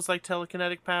like almost like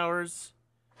telekinetic powers,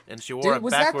 and she wore a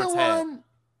backwards hat. Was that the one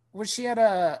where she had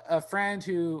a friend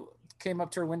who came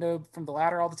up to her window from the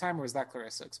ladder all the time, or was that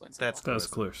Clarissa Explains It All? That's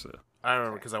Clarissa. I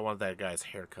remember because I wanted that guy's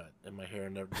haircut, and my hair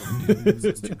never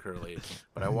it's too curly.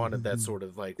 But I wanted that sort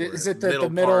of like is it the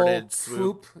middle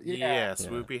swoop? Yeah,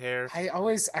 swoopy hair. I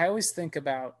always think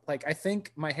about like I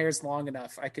think my hair's long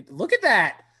enough. I could look at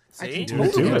that. See? I can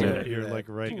totally do it. You're like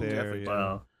right there. Yeah.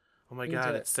 Wow. Oh my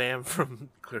god, it's Sam from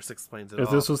Clarissa Explains It If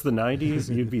All. this was the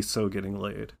 90s, you'd be so getting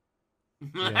laid.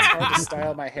 Yeah. It's hard to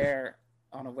style my hair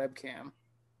on a webcam.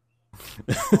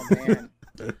 Oh man.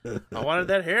 I wanted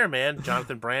that hair, man.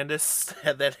 Jonathan Brandis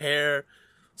had that hair.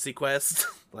 Sequest.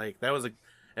 Like that was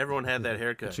everyone had that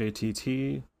haircut.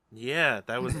 JTT. Yeah,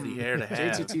 that was the hair to have.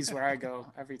 JTT's where I go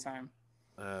every time.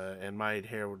 And my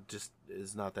hair just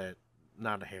is not a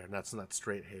hair. That's not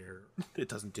straight hair. It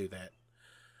doesn't do that.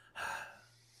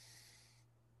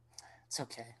 It's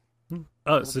okay.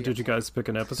 So did you guys pick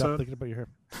an episode? Stop thinking about your hair.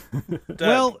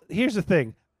 Well, here's the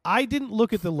thing. I didn't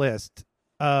look at the list.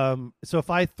 So if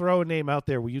I throw a name out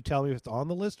there, will you tell me if it's on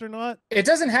the list or not? It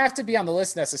doesn't have to be on the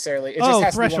list necessarily. It just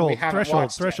has to be one we haven't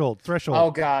watched Threshold.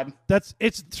 Oh God.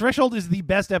 Threshold is the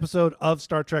best episode of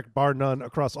Star Trek, bar none,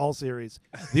 across all series.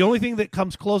 The only thing that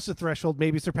comes close to Threshold,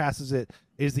 maybe surpasses it,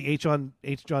 is the H.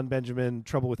 John Benjamin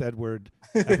Trouble with Edward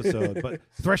episode. But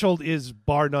Threshold is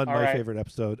bar none my favorite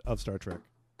episode of Star Trek.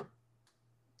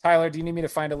 Tyler, do you need me to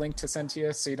find a link to send to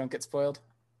you so you don't get spoiled?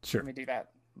 Sure. Let me do that.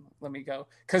 Let me go,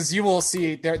 because you will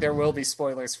see there will be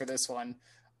spoilers for this one.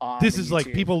 This is YouTube.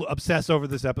 Like people obsess over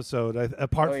this episode.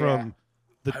 Apart from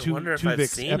the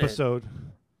Tuvix episode,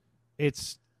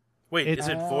 it's is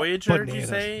it Voyager? Bananas. Did you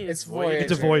say it's Voyager?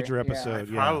 It's a Voyager episode.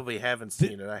 I probably haven't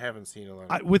seen it. I haven't seen a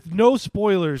lot. With no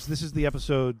spoilers, this is the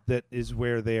episode that is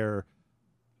where they're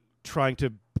trying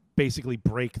to basically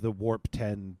break the warp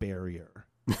 10 barrier.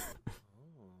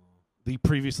 The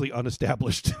previously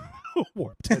unestablished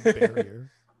warp 10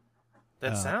 barrier.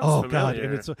 That sounds familiar. God!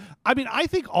 And it's, I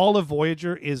think all of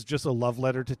Voyager is just a love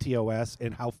letter to TOS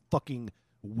and how fucking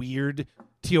weird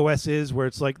TOS is, where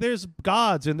it's like there's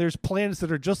gods and there's planets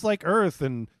that are just like Earth,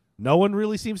 and no one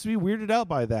really seems to be weirded out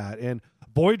by that. And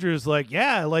Voyager is like,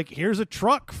 yeah, like here's a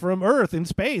truck from Earth in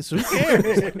space. Who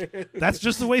cares? That's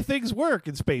just the way things work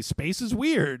in space. Space is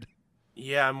weird.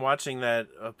 Yeah, I'm watching that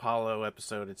Apollo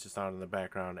episode. It's just on in the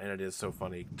background, and it is so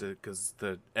funny because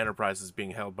the Enterprise is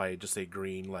being held by just a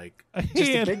green, like, just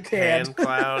a big hand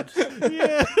cloud.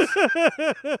 Yeah,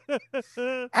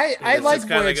 I like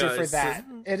Voyager for that.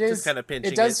 It is kind of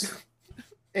pinching.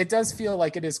 It does feel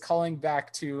like it is calling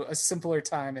back to a simpler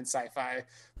time in sci-fi,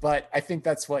 but I think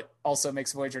that's what also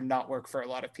makes Voyager not work for a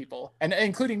lot of people, and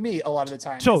including me a lot of the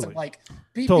time. Totally. Like,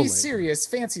 Be serious,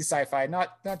 fancy sci-fi,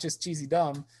 not just cheesy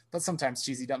dumb, but sometimes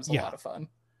cheesy dumb's a lot of fun.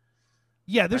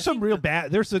 Yeah, there's some real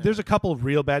bad. There's a couple of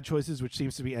real bad choices, which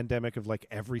seems to be endemic of like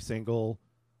every single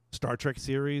Star Trek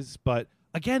series. But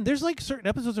again, there's like certain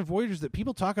episodes of Voyagers that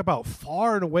people talk about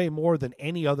far and away more than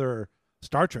any other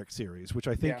Star Trek series, which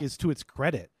I think is to its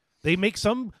credit. They make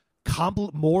some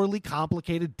morally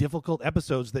complicated, difficult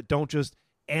episodes that don't just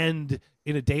end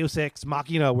in a Deus Ex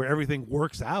Machina where everything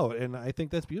works out, and I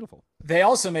think that's beautiful. They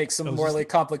also make some morally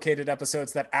complicated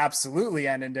episodes that absolutely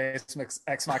end in Deus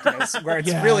Ex Machina, where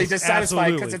it's really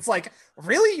dissatisfying because it's like,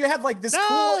 really? You had like this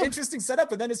cool, interesting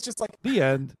setup, and then it's just like the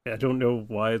end. I don't know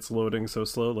why it's loading so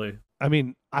slowly. I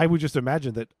mean, I would just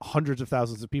imagine that hundreds of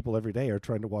thousands of people every day are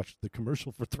trying to watch the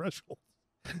commercial for Threshold.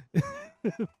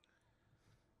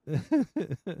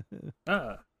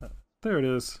 There it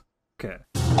is. Okay.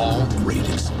 All great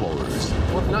explorers.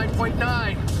 Warp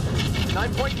 9.9.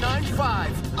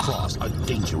 9.95. Cross a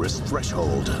dangerous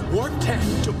threshold. Warp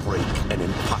 10. To break an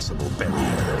impossible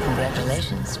barrier.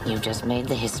 Congratulations, you just made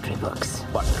the history books.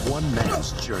 But one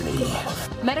man's journey.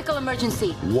 Medical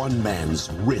emergency. One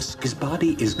man's risk. His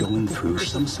body is going through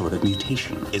some sort of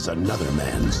mutation. Is another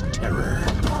man's terror.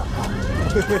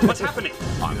 What's happening?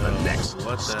 On the next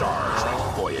Star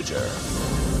Trek Voyager.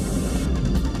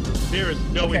 There is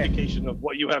no indication of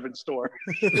what you have in store.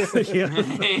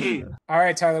 All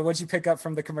right, Tyler, what'd you pick up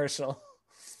from the commercial?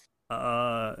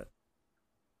 So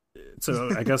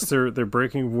I guess they're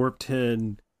breaking warp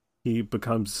 10. He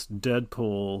becomes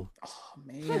Deadpool. Oh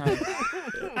man,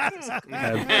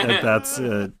 and that's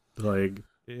it. Like,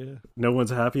 no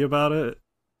one's happy about it.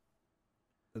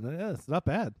 Yeah, it's not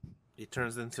bad. He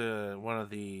turns into one of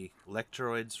the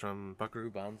Lectroids from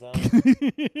Buckaroo Banzai.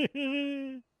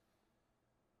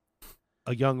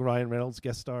 A young Ryan Reynolds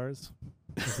guest stars.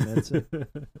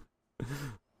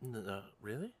 No,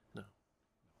 really? No.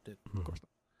 Of course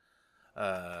not.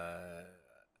 Are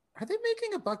they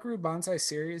making a Buckaroo Banzai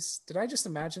series? Did I just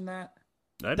imagine that?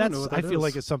 I don't know what that I feel is.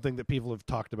 like it's something that people have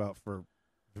talked about for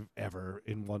ever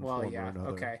in one form or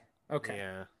another. Okay.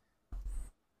 Yeah.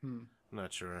 I'm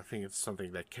not sure. I think it's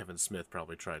something that Kevin Smith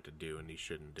probably tried to do and he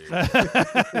shouldn't do.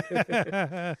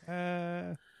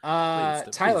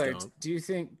 Tyler, do you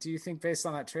think based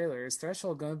on that trailer, is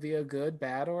Threshold going to be a good,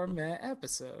 bad, or meh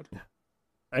episode?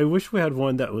 I wish we had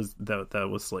one that was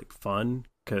like fun,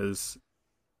 because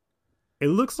it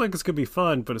looks like it's gonna be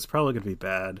fun, but it's probably gonna be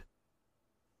bad.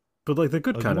 But like the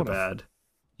good kind of bad.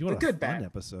 You want the a good fun bad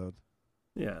episode?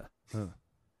 Yeah. Huh.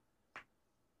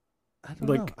 I don't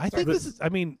know. I think this is. I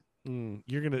mean,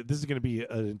 this is gonna be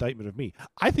an indictment of me.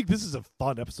 I think this is a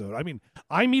fun episode. I mean,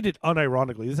 I mean it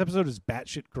unironically. This episode is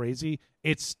batshit crazy.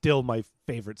 It's still my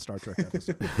favorite Star Trek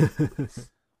episode.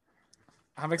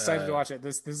 I'm excited to watch it.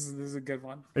 This is a good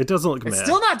one. It doesn't look It's mad.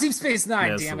 still not Deep Space Nine.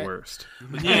 That's damn the it. worst.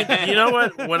 You know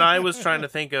what? When I was trying to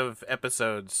think of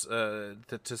episodes to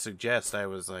suggest, I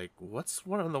was like, "What's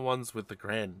one of the ones with the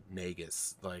Grand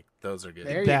Nagus?" Like those are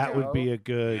good. That would be a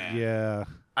good, yeah.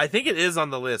 I think it is on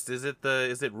the list. Is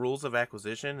it Rules of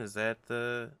Acquisition? Is that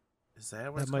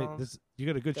what it's called? You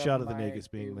got a good shot of the Nagus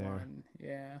being there.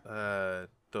 Yeah.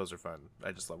 Those are fun.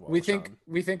 I just love. We think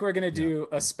we're gonna do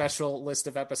a special list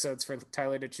of episodes for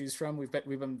Tyler to choose from. We've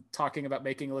been talking about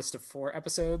making a list of 4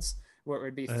 episodes, where it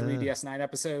would be 3 DS9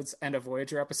 episodes and a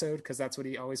Voyager episode, because that's what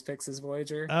he always picks as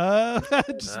Voyager.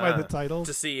 Just by the title.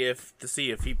 To see if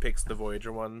he picks the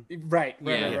Voyager one. Right.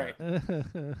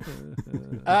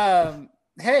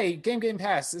 Hey, Game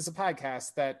Pass is a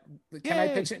podcast that I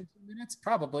pitch it in 2 minutes?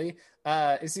 Probably.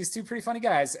 It's these 2 pretty funny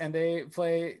guys, and they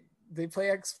play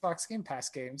Xbox Game Pass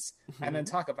games and then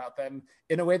talk about them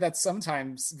in a way that's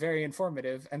sometimes very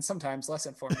informative and sometimes less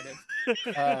informative.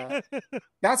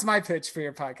 That's my pitch for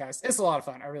your podcast. It's a lot of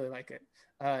fun. I really like it.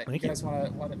 You guys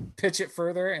want to pitch it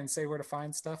further and say where to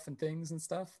find stuff and things and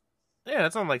stuff? Yeah,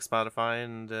 it's on like Spotify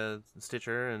and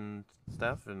Stitcher and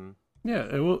stuff. And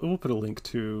yeah, we'll put a link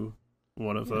to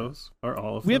one of those or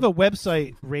all of them. We have a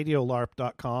website,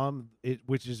 radiolarp.com,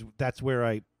 that's where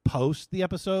I post the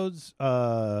episodes.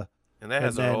 And that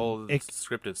has our old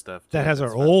scripted stuff. That has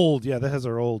our old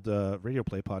Radio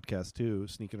Play podcast too,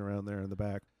 sneaking around there in the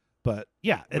back. But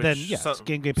yeah, and then it's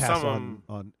Game Pass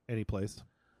on any place.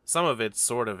 Some of it's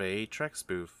sort of a Trek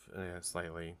spoof,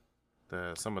 slightly.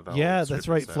 Some of the that's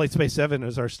right. Stuff. Flight Space 7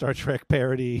 is our Star Trek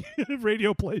parody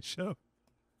Radio Play show.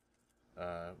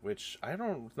 Which I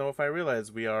don't know if I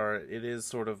realize it is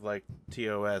sort of like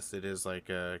TOS. It is like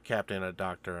a captain, a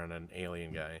doctor, and an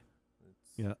alien guy.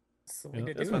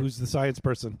 Who's the science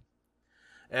person?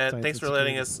 Thanks for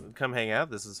letting us come hang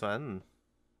out. This is fun.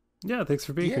 Yeah, thanks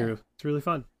for being here. It's really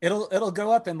fun. It'll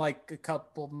go up in like a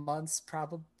couple months,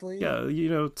 probably.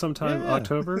 Yeah, sometime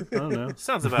October. I don't know.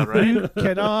 Sounds about right. You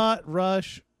cannot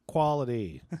rush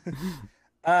quality.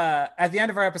 At the end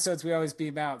of our episodes, we always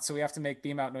beam out, so we have to make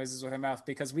beam out noises with our mouth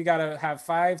because we gotta have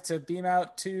 5 to beam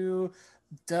out to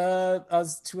a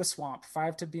swamp.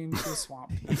 5 to beam to a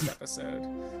swamp next episode.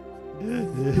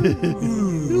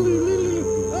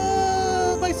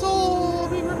 My soul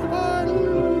being ripped apart.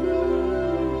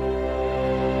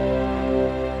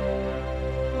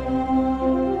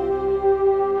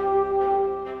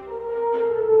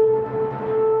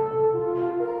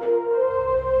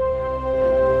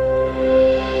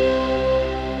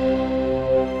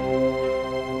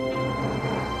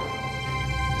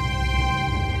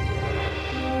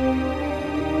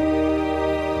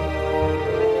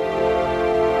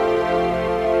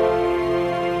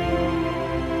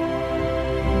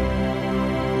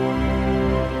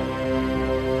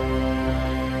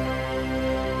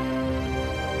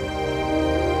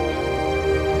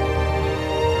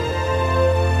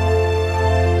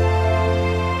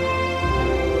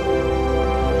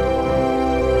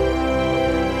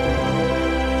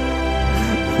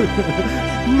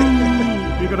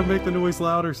 You gotta make the noise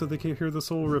louder so they can't hear the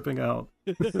soul ripping out.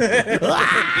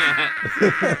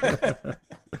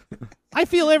 I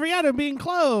feel every atom being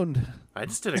cloned. I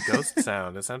just did a ghost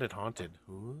sound. It sounded haunted.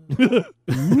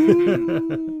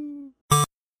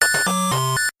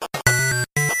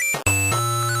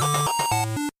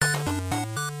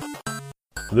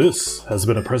 This has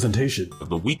been a presentation of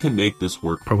the We Can Make This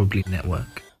Work Probably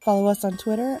Network. Follow us on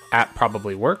Twitter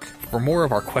 @ProbablyWork for more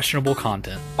of our questionable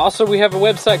content. Also, we have a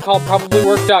website called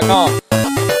probablywork.com.